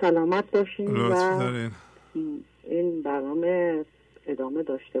همیشه سلامت باشین و این برنامه ادامه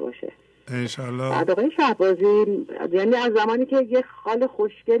داشته باشه انشالله. بعد آقای شهبازی، یعنی از زمانی که یه خال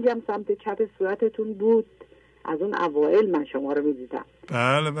خوشگلی هم سمت چپ صورتتون بود از اون اوایل من شما رو میدیدم.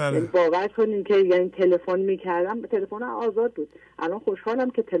 بله بله. باور کنین که یعنی تلفن میکردم، تلفن آزاد بود. الان خوشحالم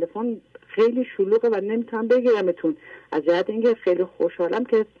که تلفن خیلی شلوغه و نمیتونم بگیرمتون. از جهت اینکه خیلی خوشحالم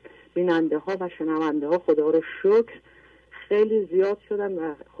که بیننده ها و شنونده ها خدا رو شکر خیلی زیاد شدن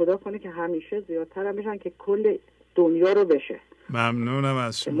و خدا کنه که همیشه زیادتر هم بشن که کل دنیا رو بشه. ممنونم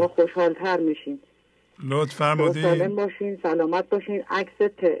از شما. ما خوشحالتر میشین. لطف فرمودین. سالم باشین، سلامت باشین.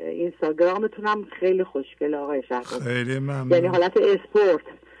 عکس اینستاگرامتون هم خیلی خوشگله آقای شهبازی. خیلی ممنون. یعنی حالت اسپورت.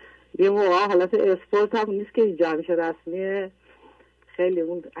 یه موقع حالت اسپورت هم نیست که اینجا میشه رسمیه. خیلی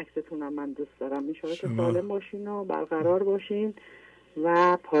اون عکستون هم من دوست دارم. میشه که سالم باشین و برقرار باشین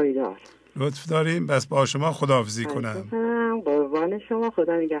و پایدار. لطف داریم. بس با شما خداحافظی کنم. قربان شما،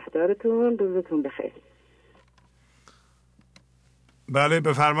 خدا نگهدارتون، روزتون بخیر. بله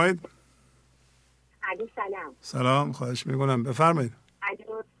بفرمایید. سلام. سلام، خواهش میکنم بفرمایید.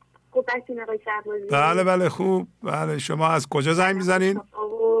 خوب هستین آقای شهبازی؟ بله بله خوب. بله شما از کجا زنگ میزنین؟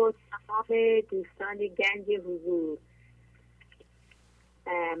 تمام دوستان گنج حضور،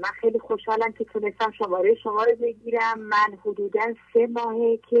 من خیلی خوشحالم که تونستم شماره شما رو بگیرم. من حدوداً 3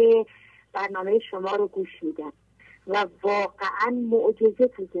 ماهه که برنامه شما رو گوش میدم و واقعاً معجزه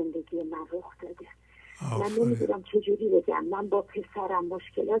تو زندگی من رخ داده. من نمیدونم چجوری بگم. من با پسرم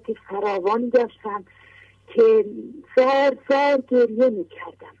مشکلات فراوانی داشتم که زار گریه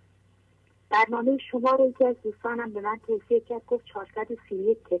میکردم. برنامه شما رو یکی از دوستانم به من توصیه کرد، گفت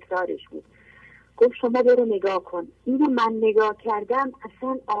 431 تکرارش بود. گفت شما برو نگاه کن. اینو من نگاه کردم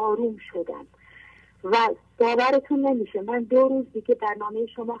اصلا آروم شدم و باورتون نمیشه من 2 روز دیگه برنامه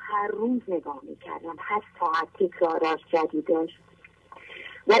شما هر روز نگاه میکردم، 8 ساعت تکراراش جدیدش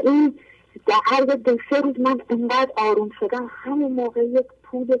و این در عرض 2-3 روز من انقدر آروم شدم. همون موقع یک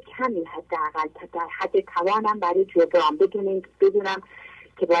پول کمی حداقل در حد توانم برای جبران بدونم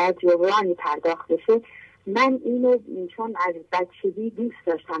که باید جبرانی پرداخت بشه. من اینو چون از بچگی دوست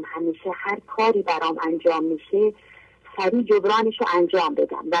داشتم همیشه هر کاری برام انجام میشه سریع جبرانش رو انجام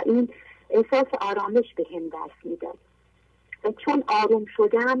بدم و این احساس آرامش به هم دست میداد. و چون آروم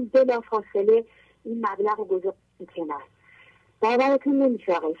شدم بلافاصله این مبلغ رو گذاشتم کنار. باورتون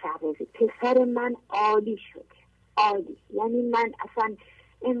نمیشه آقای شهبازی، پسر من عالی شده، عالی. یعنی من اصلا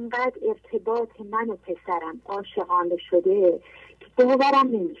انقدر ارتباط من و پسرم عاشقانه شده که باورم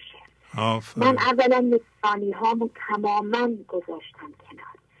نمیشه. من اولا نشانی هامو تماما گذاشتم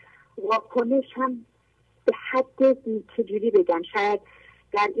کنار. واکنش هم به حد چجوری بگم، شاید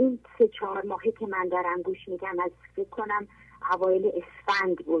در این 3-4 ماهه که من دارم گوش میدم، از فکر کنم اوایل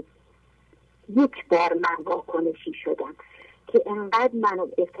اسفند بود، 1 بار من واکنشی شدم که انقدر منو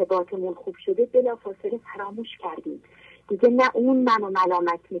ارتباطمون خوب شده بلافاصله فراموش کردیم دیگه. نه اون منو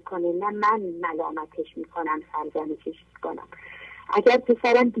ملامت میکنه نه من ملامتش میکنم، سرزنشش میکنم. اگر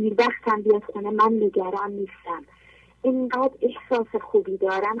پسرم دیر وقتم بیاد خونه من نگران نیستم. اینقدر احساس خوبی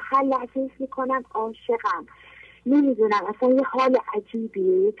دارم، هر لحظه حس میکنم عاشقم. نمیدونم اصلا یه حال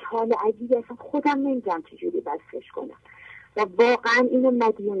عجیبیه، یک حال عجیبی اصلا خودم نمیدونم چجوری وصفش کنم و واقعا اینو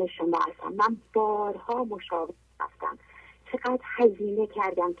مدیون شما هستم. من بارها مشاوره رفتم، چقدر هزینه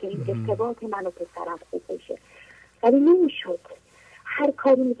کردم که این ارتباط من و پسرم خوب بشه ولی نمیشد. هر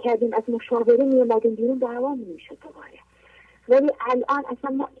کاری میکردیم از مشاوره میومدیم بیرون دعوا نمیشد دوباره. ولی الان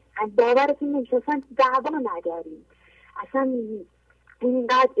اصلا ما باورتون نمیشه اصلا دعوا نداریم، اصلا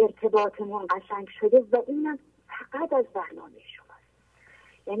اینقدر ارتباطمون قشنگ شده و اینم فقط از برنامه شماست.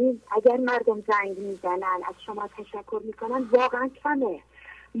 یعنی اگر مردم زنگ میزنن از شما تشکر میکنن واقعا کمه.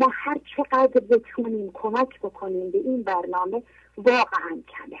 ما هر چقدر بتونیم کمک بکنیم به این برنامه واقعا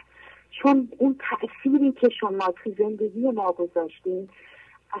کمه، چون اون تأثیری که شما تو زندگی ما گذاشتین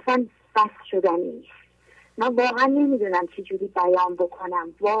اصلا بس شدنی نیست. من واقعا نمیدونم چجوری بیان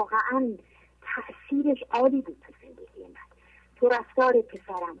بکنم. واقعا تأثیرش عالی بود تو زندگی من، تو رفتار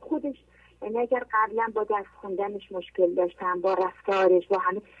پسرم خودش. یعنی اگر قبلا با درس خوندنش مشکل داشتم، با رفتارش، با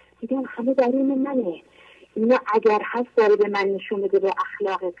دیدم همه درون منه. اینا اگر هست داره به من نشون بده به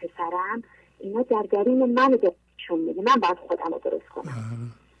اخلاق پسرم، اینا در درون منو نشون میده. من باید خودم رو درست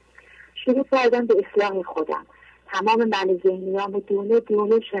کنم. شروع کردم به اصلاح خودم. تمام من ذهنیامو دونه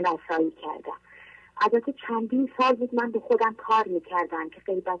دونه شناسایی کردم. البته چندین سال بود من به خودم کار میکردم که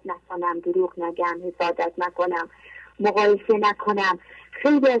غیبت نکنم، دروغ نگم، حسادت نکنم، مقایسه نکنم،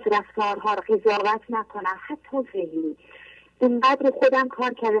 خیلی از رفتارها رو قضاوت نکنم، حتی ذهنی. اینقدر خودم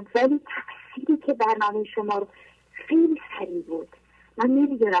کار کردم ولی تأثیری که برنامه شما رو خیلی سریع بود. من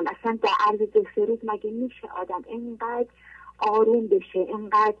نمیدونم اصلا در عرض 2-3 روز مگه میشه آدم اینقدر آروم بشه،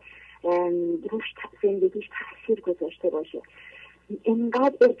 اینقدر روش زندگیش تأثیر گذاشته باشه.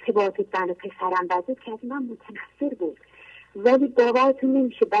 اینقدر ارتباط من و پسرم بده که از من متنفر بود ولی باورتون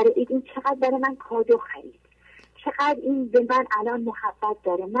نمیشه برای این چقدر برای من کادو خرید. چقدر این به من الان محبت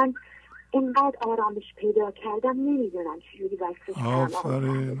داره. من اینقدر آرامش پیدا کردم، نمیدونم چجوری وصفش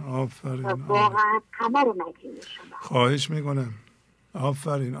کنم. آفرین. واقعا همه رو مدیون شما. خواهش میکنم.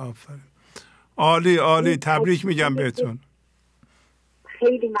 آفرین. عالی. تبریک میگم بهتون.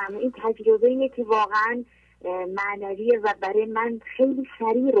 خیلی ممنون. این تجربه‌ایه که واقعا معنویه و برای من خیلی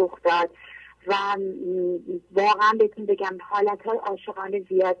سریع رخ داد و واقعا بهتون بگم حالتهای عاشقانه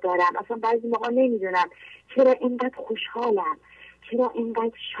زیاد دارم. اصلا بعضی موقع نمیدونم چرا اینقدر خوشحالم، چرا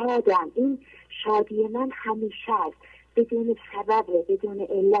اینقدر شادم. این شادی من همیشه است، بدون سبب، بدون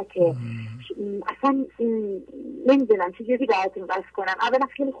علت. اصلا نمیدونم چجوری باهاتون بحث کنم. اولا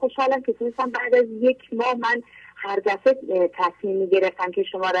خیلی خوشحالم که تونستم بعد از 1 ماه من هر دفعه تصمیم میگرفتم که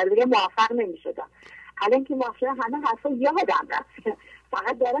شما را دیگه موفق نمیشدم. الان که موفق همه حرفا یادم رفت،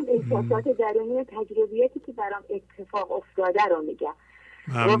 فقط دارم احساسات درونی تجربیاتی که برام اتفاق افتاده رو میگم.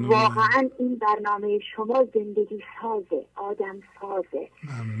 و واقعا این برنامه شما زندگی سازه، آدم سازه.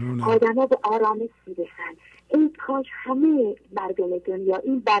 آدم ها به آرامش میرسن. این کاش همه مردم دنیا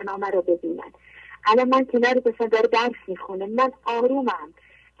این برنامه رو ببینن. الان من کنار بسن داره درس میخونه، من آرومم،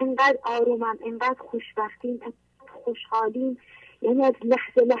 اینقدر آرومم، اینقدر خوشبختیم، خوشحالیم، یعنی از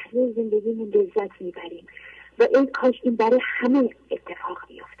لحظه زندگیمون لذت میبریم و این کاش این برای همه اتفاق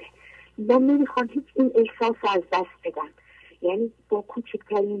بیفته. من نمیخوام هیچ این احساس رو از دست بدم، یعنی با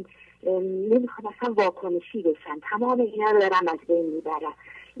کوچکترین نمیخوام اصلا واکنشی بشن. تمام اینا رو دارم از بین میبرم.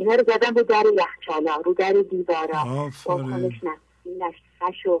 اینا رو زدم رو در یخچالا، رو در دیوارا. واکنش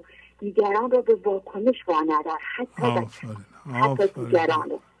نشو، دیگران رو به واکنش واندار، حتی دیگران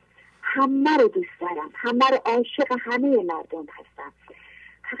رو. همه رو دوست دارم، همه رو عاشق همه مردم هستم.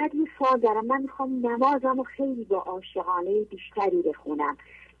 فقط یه سوال دارم، من میخوام نمازم رو خیلی با عاشقانه بیشتری بخونم.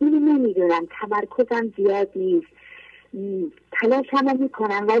 اینو نمیدونم، تمرکزم زیاد نیست، تلاشم رو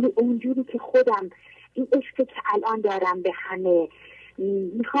میکنم، ولی اونجوری که خودم این عشقی که الان دارم به همه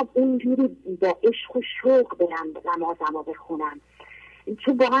میخوام اونجوری با عشق و شوق برم نمازم رو بخونم.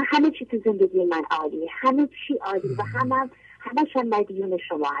 چون واقعا همه چی تو زندگی من عالیه، همه چی عالی و همش هم مدیون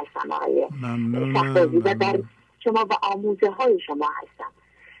شما هستم آقای شهبازی و در شما و آموزه های شما هستم.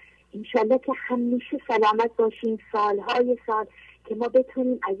 انشالله که همیشه سلامت باشیم سالهای سال که ما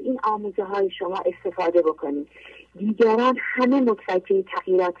بتونیم از این آموزه های شما استفاده بکنیم. دیگران همه متوجه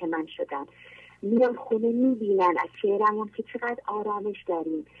تغییرات من شدن، میان خونه میبینن از چهرمون که چقدر آرامش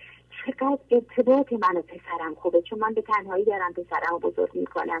داریم، چقدر ارتباط من و پسرم خوبه، چون من به تنهایی دارم پسرم رو بزرگ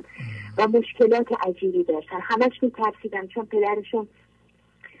میکنم و مشکلات عجیبی داشتن. همش میترسیدم چون پدرشون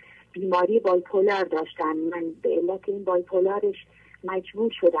بیماری بایپولار داشتن. من به علت این بایپولارش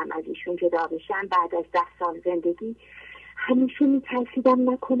مجبور شدم از ایشون جدا بشم بعد از 10 سال زندگی. همیشه میترسیدم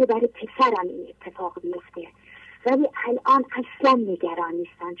نکنه برای پسرم این اتفاق بیفته، ولی الان اصلا نگران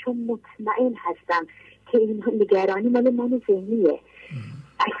نیستم چون مطمئن هستم که این نگرانی مال من ذهنیه.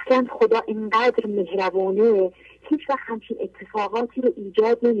 اصلا خدا اینقدر مهربونه، هیچ وقت همچین اتفاقاتی رو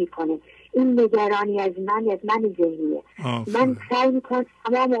ایجاد نمیکنه. این نگرانی از من ذهنیه. من سعی میکنم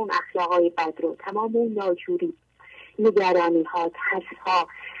تمام اون اخلاقای بد رو، تمام اون ناجوری، نگرانی ها، ترس ها،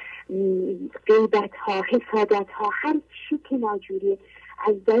 غیبت ها، حسادت ها، هر چی که ناجوریه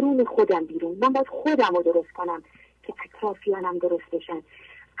از درون خودم بیرون. من باید خودم رو درست کنم که اطرافیانم درست بشن.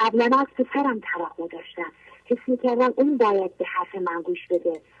 قبلا از پسرم توقع داشتم، حس میکردم اون باید به حرف من گوش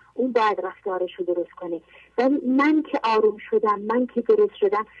بده، اون باید رفتارش رو درست کنه. ولی من که آروم شدم، من که درست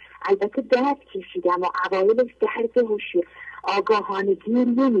شدم، البته درد کشیدم و اوایلش درد هوشی آگاهانه گیر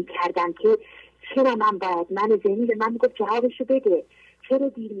نمیکردم که چرا من باید، من ذهنی به من میگفت جوابشو بده، چرا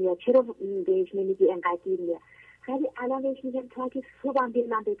دیر میاد، چرا بهش نمیگی اینقدر دیر میاد. ولی الان بهش میگم تا که صبحم بیر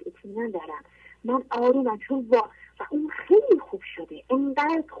من بهت اطمینان دارم، من آرومم، چون و اون خیلی خوب شده،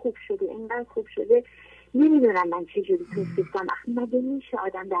 اینقدر خوب شده نمیدونم من چجوری توصیف کنم. مگه میشه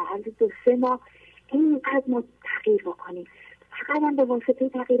آدم در عرض 2-3 ماه اینقدر ما تغییر بکنیم؟ فقط هم به واسطه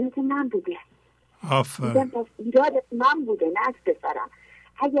تغییرات من بوده. آفرین. ایراد من بوده، نه از پسرم.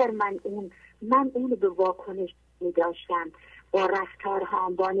 اگر من اونو به واکنش میداشتم، با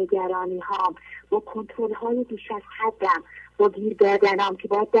رفتارهام، با نگرانیهام، با کنترل‌های بیش از حدم، با گیر دادنام که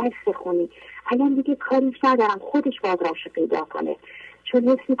باید درس بخونی، الان دیگه کاریش ندارم، خودش باید راهشو پیدا کنه، چون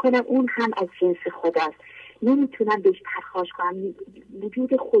حس میکنم اون هم از جنس خداست. نمیتونم بهش پرخاش کنم،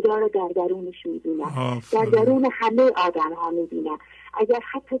 وجود خدا رو در درونش میبینم، در درون همه آدم ها میبینم. اگر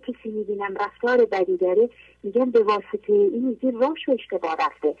حتی کسی میبینم رفتار بدی داره، میگم به واسطه این میگه راهشو اشتباه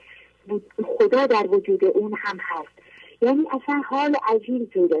رفته، خدا در وجود اون هم هست. یعنی اصلا حال عجیبی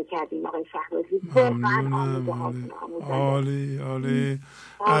پیدا کردیم آقای شهبازی. واقعا عالی.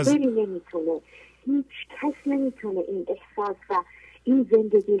 قابلی نمیتونه، هیچ کس نمیتونه این احساس و این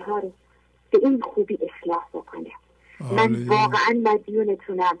زندگی ها رو به این خوبی اصلاح بکنه. من واقعا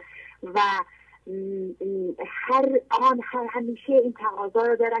مدیونتونم و همیشه این تقاضا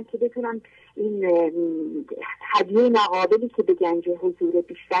رو دارم که بتونم این هدیه ناقابلی که به گنج حضور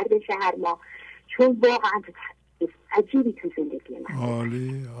بیشتر بشه هر ماه، چون واقعا عجیبی تو زندگی من.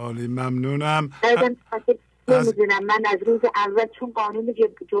 عالی ممنونم. نمیدونم من از روز اول چون قانون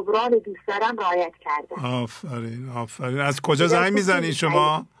جبران دوست دارم رعایت کردم. آفرین. از کجا زنگ میزنی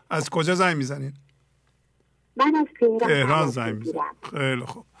شما؟ از کجا زنگ میزنین؟ من از تهران زنگ میزنم. خیلی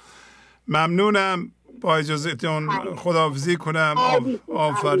خوب، ممنونم. با اجازهتون خداحافظی کنم.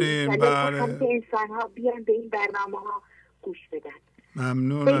 آفرین. بله، انسان ها بیان به این برنامه ها گوش بدن.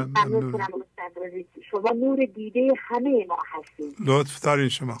 ممنونم. شما نور دیده همه ما هستید. لطف دارین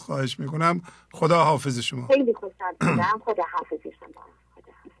شما. خواهش میکنم. خدا حافظ شما. خیلی خوشحال شدم. خدا حافظ شما.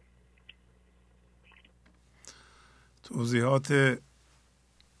 توضیحات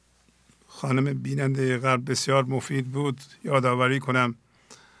خانم بیننده غرب بسیار مفید بود. یادآوری کنم،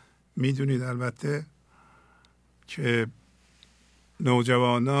 میدونید البته که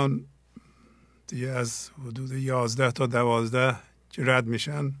نوجوانان دیگه از حدود 11 تا 12 که رد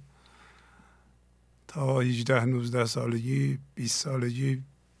میشن تا 18 19 سالگی 20 سالگی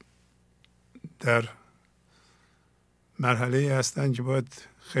در مرحله هستن که باید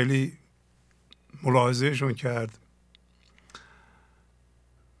خیلی ملاحظهشون کرد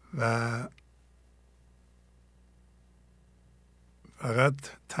و فقط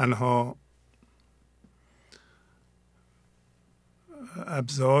تنها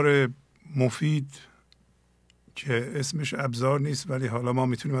ابزار مفید که اسمش ابزار نیست ولی حالا ما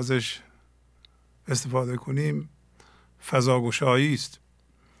میتونیم ازش استفاده کنیم فضاگشایی است،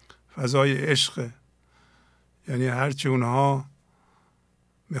 فضای عشق. یعنی هرچی اونها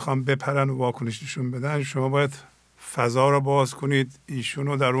میخوان بپرن و واکنش نشون بدن، شما باید فضا را باز کنید، ایشون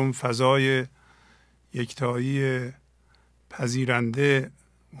رو در اون فضای یکتایی پذیرنده،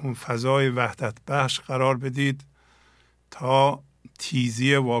 اون فضای وحدت بخش قرار بدید تا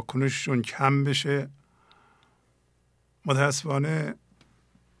تیزی واکنششون کم بشه. متاسفانه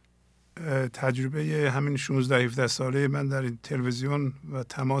تجربه همین 16-17 ساله من در این تلویزیون و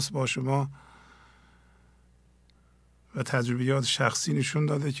تماس با شما و تجربیات شخصی نشون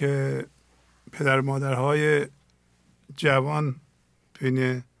داده که پدر مادرهای جوان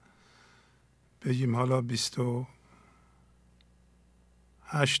بین بگیم حالا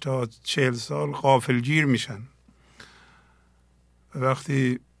 28 تا 40 سال غافلگیر میشن و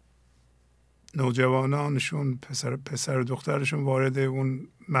وقتی نوجوانانشون پسر و دخترشون وارد اون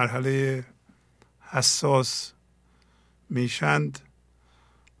مرحله حساس میشند،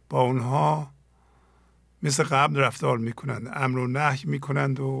 با اونها مثل قبل رفتار میکنند، امر و نهی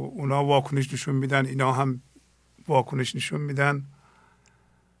میکنند و اونا واکنش نشون میدن، اینا هم واکنش نشون میدن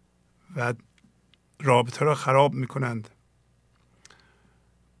و رابطه را خراب میکنند.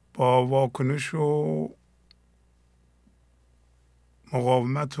 با واکنش و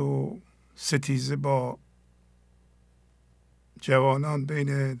مقاومت و ستیزه با جوانان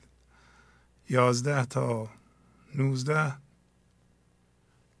بین 11 تا 19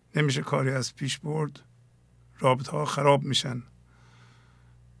 نمیشه کاری از پیش برد، رابطه ها خراب میشن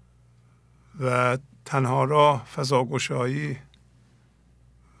و تنها راه فضاگشایی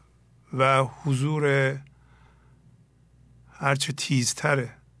و حضور هرچه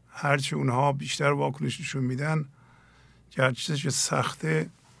تیزتره، هرچه اونها بیشتر واکنش نشون میدن، گرچه سخته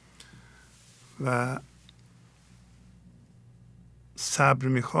و صبر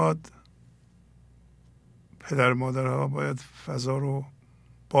میخواد، پدر مادرها باید فضا رو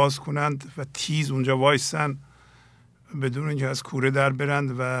باز کنند و تیز اونجا وایسن بدون اینکه از کوره در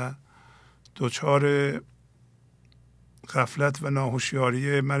برند و دچار غفلت و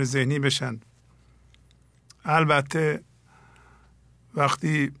ناهوشیاری من ذهنی بشن. البته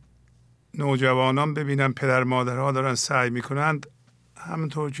وقتی نوجوانان ببینن پدر مادرها دارن سعی میکنند،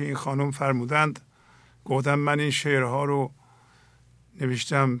 همونطور که این خانم فرمودند، گفتم من این شعرها رو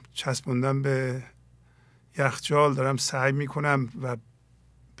نوشتم چسبوندم به یخچال، دارم سعی میکنم و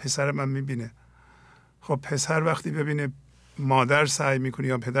پسر من میبینه. خب پسر وقتی ببینه مادر سعی میکنه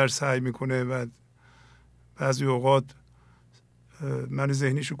یا پدر سعی میکنه و بعضی اوقات من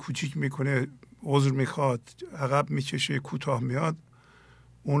ذهنیشو کوچیک میکنه، عذر میخواد، عقب میکشه، کوتاه میاد،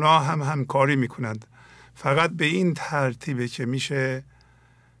 اونا هم همکاری میکنند. فقط به این ترتیبه که میشه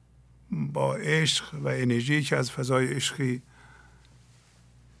با عشق و انرژی که از فضای عشقی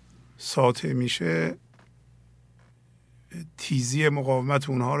ساطع میشه تیزی مقاومت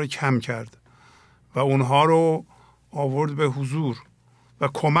اونها رو کم کرد و اونها رو آورد به حضور و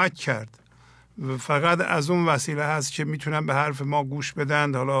کمک کرد فقط از اون وسیله هست که میتونن به حرف ما گوش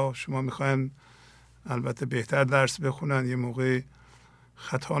بدن. حالا شما میخواین البته بهتر درس بخونن، یه موقع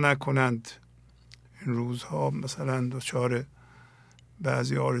خطا نکنند، این روزها مثلا دچار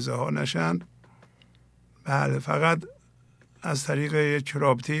بعضی عارضه ها نشند. بله، فقط از طریق یک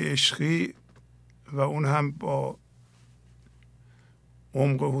رابطه عشقی و اون هم با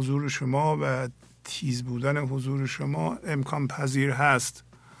عمق حضور شما و تیز بودن حضور شما امکان پذیر هست.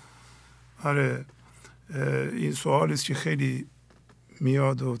 آره، این سوال است که خیلی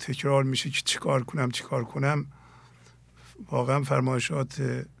میاد و تکرار میشه که چیکار کنم. واقعا فرمایشات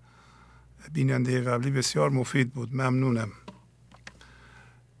بیننده قبلی بسیار مفید بود، ممنونم.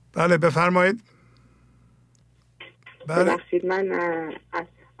 بله بفرمایید. ببخشید من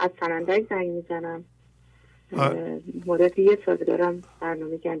از سنندک زنگ میزنم. مدت 1 سال دارم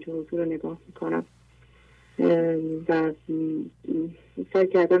برنامه گنج حضور رو نگاه میکنم و سعی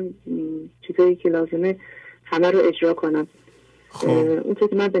کردم چیزایی که لازمه همه رو اجرا کنم. اون که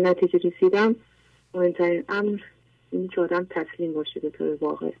من به نتیجه رسیدم، مهمترین امر این که آدم تسلیم باشه به طور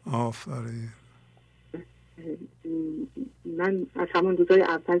واقع. آفرین. من از همون روزای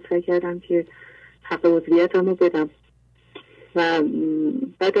اول سعی کردم که حق عضویتم رو بدم و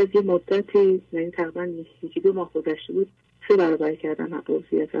بعد از یه مدتی، یعنی تقریبا 1-2 ماه گذشته بود، 3 برابر کردم حق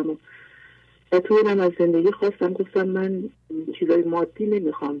عضویتم و توی هم از زندگی خواستم، گفتم من چیزای مادی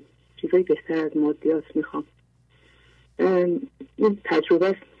نمیخوام، چیزای بهتر از مادیات میخوام. این تجربه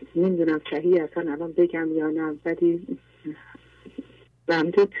است، نمیدونم صحیح اصلا الان بگم یا نه، ولی و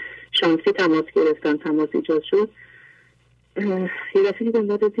همینطور شانسی تماس گرفتم، تماس ایجاد شد. یه دفعه دیدم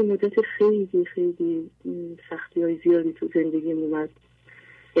بعد از این مدت خیلی خیلی سختی های زیادی تو زندگیم اومد.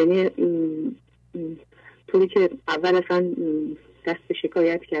 یعنی طوری که اول اصلا دست به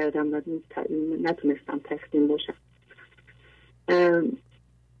شکایت کردم و نتونستم تسلیم باشم.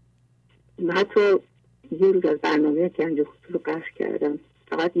 حتی یه روز از برنامه گنج حضور رو قطع کردم،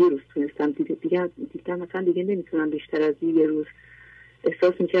 فقط یه روز تونستم. دیدم مثلا دیگه نمیتونم بیشتر از یه روز.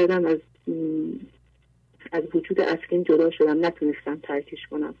 احساس میکردم از وجود اصلیم جدا شدم، نتونستم ترکش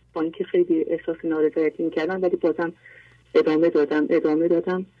کنم، با اینکه خیلی احساس نارضایتی میکردم، ولی بازم ادامه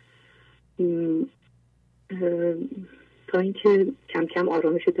دادم تا اینکه کم کم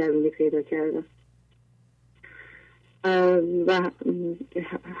آرامش درونی پیدا کردم و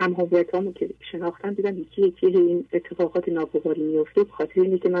هم هویتامو که شناختم دیدم یکی این اتفاقات ناگواری میفته، بخاطر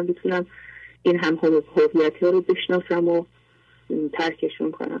اینه که من بتونم این هم هویتی ها رو بشناسم و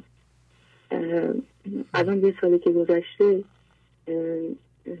ترکشون کنم. الان 1 سالی که گذشته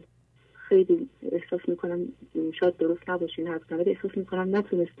خیلی احساس میکنم، شاید درست نباشین حرف، ولی احساس میکنم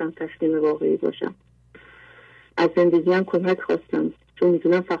نتونستم تسلیم واقعی باشم. از زندگی هم کمک خواستم، چون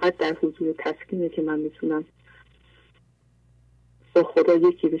میدونم فقط در حضور تسلیمه که من میتونم با خدا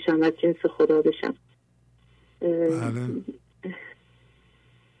یکی بشم، از جنس خدا بشم.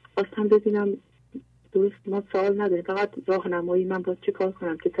 خواستم ببینم درست ما سوال نداریم، فقط راهنمایی من باید چه کار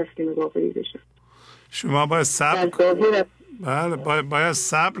کنم که تسلیم واقعی بشم. شما باید صبر کنید. بله، باید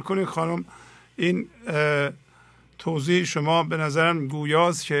صبر کنید خانم. این توضیح شما به نظرم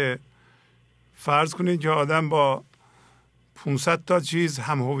گویاست که فرض کنید که آدم با 500 تا چیز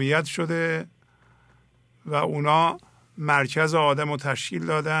هم هویت شده و اونا مرکز آدم رو تشکیل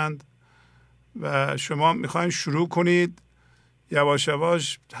دادند و شما میخواین شروع کنید یواش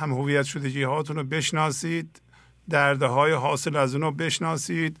یواش هم هویت شدگی هاتون رو بشناسید، دردهای حاصل از اون رو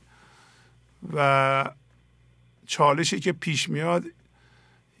بشناسید و چالشی که پیش میاد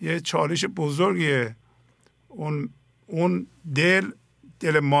یه چالش بزرگیه. اون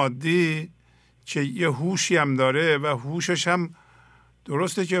دل مادی که یه هوشی هم داره و هوشش هم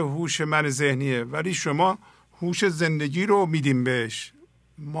درسته که هوش من ذهنیه، ولی شما هوش زندگی رو میدیم بهش.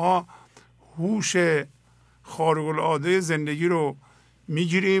 ما هوش خارق العاده زندگی رو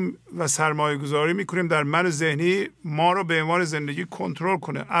میگیریم و سرمایه گذاری میکنیم در من ذهنی، ما رو به عنوان زندگی کنترل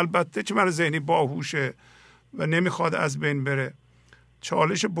کنه. البته که من ذهنی باهوشه و نمیخواد از بین بره،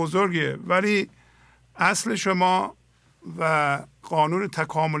 چالش بزرگیه، ولی اصل شما و قانون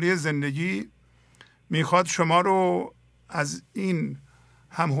تکاملی زندگی میخواد شما رو از این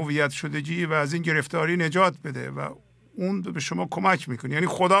هم هویت شدگی و از این گرفتاری نجات بده و اون به شما کمک میکنه، یعنی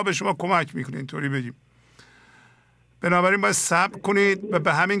خدا به شما کمک میکنه، اینطوری بگیم. بنابراین باید صبر کنید و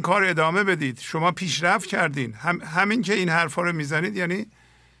به همین کار ادامه بدید. شما پیشرفت کردین، همین که این حرفا رو میزنید یعنی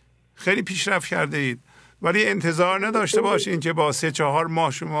خیلی پیشرفت کرده اید، ولی انتظار نداشته باشین که با 3-4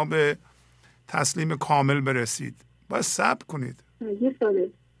 ماه شما به تسلیم کامل برسید. باید صبر کنید.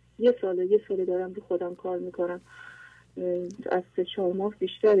 یه ساله دارم رو خودم کار میکنم، از 3-4 ماه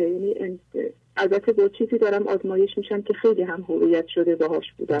بیشتره. یعنی البته با چیزی دارم آزمایش میشم که خیلی هم هویت شده باهاش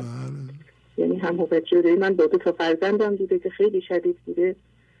بودم. یعنی هم هویت جدایی من با 2 تا فرزندم بوده که خیلی شدید بوده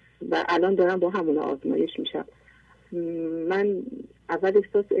و الان دارم با همون آزمایش میشم. من اول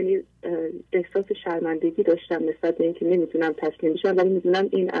احساس شرمندگی داشتم نسبت به اینکه نمیتونم تسلیم بشم، ولی میدونم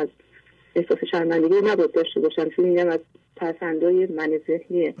این از احساس شرمندگی نباید داشته باشم، چون میگم از پسندای من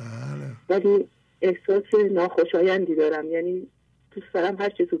ذهنیه. ولی احساس ناخوشایندی دارم، یعنی دوست دارم هر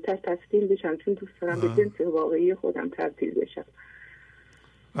چه زودتر تسلیم بشم، چون دوست دارم به جنس واقعی خودم تبدیل بشم.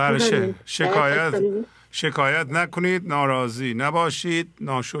 بله، شکایت نکنید، ناراضی نباشید،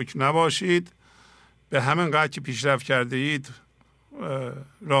 ناشکر نباشید، به همین قدر که پیشرفت کرده اید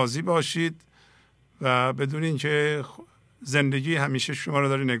راضی باشید و بدونین که زندگی همیشه شما رو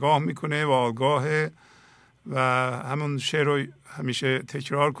داره نگاه میکنه و آگاهه. و همون شعر رو همیشه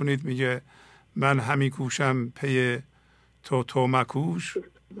تکرار کنید، میگه من همی کوشم پی تو مکوش.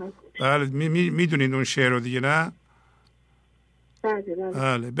 بله میدونید اون شعر رو دیگه، نه؟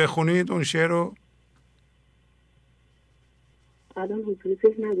 بله بخونید اون شعر رو.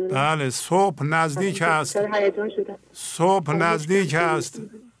 بله. صبح نزدیک است، صبح نزدیک است،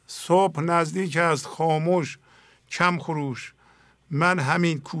 صبح نزدیک است، خاموش کم خروش، من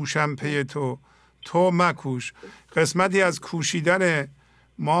همین کوشم پی تو مکوش. قسمتی از کوشیدن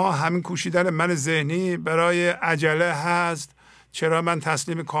ما همین کوشیدن من ذهنی برای عجله هست. چرا من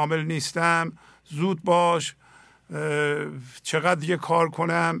تسلیم کامل نیستم؟ زود باش، چقدر دیگه کار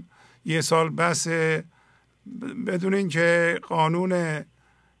کنم، 1 سال بسه. بدونین که قانون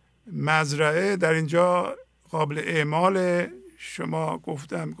مزرعه در اینجا قابل اعمال. شما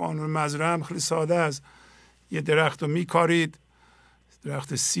گفتم قانون مزرعه هم خیلی ساده است. یه درخت رو میکارید،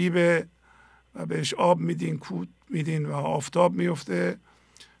 درخت سیبه و بهش آب میدین، کود میدین و آفتاب میفته.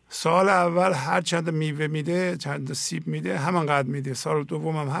 سال اول هر چند میوه میده، چند سیب میده، همانقدر میده. سال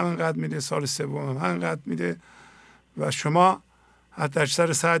دوم هم همانقدر میده، سال سوم هم همانقدر میده و شما حتی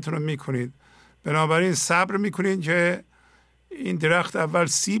اکثر سعیتون رو میکنید. بنابراین صبر میکنین که این درخت اول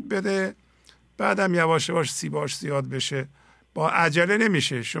سیب بده، بعدم یواش یواش سیباش زیاد بشه. با عجله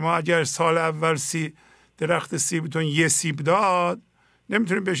نمیشه. شما اگر سال اول درخت سیبتون 1 سیب داد،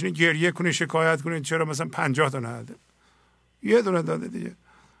 نمیتونید بشینید گریه کنید، شکایت کنید چرا مثلا 50 تا نده، 1 دونه داده دیگه.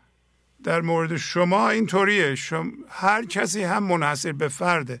 در مورد شما اینطوریه. هر کسی هم منحصر به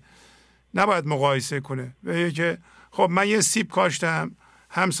فرده، نباید مقایسه کنه. بگه که خب من 1 سیب کاشتم،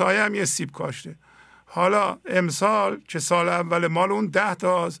 همسایه هم 1 سیب کاشته، حالا امسال که سال اول مال اون 10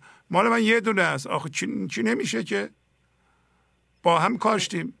 تاست، مال من 1 دونه است. آخه چی نمیشه که با هم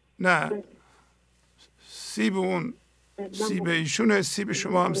کاشتیم؟ نه، سیب اون سیب ایشونه، سیب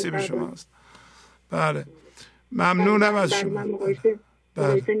شما هم سیب شماست. بله، ممنونم از شما. من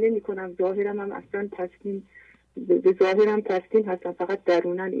مقایسه نمی کنم، ظاهرم هم اصلا تسلیم، به ظاهرم تسلیم هستم، فقط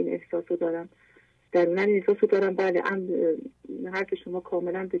درونن این احساسو دارم. بله، حرف شما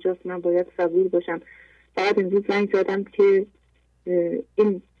کاملا به جاست. من باید صبور باشم. فقط امروز زنگ زدم که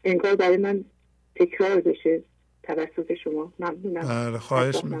این انگار برای من تکرار بشه توسط شما. ممنونم. بله،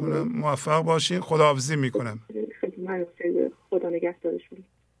 خواهش میکنم. موفق باشین. خداحافظی میکنم. خدا نگهدارشون.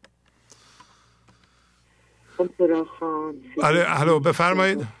 الو،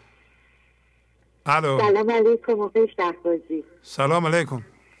 بفرمایید. الو. سلام علیکم آقای شهبازی. سلام علیکم.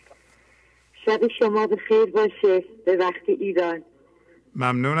 شب شما بخیر باشه به وقت ایران.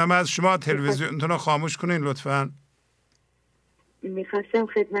 ممنونم از شما. تلویزیونتون رو خاموش کنین لطفاً. میخواستم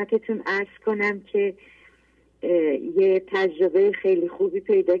خدمتتون عرض کنم که یه تجربه خیلی خوبی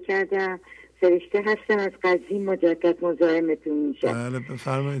پیدا کردم. فرشته هستم از قزوین، مجدد مزاحمتون میشم. بله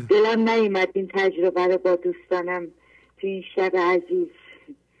بفرمایید. دلم نیومد این تجربه رو با دوستانم تو این شب عزیز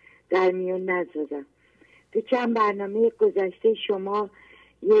در میون نذارم. تو چند برنامه گذشته شما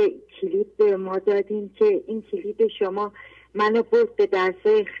یه کلیپ به ما دادین که این کلیپ شما منو برد به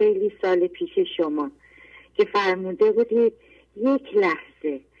درسای خیلی سال پیش شما که فرموده بودید 1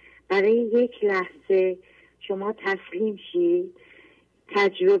 لحظه، برای 1 لحظه شما تسلیم شید،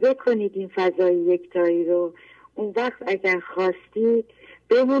 تجربه کنید این فضای یکتایی رو. اون وقت اگر خواستید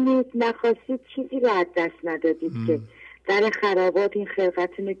بمونید، نخواستید چیزی رو از دست ندادید که در خرابات این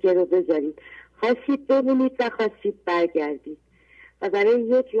خلقتون رو گرو بذارید. خواستید بمونید و خواستید برگردید. و برای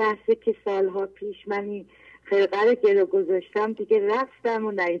 1 لحظه که سالها پیش من این خلقه رو گرو گذاشتم دیگه رفتم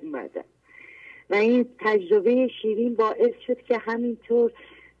و نیومدم. و این تجربه شیرین باعث شد که همینطور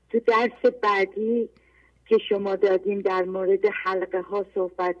تو درس بعدی که شما دادیم در مورد حلقه ها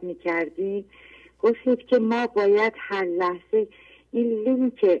صحبت میکردیم، گفتید که ما باید هر لحظه این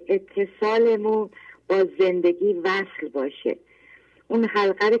لینک اتصالمون با زندگی وصل باشه. اون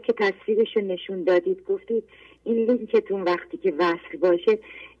حلقه رو که تصویرش رو نشون دادید، گفتید این لینکتون وقتی که وصل باشه،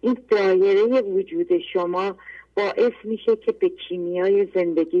 این دایره وجود شما باعث میشه که به کیمیای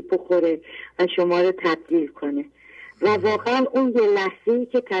زندگی بخوره و شما رو تبدیل کنه. و واقعا اون یه لحظه‌ای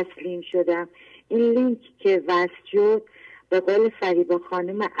که تسلیم شدم، این لینک که وصل شد، به قول فریبا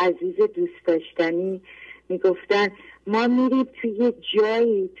خانم عزیز دوست داشتنی میگفتن ما میریم توی یه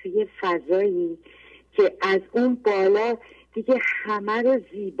جایی، توی یه فضایی که از اون بالا دیگه همه رو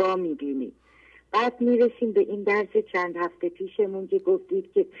زیبا میبینیم. بعد میرسیم به این درس چند هفته پیشمون که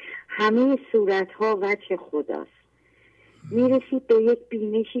گفتید که همه صورتها وجه خداست. میرسید به یک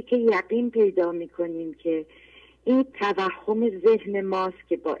بینشی که یقین پیدا میکنیم که این توهم ذهن ماست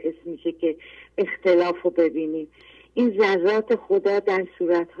که باعث میشه که اختلاف رو ببینیم. این ذرات خدا در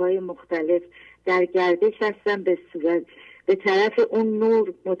صورتهای مختلف در گردش هستن، به طرف اون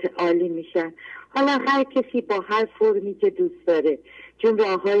نور متعالی میشن. حالا هر کسی با هر فرمی که دوست داره، چون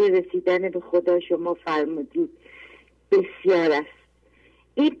راههای رسیدن به خدا شما فرمودید بسیار است.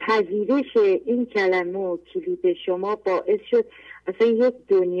 این پذیرش این کلمه و کلید شما باعث شد اصلا یک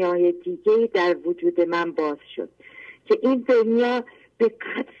دنیای دیگه در وجود من باز شد که این دنیا به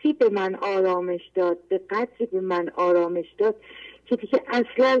قدری به من آرامش داد، به قدری به من آرامش داد که دیگه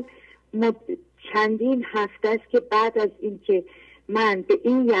اصلا چندین هفته است که بعد از اینکه من به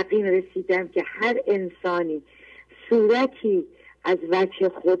این یقین رسیدم که هر انسانی صورتی از وجه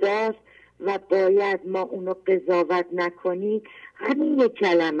خداست و باید ما اونو قضاوت نکنیم، همین یک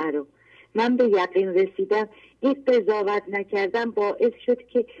کلمه رو من به یقین رسیدم. این قضاوت نکردم باعث شد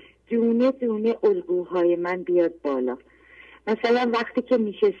که دونه دونه الگوهای من بیاد بالا. مثلا وقتی که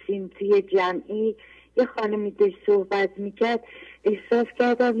میشستیم توی جمعی، یه خانمی داشت صحبت میکرد، احساس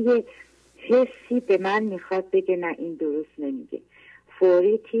کردم یه حسی به من میخواد بگه نه این درست نمیگه.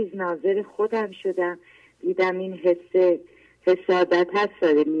 فوری تیز ناظر خودم شدم، دیدم این حسادت هست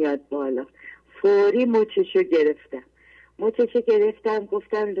داره میاد بالا. فوری مچشو گرفتم،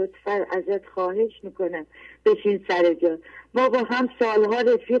 گفتم لطفا ازت خواهش میکنم بشین سر جا. ما با هم سالها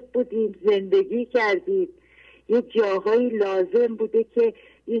رفیق بودیم، زندگی کردیم، یه جاهایی لازم بوده که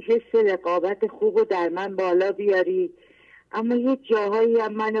این حس رقابت خوب رو در من بالا بیاری، اما یه جاهایی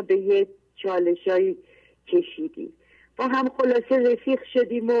هم منو به یه چالشایی کشیدی. با هم خلاصه رفیق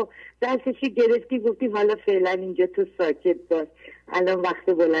شدیم و دستشی گرفتی گفتیم حالا فعلا اینجا تو ساکت باش، الان وقت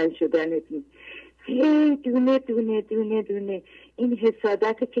بلند شدنت نیست. هی دونه دونه دونه دونه این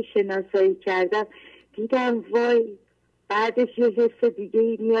حسادت که شناسایی کردم، دیدم وای بعدش یه حس دیگه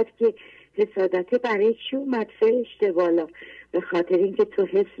ای میاد که حسادت برای چی اومد فرشته بالا؟ به خاطر اینکه تو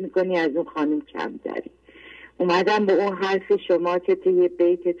حس میکنی از اون خانم کم داری. اومدم به اون حرف شما که توی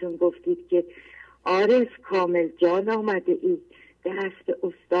بیتتون گفتید که عارف کامل جان آمده ای دست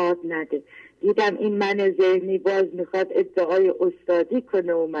استاد نده. دیدم این من ذهنی باز میخواد ادعای استادی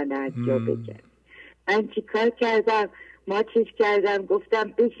کنه و من از جا بکنه. من چیکار کردم؟ ماچش کردم،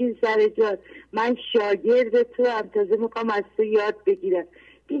 گفتم بشین سر جات، من شاگرد تو هم، تازه میخوام از تو یاد بگیرم،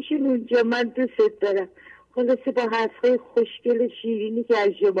 بشین اونجا، من دوست دارم. خلاصه با حرفهای خوشگل شیرینی که از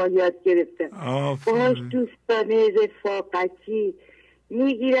شما یاد گرفتم، باهاش دوستانه رفاقتی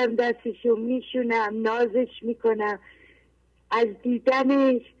میگیرم دستشو، میشونم، نازش میکنم، از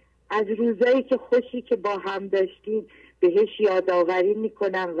دیدنش، از روزایی که خوشی که با هم داشتیم بهش یادآوری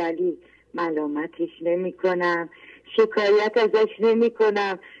میکنم، ولی ملامتش نمیکنم، شکایت ازش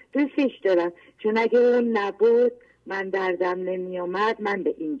نمیکنم، دوستش دارم، چون اگه اون نبود من دردم نمیومد، من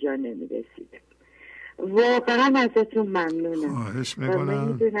به اینجا نمیرسیدم. واقعا ازتون ممنونم. خواهش و میکنم. من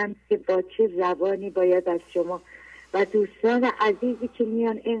میدونم که با چه زبانی باید از شما و دوستان عزیزی که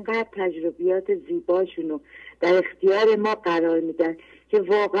میان اینقدر تجربیات زیباشونو در اختیار ما قرار میدن که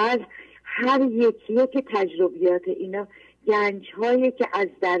واقعا هر یکی که تجربیات اینا گنج‌هایی که از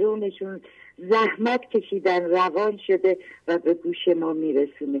درونشون زحمت کشیدن روان شده و به گوش ما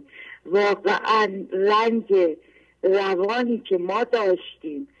میرسونه. واقعا رنج روانی که ما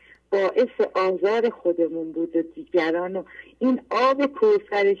داشتیم باعث آزار خودمون بود و دیگران و این آب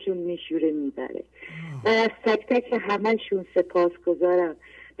کوثرشون میشوره میبره. و از تک تک همهشون سپاسگزارم،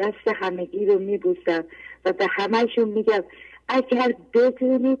 دست همگی رو میبوسم و به همهشون میگم اگر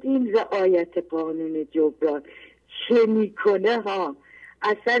بدونید این رعایت قانون جبران چه میکنه ها،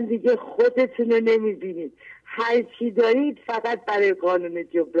 اصلا دیگه خودتون رو نمیبینید، هر چی دارید فقط برای قانون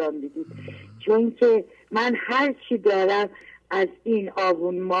جبران میدید. چون که من هر چی دارم از این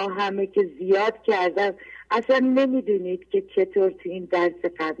آوون ما همه که زیاد کردم، اصلا نمیدونید که چطور تو این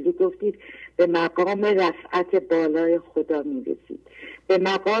درس قبلی گفتید به مقام رفعت بالای خدا میرسید، به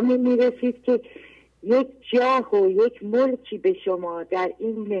مقامی میرسید که یک جاه و یک ملکی به شما در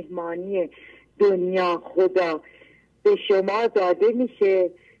این مهمانی دنیا خدا به شما داده میشه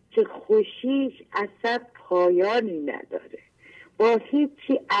که خوشیش اصلا پایانی نداره، با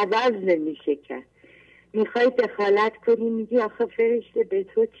هیچی عوض نمیشه کرد. میخوای دخالت کنی میگی آخه فرشته به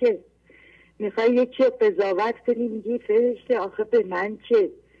تو چه؟ میخوای یکی رو قضاوت کنی میگی فرشته آخه به من چه؟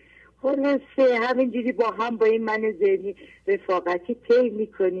 خلاصه همینجوری با هم با این من ذهنی رفاقتی طی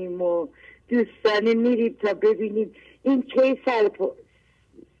میکنیم و دوستانه میریم تا ببینیم این کی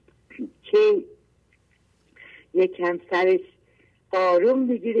یکم سرش آروم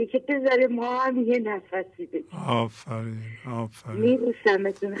میگیره که بذاره ما هم یه نفسی بکشیم. آفرین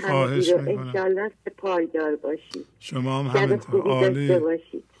میبوسمتون همگی رو، انشالله پایدار باشید. شما هم همینطور. عالی.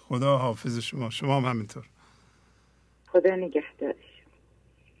 خدا حافظ شما. شما هم همینطور. خدا نگهدارش.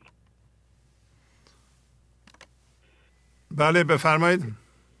 بله بفرمایید.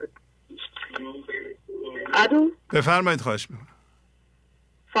 بفرمایید خواهش میکنم.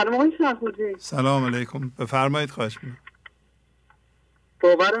 سلام آقای شهروزی. سلام علیکم. بفرمایید خواهش میکنم.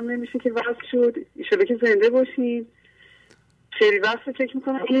 باورم نمیشه که وصل شد. ایشالا که زنده باشین. خیلی وقت فکر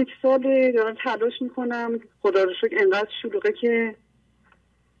میکنم 1 ساله دارم تلاش میکنم. خدا رو شکر انقدر شلوغه که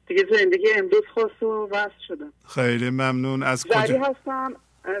دیگه زندگی امروز خواست و وصل شدم. خیلی ممنون. از کجا؟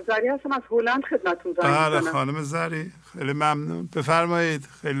 زری هستم از هلند خدمتتون زنگ میزنم. بله خانم زری خیلی ممنون. بفرمایید.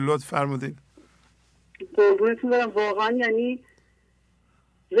 خیلی لطف فرمودین. قربونتون برم. واقعا یعنی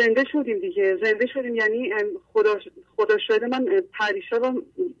زنده شدیم دیگه. زنده شدیم یعنی خدا شاید من پریشب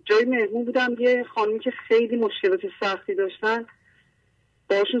جای مهمون بودم یه خانمی که خیلی مشکلات سختی داشتن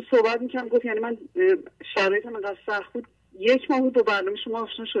باشون صحبت میکنم. گفت یعنی من شرایطم انقدر سخت بود 1 ماه بود با برنامه شما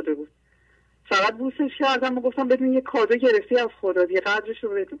آشنا شده بود. فقط بوسش کردم و گفتم بدون یه کادو گرفتی از خدا دیگه قدرش رو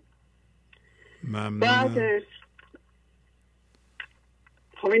بدون. ممنونم. بعد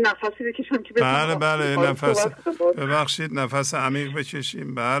این نفسی بکشم که بله نفس ببخشید نفس عمیق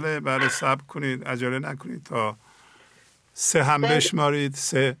بکشیم. بله صبر کنید عجله نکنید تا 3 هم بشمارید.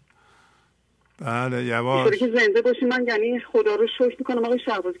 3 بله یواش. اینطوری که زنده باشیم. من یعنی خدا رو شکر میکنم آقای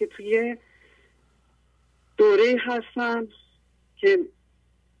شهبازی که توی دوره هستم که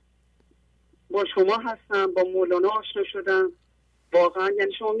با شما هستم با مولانا آشنا شدم. واقعا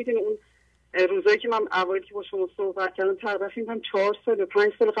یعنی شما میدونید اون روزایی که من اوایل که با شما صحبت کردم تقریبا 4 سال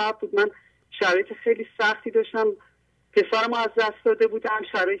 5 سال قبل بود. من شرایط خیلی سختی داشتم. پسرمو از دست داده بودم.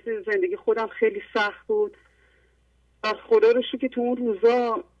 شرایط زندگی خودم خیلی سخت بود. و خدا رو شکر که تو اون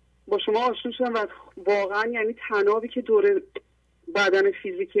روزا با شما آشنا شدم و واقعا یعنی تنابی که دور بدن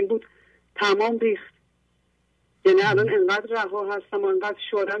فیزیکیم بود تمام ریخت. یعنی الان انقدر رها هستم و انقدر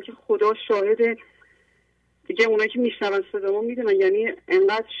شادم که خدا شاهده دیگه. اونایی که میشنون صدامو میدونن یعنی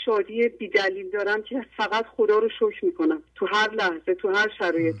انقدر شادی بی دلیل دارم که فقط خدا رو شکر میکنم تو هر لحظه تو هر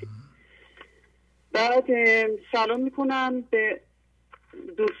شرایطی. بعد سلام میکنم به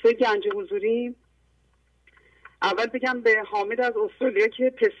دوسته گنج حضوری. اول بگم به حامد از استرالیا که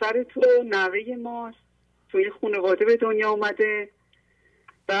پسر تو نوه ماست توی خانواده به دنیا اومده.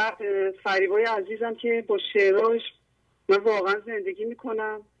 بعد فریبای عزیزم که با شعراش من واقعا زندگی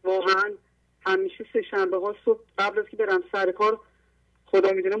میکنم. واقعا همیشه 3 شنبه ها صبح قبل از که برم سر کار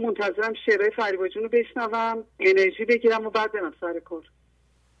خدا میدونه منتظرم شعرهای فریبای جون رو بشنوم انرژی بگیرم و بعد برم سر کار.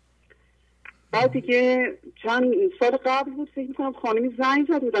 بعد دیگه چند سال قبل بود فکر میکنم خانمی زنگ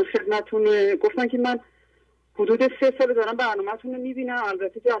زد بودن خدمتتون گفتن که من حدود 3 سال دارم برنامه‌تون رو میبینم.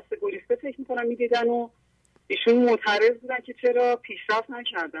 البته دست گریخته فکر میکنم میدیدن و ایشون معترض بودن که چرا پیشرفت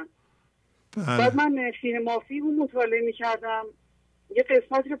نکردن. بعد من فیلم مافی رو مطالعه میکردم یه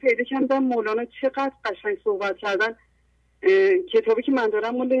قسمتی رو پیدا کردم مولانا چقدر قشنگ صحبت کردن. کتابی که من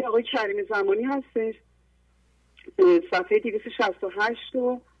دارم مال آقای کریم زمانی هستش صفحه 268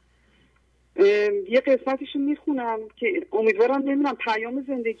 و یه قسمتیشو میخونم که امیدوارم نمیدونم پیام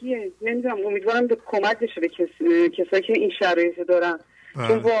زندگیه نمیدونم امیدوارم به کمک بشه به کسایی که این شرایط دارن.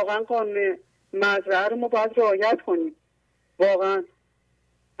 چون واقعا قانون مزرعه رو ما باید رعایت کنیم واقعا.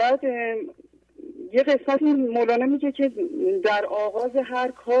 بعد یه قسمت مولانا میگه که در آغاز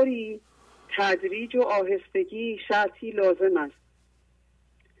هر کاری تدریج و آهستگی شرطی لازم است.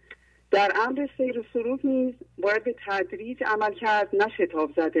 در امر سیر و سلوک نیز باید به تدریج عمل کرد نه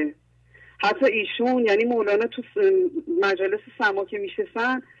شتاب زده. حتی ایشون یعنی مولانا تو مجالس سما که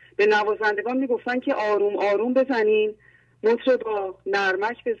میشستن به نوازندگان میگفتن که آروم آروم بزنین مطربا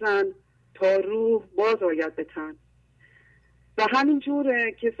نرمک بزن تا روح باز آید به تن. و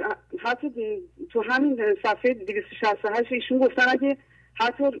همینجور که حتی تو همین صفحه 268 ایشون گفتن اگه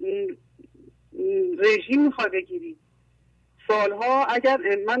حتی رژیم میخواد بگیری سالها اگر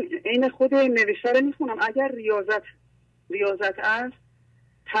من عین خود نوشته رو میخونم اگر ریاضت است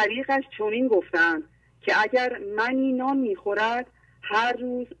طریقش چنین گفتن که اگر منی نان میخورد هر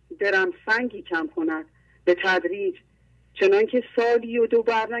روز درم سنگی کم کند به تدریج چنان که سالی و 2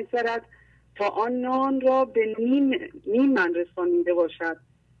 بر نگذرد تا آن نان را به نیم من رسانیده باشد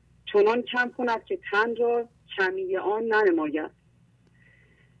چنان کم کند که تن را کمی آن ننماید.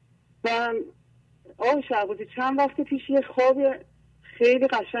 و آقای شهبازی چند وقت پیش یه خواب خیلی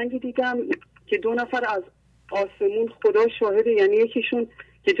قشنگی دیدم که 2 نفر از آسمون، خدا شاهده، یعنی یکیشون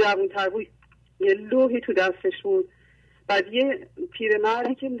که جوان‌تر بود یه لوحی تو دستش بود، بعد یه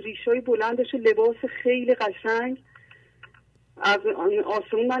پیرمردی که ریشای بلندش، لباس خیلی قشنگ، از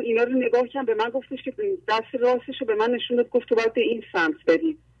آسمون من اینا رو نگاه کردم، به من گفتش که دست راستش رو به من نشون داد، گفت تو باید به این سمت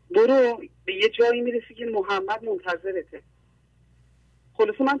بری، برو به یه جایی میرسی که محمد منتظرته.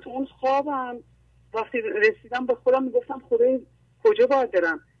 خلاصه من تو اون خوابم وقتی رسیدم به خودم میگفتم خدای کجا باید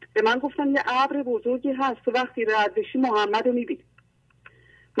برم؟ به من گفتن یه ابر بزرگی هست، تو وقتی رد بشی محمد رو میبینی.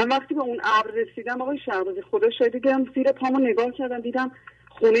 من وقتی به اون ابر رسیدم آقای شهبازی، خدا شاهده، گرم زیر پامو نگاه کردم دیدم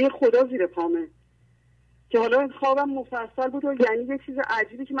خونه خدا زیر پامه، که حالا خوابم مفصل بود و یعنی یه چیز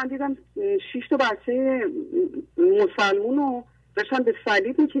عجیبی که من دیدم 6 تا بچه مسلمون رو داشتن به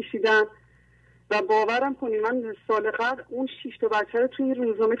صلیب میکشیدن و باورم کنی من سال قبل اون 6 تا بچه رو توی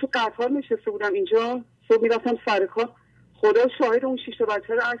روزنامه تو قطار نشسته بودم، اینجا صبح میرفتم سر کار، خدا شاهد اون 6 تا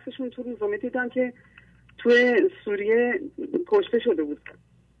بچه رو عکسشون تو روزنامه دیدم که توی سوریه کشته شده بود.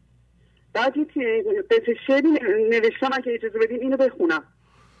 بعد یه بیت شعری نوشتم، اگه اجازه بدین اینو بخونم.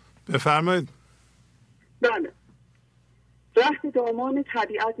 بفرمایید. بله. رخت دامان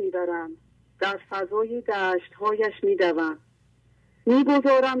طبیعت میبرم، در فضای دشتهایش میدوم،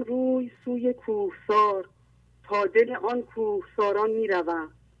 میگذارم روی سوی کوهسار، تا دل آن کوهساران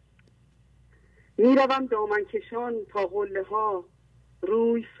میروم، میروم دامن کشان تا قله ها،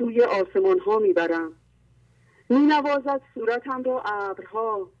 روی سوی آسمان ها میبرم، مینوازد صورتم را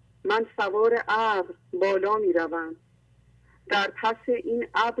ابرها، من سوار ابر بالا میروم، در پس این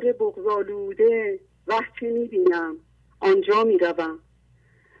ابر بغض‌آلوده وقتی میبینم آنجا میروم،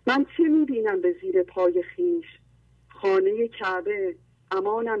 من چه میبینم به زیر پای خیش، خانه کعبه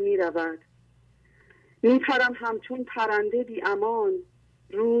امانم میرود، میپرم همچون پرنده بی امان،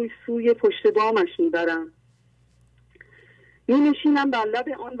 روی سوی پشت بامش میبرم، مینشینم بر لب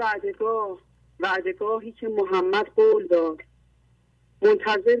آن وعدگاهی که محمد قول داد،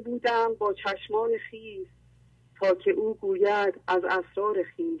 منتظر بودم با چشمان خیز تا که او گوید از اسرار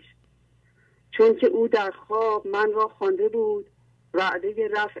خیش، چون که او در خواب من را خوانده بود، وعده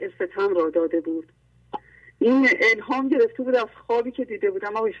رفع ستم را داده بود. این الهام گرفته بود از خوابی که دیده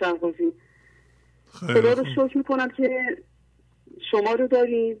بودم آقای شهبازی. خدا رو شکر میکنم که شما رو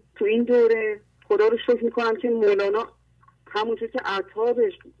داریم تو این دوره. خدا رو شکر میکنم که مولانا همونطور که عطا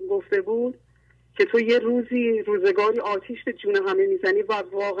بهش گفته بود که تو یه روزگاری آتیش به جون همه میزنی، و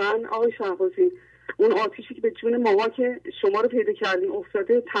واقعا آقای شهبازی اون آتیشی که به جون ماها که شما رو پیدا کردیم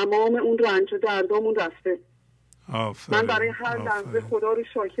افتاده، تمام اون رنج و دردامون رفته. من برای هر لحظه خدا رو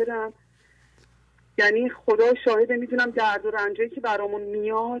شاکرم. یعنی خدا شاهده، میدونم درد و رنجایی که برامون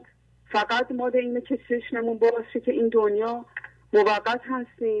میاد فقط ماده اینه که چشممون باشه که این دنیا موقت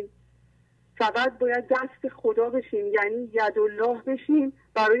هستیم، فقط باید دست خدا بشیم، یعنی یدالله بشیم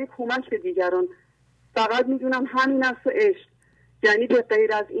برای کمک به دیگران. فقط میدونم همین است و عشق، یعنی به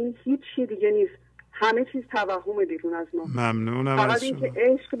غیر از این هیچ چی دیگه نیست، همه چیز توهم بیرون از ما. ممنونم فقط از این شما. که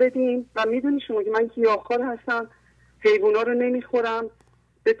عشق بدیم. و میدونی شما که من گیاهخوار هستم، حیوونا رو نمیخورم،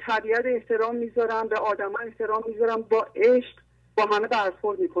 به طبیعت احترام میذارم، به آدما احترام میذارم، با عشق با همه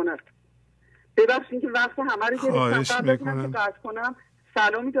برخورد میکنم. ببخشید که وقت همه رو گرفتم. قبل از اینکه قطع کنم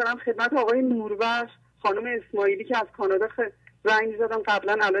سلامی دارم خدمت آقای نوربخش، خانم اسماعیلی که از کانادا زنگ می‌زدن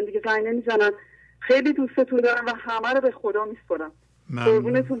قبلا، الان دیگه زنگ نمیزنن. خیلی دوستتون دارم و همه رو به خدا میسپارم.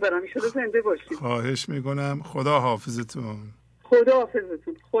 قربونتون برم، ایشالا زنده باشید. خواهش میکنم. خدا حافظتون. خدا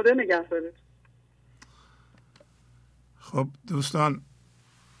حافظتون. خدا نگهدارتون. خب دوستان،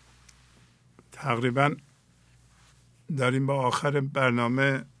 تقریبا داریم با آخر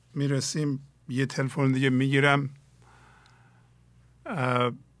برنامه میرسیم. یه تلفن دیگه میگیرم.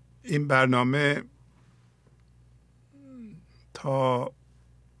 این برنامه تا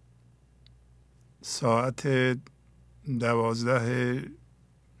ساعت 12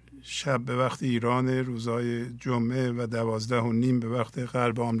 شب به وقت ایران، روزهای جمعه، و 12:30 به وقت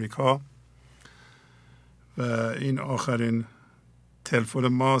غرب آمریکا، و این آخرین تلفن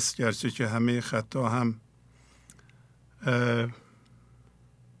ماست، گرچه که همه خطا هم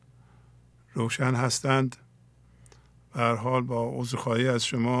روشن هستند. به هر حال با عذرخواهی از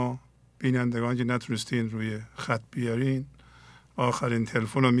شما بینندگان که نتونستین روی خط بیارین، آخرین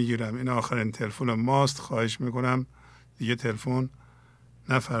تلفن رو میگیرم. این آخرین تلفن ماست. خواهش میکنم دیگه تلفن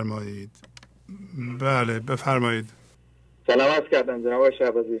نفرمایید. بله بفرمایید. سلام عرض کردم جناب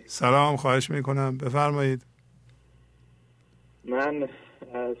شهبازی. سلام، خواهش میکنم بفرمایید. من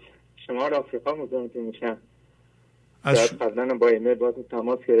از شمال آفریقا مزاحمتون میشم. قبلا با ایمیل باز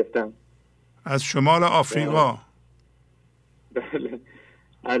تماس گرفتم. از شمال آفریقا. بله.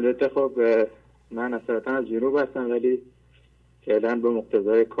 البته خب من اصلا از جنوب هستم، ولی فعلا به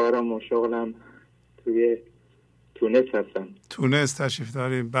مقتضای کارم و شغلم توی تونس هستم. تونس تشریف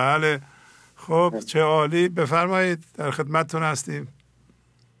داریم. بله. خب چه عالی، بفرمایید، در خدمتتون هستیم.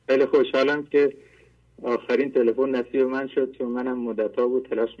 خیلی خوشحالم که آخرین تلفن نصیب من شد، چون منم مدت‌ها بود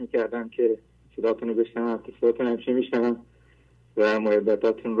تلاش می‌کردم که صداتون رو بشنوم، صداتون همیشه میشنوم و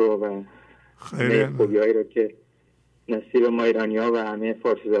محبتاتون رو و خیلی خوبیایی رو که نصیب ما ایرانی‌ها و همه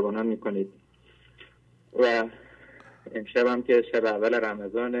فارسی زبانان می‌کنید. و امشب هم که شب اول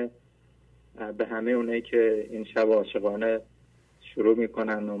رمضان، به همه اونایی که این شب عاشقانه شروع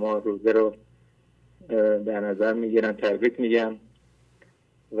میکنن و ما روزه رو در نظر میگیرن تبریک میگم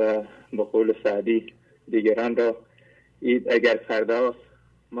و با قول سعدی دیگران را عید اگر فرداست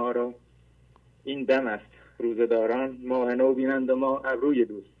ما را این دم است روزه داران ماه نو بینند و ما ابروی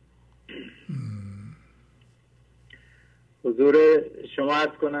دوست. حضور شما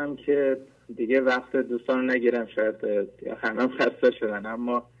عرض کنم که دیگه وقت دوستان رو نگیرم، شاید همه خسته شدن،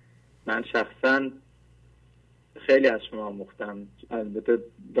 اما من شخصا خیلی از شما آموختم. البته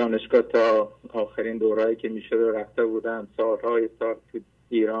دانشگاه تا آخرین دورهایی که میشد رو رفته بودم، سالهای سال تو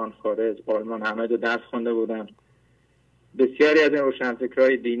ایران، خارج، آلمان همه رو درس خونده بودم. بسیاری از این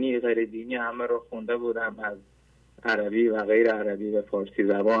روشنفکرهای دینی غیر دینی همه رو خونده بودم، از عربی و غیر عربی و فارسی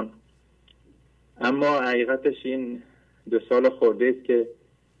زبان. اما حقیقتش این 2 سال خورده است که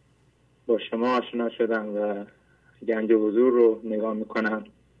با شما آشنا شدم و گنج حضور رو نگاه میکنم.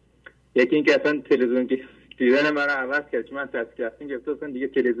 یکی این که اصلا تلویزیون که دیدن من رو عوض کرد، چون من تصفیه گرفتم دیگه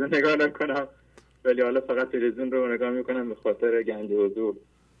تلویزیون نگاه نکنم، ولی حالا فقط تلویزیون رو نگاه میکنم به خاطر گنج حضور.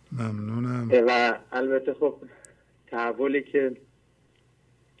 ممنونم. و البته خب تحولی که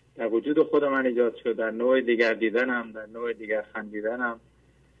در وجود خود من ایجاد شد، در نوع دیگر دیدنم، در نوع دیگر خندیدنم،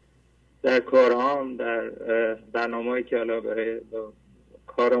 در کارهام، در برنامه‌ای که حالا برای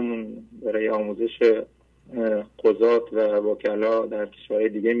کارمون برای آموزش قضات و وکلا در کشورهای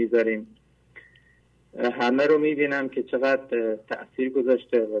دیگه میذاریم، همه رو میبینم که چقدر تأثیر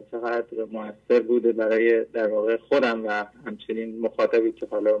گذاشته و چقدر مؤثر بوده برای در واقع خودم و همچنین مخاطبی که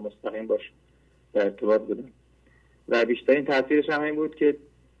حالا مستقیم باش در ارتباط بودم. و بیشترین تأثیرش هم این بود که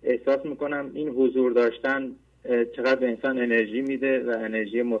احساس میکنم این حضور داشتن چقدر به انسان انرژی میده و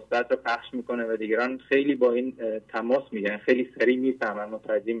انرژی مثبت رو پخش میکنه و دیگران خیلی با این تماس میگن، خیلی سریع میفهمن،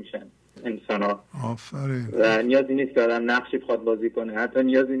 متوجه میشن انسان ها. آفرین. و نیازی نیست که آدم نقشی بخواد بازی کنه، حتی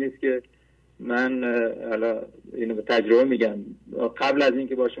نیازی نیست که من حالا اینو به تجربه میگم، قبل از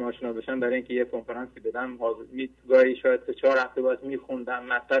اینکه با شما آشنا بشم برای اینکه یه کنفرانسی بدم گاهی شاید 4 هفته بعد میخوندم،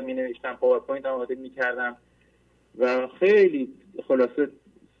 مطلب مینوشتم، پاورپوینت آماده میکردم و خیلی خلاصه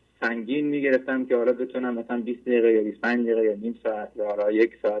سنگین میگرفتم که حالا بتونم مثلا 20 دقیقه یا 25 دقیقه یا نیم ساعت یا حالا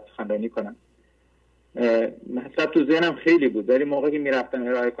 1 ساعت سخنرانی کنم. مطلب تو ذهنم خیلی بود، ولی موقعی که میرفتم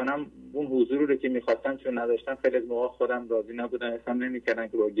ارائه کنم اون حضوری رو که میخواستم چون نداشتم، خیلی از موقع خودم راضی نبودم، اصلا نمیکردن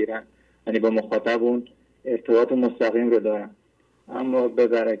که بگیرن، یعنی با مخاطب اون ارتباط مستقیم رو دارم. اما به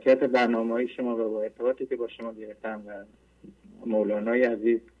برکت برنامه‌های شما و با ارتباطی که با شما گرفتم و مولانای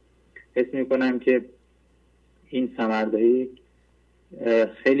عزیز حس میکنم که این ثمردهی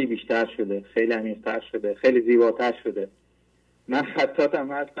خیلی بیشتر شده، خیلی عمیق‌تر شده، خیلی زیباتر شده. من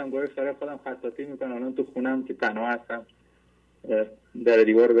خطاطم هستم، گاهی سر خودم خطاطی میکنم، الان تو خونم که تنها هستم در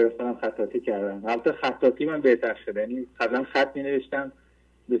دیوار رو برفتم خطاطی کردم. البته خطاطی من بهتر شده، یعنی قبلا خط مینوشتم،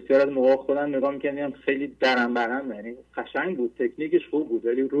 بسیار از موقع خودم نگاه میکردم خیلی درم برم، یعنی قشنگ بود، تکنیکش خوب بود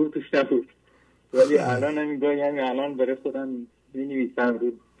ولی روح توش نبود. ولی الان نمیگم، یعنی الان برای خودم مینویسم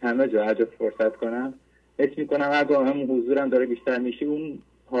رو همه جا هر جا فرصت کنم، حس میکنم اگه همون حضورم داره بیشتر میشه، اون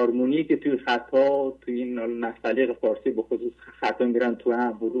هارمونی که توی خطا، توی این نستعلیق فارسی به خصوص خطا میرن تو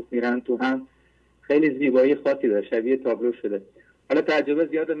هم، حروف میرن تو هم، خیلی زیبایی خاصی داره، شبیه تابلو شده. حالا تجربه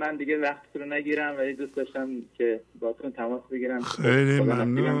زیاد من دیگه وقت رو نگیرم، ولی دوست داشتم که باهاتون تماس بگیرم. خیلی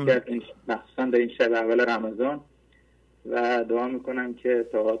ممنون. مخصوصا در این شب اول رمضان و دعا میکنم که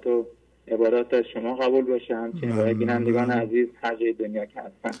طاعات و عبادات شما قبول باشه، همچنین برای بینندگان عزیز هر جای دنیا که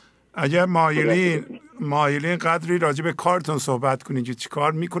هستن. اگر مایلین قدری راجع به کارتون صحبت کنید که چی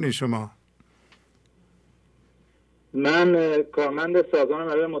کار میکنید شما؟ من کارمند سازمان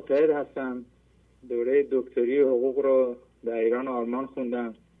ملل متحد هستم، دوره دکتری حقوق رو در ایران و آلمان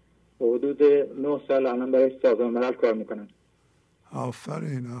خوندم، حدود 9 سال الان برای سازمان ملل کار میکنم.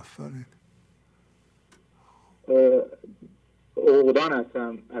 آفرین آفرین. حقوقدان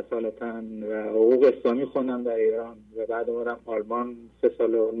هستم اصالتا و حقوق اسلامی خوندم در ایران و بعد اومدم آلمان 3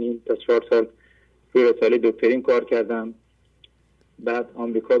 سال و نیم تا 4 سال روی رساله دکترین کار کردم. بعد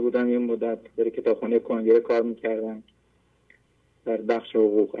آمریکا بودم یه مدت، در کتابخانه کنگره کار میکردم در بخش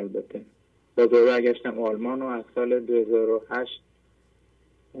حقوق. البته باز برگشتم آلمان و از سال 2008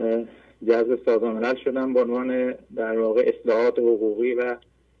 جذب سازمان ملل شدم به عنوان در واقع اصلاحات حقوقی و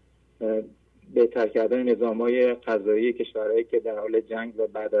بهتر کردن نظام‌های قضایی کشورهایی که در حال جنگ و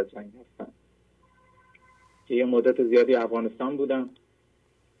بعد از جنگ هستن. یه مدت زیادی افغانستان بودم،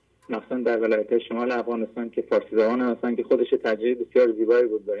 مثلا در ولایت شمال افغانستان که فارسی زبان هستن، که خودش تجربه بسیار زیبایی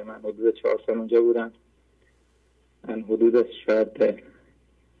بود برای من. حدود 4 سال اونجا بودم. من حدود شاید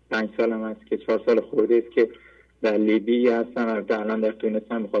 5 سالم هست که 4 سال خورده است که در لیبی هستم. البته الان در تونس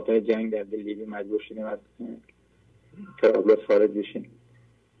هم به خاطر جنگ در لیبی مجبور شدیم از طرابلس خارج بشیم.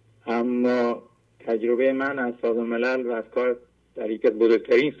 اما تجربه من از سازمان ملل و از کار در یکی از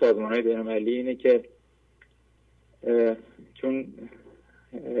بزرگترین سازمان‌های بین‌المللی اینه که چون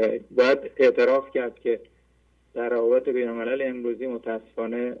باید اعتراف کرد که در روابط بین‌الملل امروزی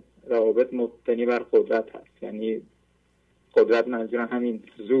متاسفانه روابط مبتنی بر قدرت هست. یعنی قدرت منظورم همین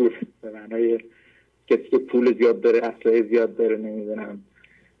زور به معنای کسی که پول زیاد داره، اسلحه زیاد داره، نمیدونم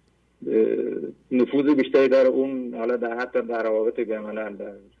نفوذ بیشتری داره، اون حالا در حتی در روابط بین‌الملل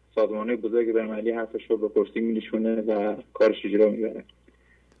در سازمان‌های بزرگ بین‌المللی حرفش رو به کرسی می‌نشونه و کارش رو میبره.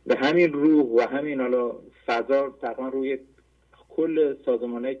 و همین روح و همین حالا فضا تقریبا روی کل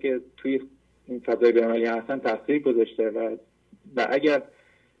سازمان‌هایی که توی این فضای بین‌المللی هستن تاثیر گذاشته و اگر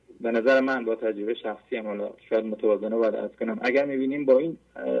به نظر من با تجربه شخصی هم حالا شاید متوازنه باید عرض کنم، اگر می‌بینیم با این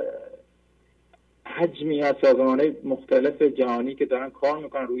حجمی از سازمان‌های مختلف جهانی که دارن کار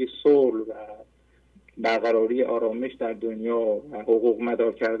میکنن روی صلح و برقراری آرامش در دنیا و حقوق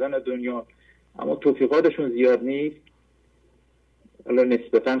مدار کردن دنیا، اما توفیقاتشون زیاد نیست. حالا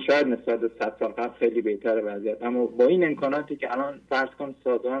نسبتاً شاید نسبت به 100 سال قبل خیلی بهتر وضعیت، اما با این امکاناتی که الان فرض کن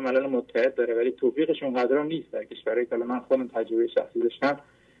سازمان ملل متحد داره ولی توفیقشون قدران نیست در کشورهایی که من خودم تجربه شخصی داشتم،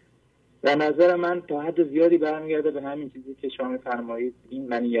 در نظر من تا حد زیادی برمیگرده به همین چیزی که شما می‌فرمایید، این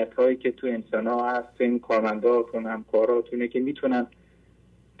منیت‌هایی که تو انسان‌ها هست، تو این کارمنداتون، همکاراتونه که میتونن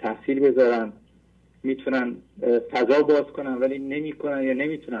تاثیر بذارن، میتونن فضا باز کنن ولی نمی‌کنن یا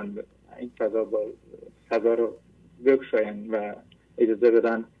نمیتونن این فضا رو بگشاین و اجازه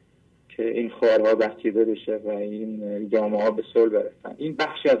بدن که این خارها بسیده بشه و این جامعه‌ها به صلح برسن. این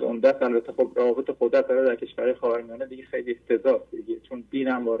بخشی از عمدت. البته خب روابط قدرت در کشورهای خاورمیانه دیگه خیلی افتضاحه دیگه، چون دین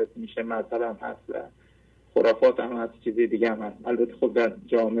هم وارد میشه، مذهب هم هست و خرافات هم هست، چیزی دیگه هم هست. البته خب در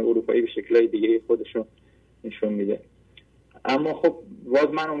جامعه اروپایی به شکل‌های دیگه خودشو نشون میده. اما خب باز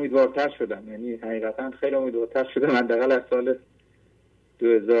من امیدوارتر شدم، یعنی حقیقتا خیلی امیدوارتر شدم. من حداقل از سال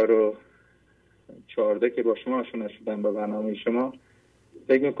 2014 که با شما آشنا شدم با برنامه شما،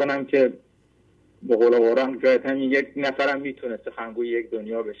 فکر میکنم که به قول قرآن جایت همین یک نفرم میتونه سخنگوی یک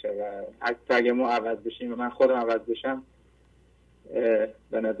دنیا بشه و حتی اگه ما عوض بشیم و من خودم عوض بشم،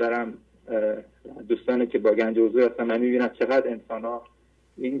 به نظرم دوستانی که با گنج حضور هستن من میبینم چقدر انسان ها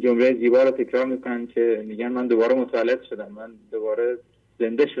این جمله زیبا رو تکرار میکنن که میگن من دوباره متولد شدم، من دوباره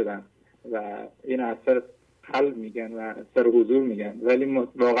زنده شدم و این اثر قلب میگن و اثر حضور میگن. ولی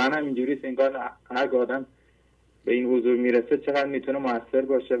واقعا هم اینجوریست، انگار هر آدم به این حضور میرسه چقدر میتونه موثر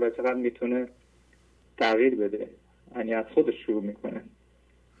باشه و چقدر میتونه تغییر بده، یعنی از خودش شروع میکنه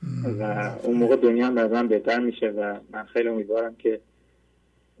و اون موقع دنیا هم برای من بهتر میشه و من خیلی امیدوارم که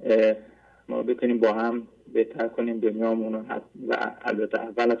ما بتونیم با هم بهتر کنیم دنیامون و البته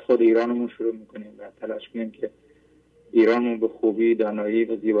اول از خود ایرانمون شروع میکنیم و تلاش کنیم که ایرانمون به خوبی، دانایی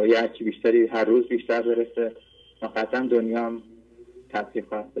و زیبایی هرچی بیشتری هر روز بیشتر برسه و قطعا دنیا هم تاثیر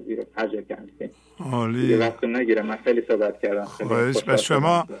خواهد بذاره هر جا که هستیم. عالی. وقت نگیرم، من خیلی صحبت کردم.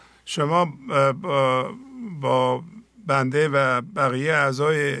 شما با بنده و بقیه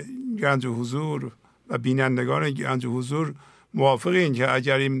اعضای گنج حضور و بینندگان گنج حضور موافقین که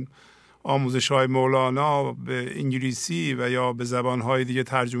اگر این آموزش‌های مولانا به انگلیسی و یا به زبان‌های دیگه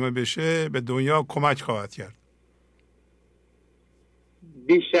ترجمه بشه به دنیا کمک خواهد کرد؟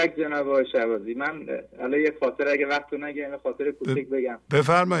 بیشک جناب آقای شهبازی. من الان یک خاطره اگه وقت رو نگیرم خاطره کوچک بگم.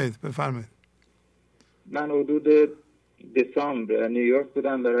 بفرمایید. من حدود دسامبر نیویورک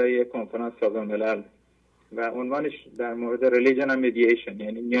بودم برای یک کنفرانس سازمان ملل و عنوانش در مورد ریلیجن و مدییشن،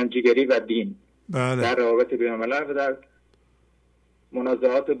 یعنی میانجیگری و دین در روابط بین‌الملل و در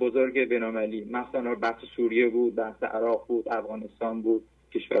منازعات بزرگ بین‌المللی. مثلا بحث سوریه بود، بحث عراق بود، افغانستان بود،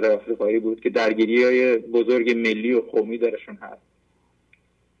 کشور آفریقایی بود که درگیری‌های بزرگ ملی و قومی درشون هست.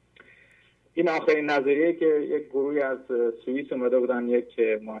 این آخرین نظریه که یک گروهی از سوئیس اومده بودن، یک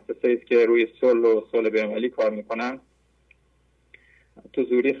مؤسسه است که روی صلح و صلح بین‌المللی کار میکنن، تو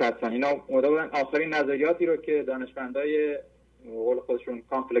زوریخ هستن. اینا اومده بودن آخرین نظریاتی رو که دانشمندای قول خودشون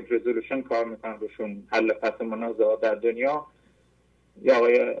کانفلیکت رزولوشن کار میکنن روشون، حل فصل منازعات در دنیا، یا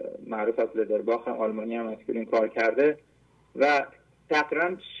آقای معروف از لدرباخ آلمانی هم از این کار کرده و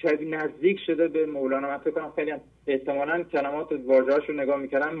تقریبا نزدیک شده به مولانا. من فکر کنم خیلی احتمالاً کلمات و واژه‌هاش رو نگاه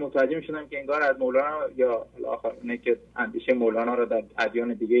می‌کردم متوجه می‌شدم که انگار از مولانا یا الاخرونه که اندیشه مولانا رو در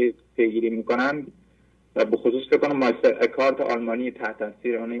ادیان دیگه پیگیری می‌کنن و به خصوص فکر کنم مایستر اکارت آلمانی تحت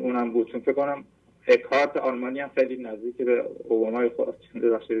تاثیر اونم بود، چون فکر کنم اکارت آلمانی هم خیلی نزدیک به اوبامای خود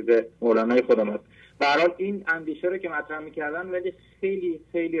به مولانای خودم است. به هر حال این اندیشه رو که مطرح می‌کردن ولی خیلی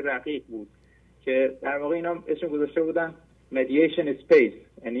خیلی رقیق بود که در واقع اینا اسم گذاشته بودن مدییشن اسپیس،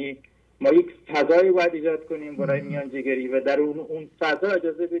 یعنی ما یک فضایی باید ایجاد کنیم برای میانجیگری و در اون فضا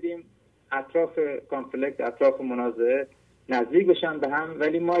اجازه بدیم اطراف کانفلیکت، اطراف منازعه نزدیک بشن به هم،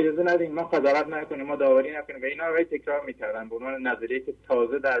 ولی ما اجازه ندیم، ما قضاوت نکنیم، ما داوری نکنیم و اینا رو تکرار میکردن به عنوان نظریه که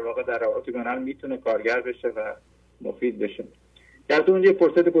تازه در واقع در روابط بین‌الملل میتونه کارگر بشه و مفید بشه. در تو اونجا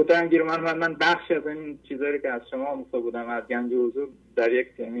فرصت کوتاه هم گیر من بخش از این چیزایی که از شما آموخته بودم از گنج حضور در یک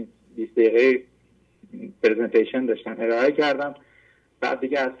 20 دقیقه پرزنتیشن داشتم ارائه کردم. بعد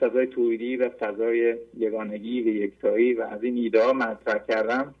دیگه از فضای توحیدی و فضای یگانگی و یکتایی و از این ایده ها مطرح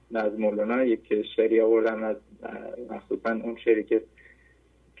کردم. از مولانا یک شعری آوردم، از مخصوصا اون شعری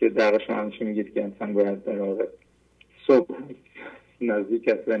که در شما همیشه میگید که انسان باید در واقع صبح نزدیک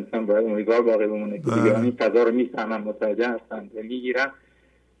است و انسان باید امیدوار باقی بمونه که دیگران این فضا رو میفهمن، متوجه هستن و میگیرن.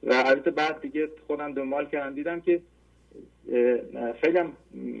 و البته بعد دیگه خودم دنبال کردم دیدم که خیلی هم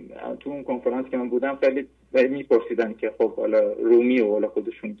تو اون کنفرانس که من بودم خیلی میپرسیدن که خب حالا رومی و حالا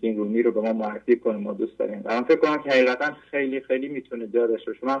خودشون که این رومی رو به ما معرفی کنه، ما دوست داریم. و من فکر کنم که حقیقتا خیلی خیلی میتونه جا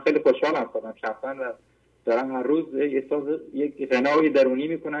داشته باشه. من خیلی خوشحالم خودم شخصا و دارم هر روز احساس یک غنای درونی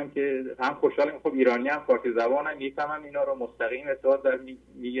میکنم که هم خوشحالم خب ایرانی هم فارسی زبانم میفهمم اینا رو، مستقیم ارتباط در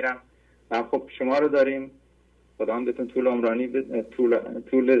میگیرم و خب شما رو داریم، خدا هم بهتون طول عمرانی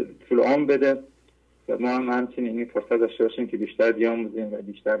طول عمر بده و ما هم همچنین این فرصت داشته باشیم که بیشتر بیاموزیم و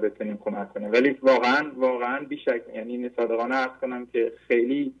بیشتر بتونیم کمک کنیم. ولی واقعا بیشک یعنی این صادقانه عرض کنم که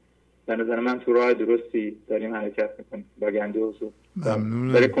خیلی به نظر من تو راه درستی داریم حرکت میکنیم با گنج حضور.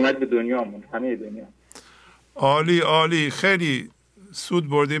 برای کمک به دنیامون، همه دنیا. عالی، خیلی سود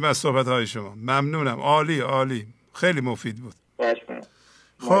بردیم از صحبت‌های شما. ممنونم. عالی خیلی مفید بود.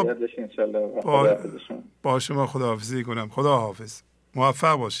 خب با شما خداحافظی کنم. خدا حافظ.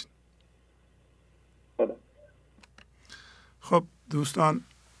 موفق باشین. خب دوستان،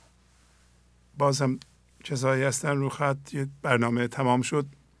 بازم کسایی هستن رو خط، یه برنامه تمام شد.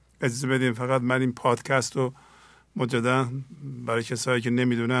 اجازه بدیم فقط من این پادکست رو مجددا برای کسایی که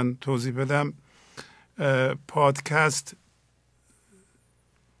نمیدونن توضیح بدم. پادکست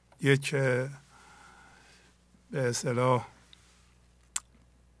یک به اصطلاح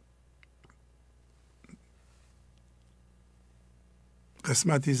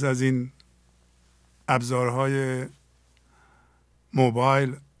قسمتی از این ابزارهای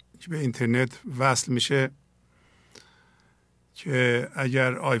موبایل که به اینترنت وصل میشه که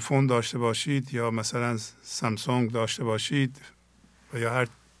اگر آیفون داشته باشید یا مثلا سامسونگ داشته باشید و یا هر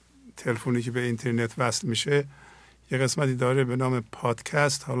تلفنی که به اینترنت وصل میشه یه قسمتی داره به نام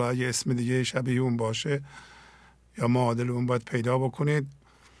پادکست. حالا اگه اسم دیگه شبیه اون باشه یا معادل اون باید پیدا بکنید.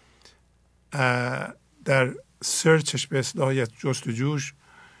 در سرچش به اصطلاح جستجوش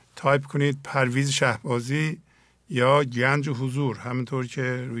تایپ کنید پرویز شهبازی یا گنج حضور، همونطور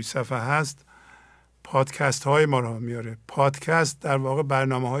که روی صفحه هست. پادکست های ما رو میاره. پادکست در واقع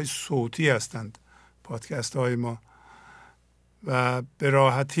برنامه های صوتی هستند، پادکست های ما، و به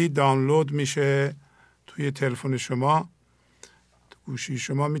راحتی دانلود میشه توی تلفن شما، تو گوشی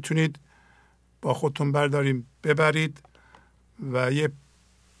شما. میتونید با خودتون برداریم ببرید و یه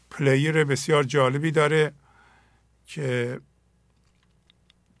پلیر بسیار جالبی داره که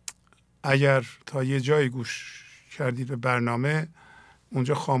اگر تا یه جایی گوش کردید به برنامه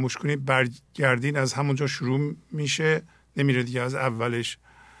اونجا خاموش کنید، برگردین از همونجا شروع میشه، نمیره دیگه از اولش.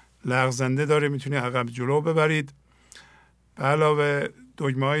 لغزنده داره، میتونید عقب جلو ببرید. به علاوه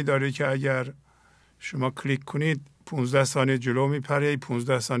دکمه‌ای داره که اگر شما کلیک کنید 15 ثانیه جلو میپره،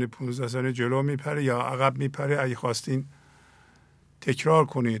 15 ثانیه جلو میپره یا عقب میپره. اگه خواستین تکرار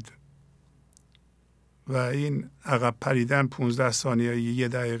کنید و این عقب پریدن 15 ثانیه یه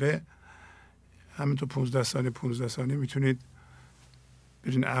دقیقه، همینطور 15 ثانیه میتونید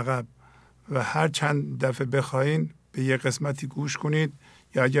برین عقب و هر چند دفعه بخواین به یه قسمتی گوش کنید،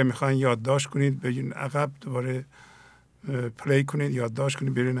 یا اگر میخواین یادداشت کنید برین عقب، دوباره پلی کنید، یادداشت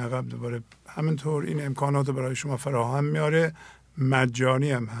کنید، برین عقب، دوباره. همینطور این امکانات رو برای شما فراهم میاره.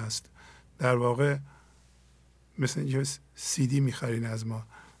 مجانی هم هست. در واقع مثل اینکه CD میخرین از ما،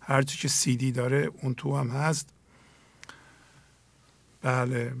 هرچی که CD داره اون تو هم هست.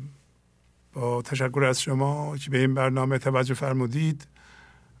 بله. با تشکر از شما که به این برنامه توجه فرمودید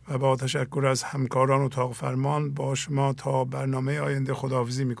و با تشکر از همکاران اتاق فرمان با شما تا برنامه آینده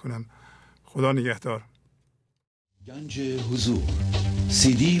خداحافظی میکنم. خدا نگهدار. گنج حضور،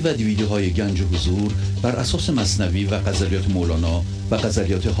 سی دی و دیویدیوهای گنج حضور بر اساس مثنوی و غزلیات مولانا و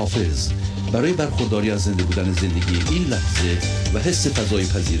غزلیات حافظ برای برخورداری از زنده بودن زندگی این لحظه و حس فضای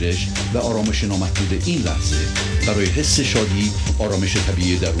پذیرش و آرامش نامحدود این لحظه، برای حس شادی، آرامش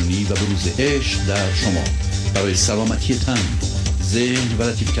طبیعی درونی و بروز عشق در شما، برای سلامتی تن، ذهن و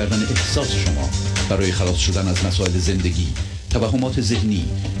لطیف کردن احساس شما، برای خلاص شدن از مسائل زندگی، توهمات ذهنی،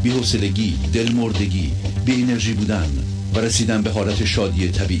 بی‌حوصلگی، دلمردگی، بی انرژی بودن و رسیدن به حالت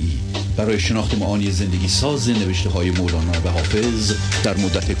شادی طبیعی، برای شناخت معانی زندگی ساز نوشته های مولانا و حافظ در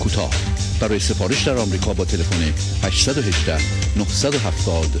مدت کوتاه. برای سفارش در آمریکا با تلفن 818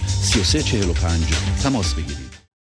 970 3345 تماس بگیرید.